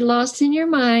 don't get lost in your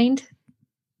mind.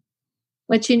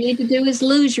 What you need to do is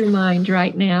lose your mind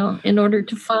right now in order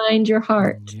to find your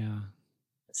heart. Yeah.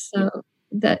 So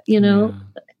that,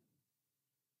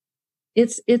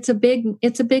 it's a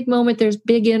big moment. There's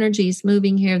big energies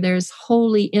moving here. There's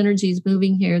holy energies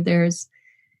moving here. There's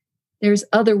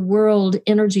other world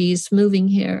energies moving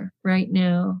here right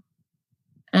now.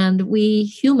 And we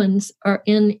humans are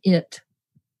in it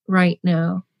right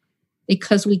now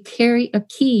because we carry a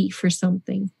key for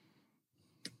something.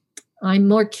 I'm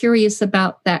more curious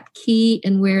about that key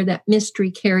and where that mystery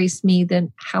carries me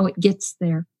than how it gets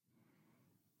there.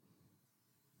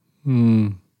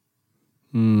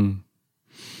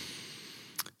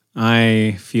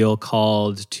 I feel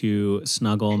called to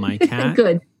snuggle my cat.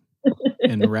 Good.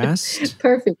 And rest.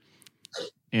 Perfect.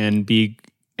 And be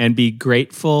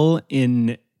grateful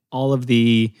in all of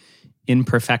the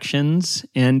imperfections,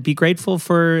 and be grateful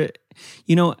for,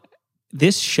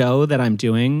 this show that I'm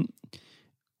doing.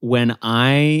 When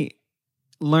I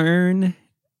learn,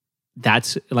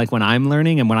 that's when I'm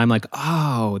learning, and when I'm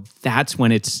that's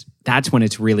when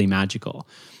it's really magical.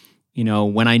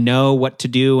 When I know what to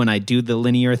do and I do the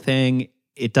linear thing,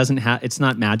 it's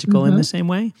not magical in the same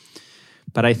way.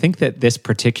 But I think that this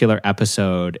particular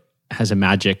episode has a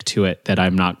magic to it that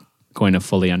I'm not going to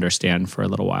fully understand for a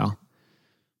little while.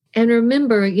 And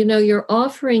remember, your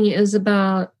offering is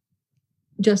about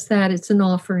just that. It's an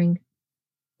offering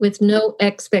with no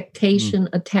expectation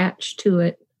attached to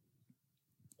it.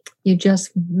 You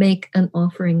just make an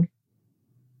offering.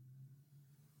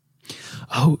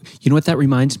 Oh, you know what that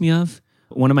reminds me of?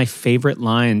 One of my favorite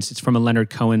lines, it's from a Leonard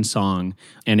Cohen song,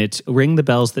 and it's "Ring the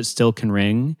bells that still can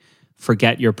ring,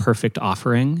 forget your perfect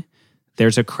offering.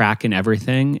 There's a crack in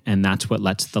everything, and that's what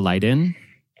lets the light in."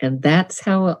 And that's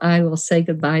how I will say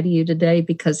goodbye to you today,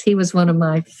 because he was one of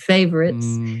my favorites.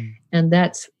 And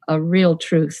that's a real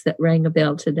truth that rang a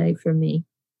bell today for me.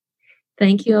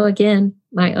 Thank you again,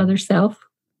 my other self.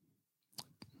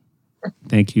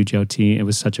 Thank you, Jyoti. It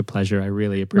was such a pleasure. I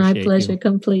really appreciate it. My pleasure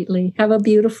completely. Have a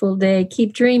beautiful day.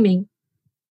 Keep dreaming.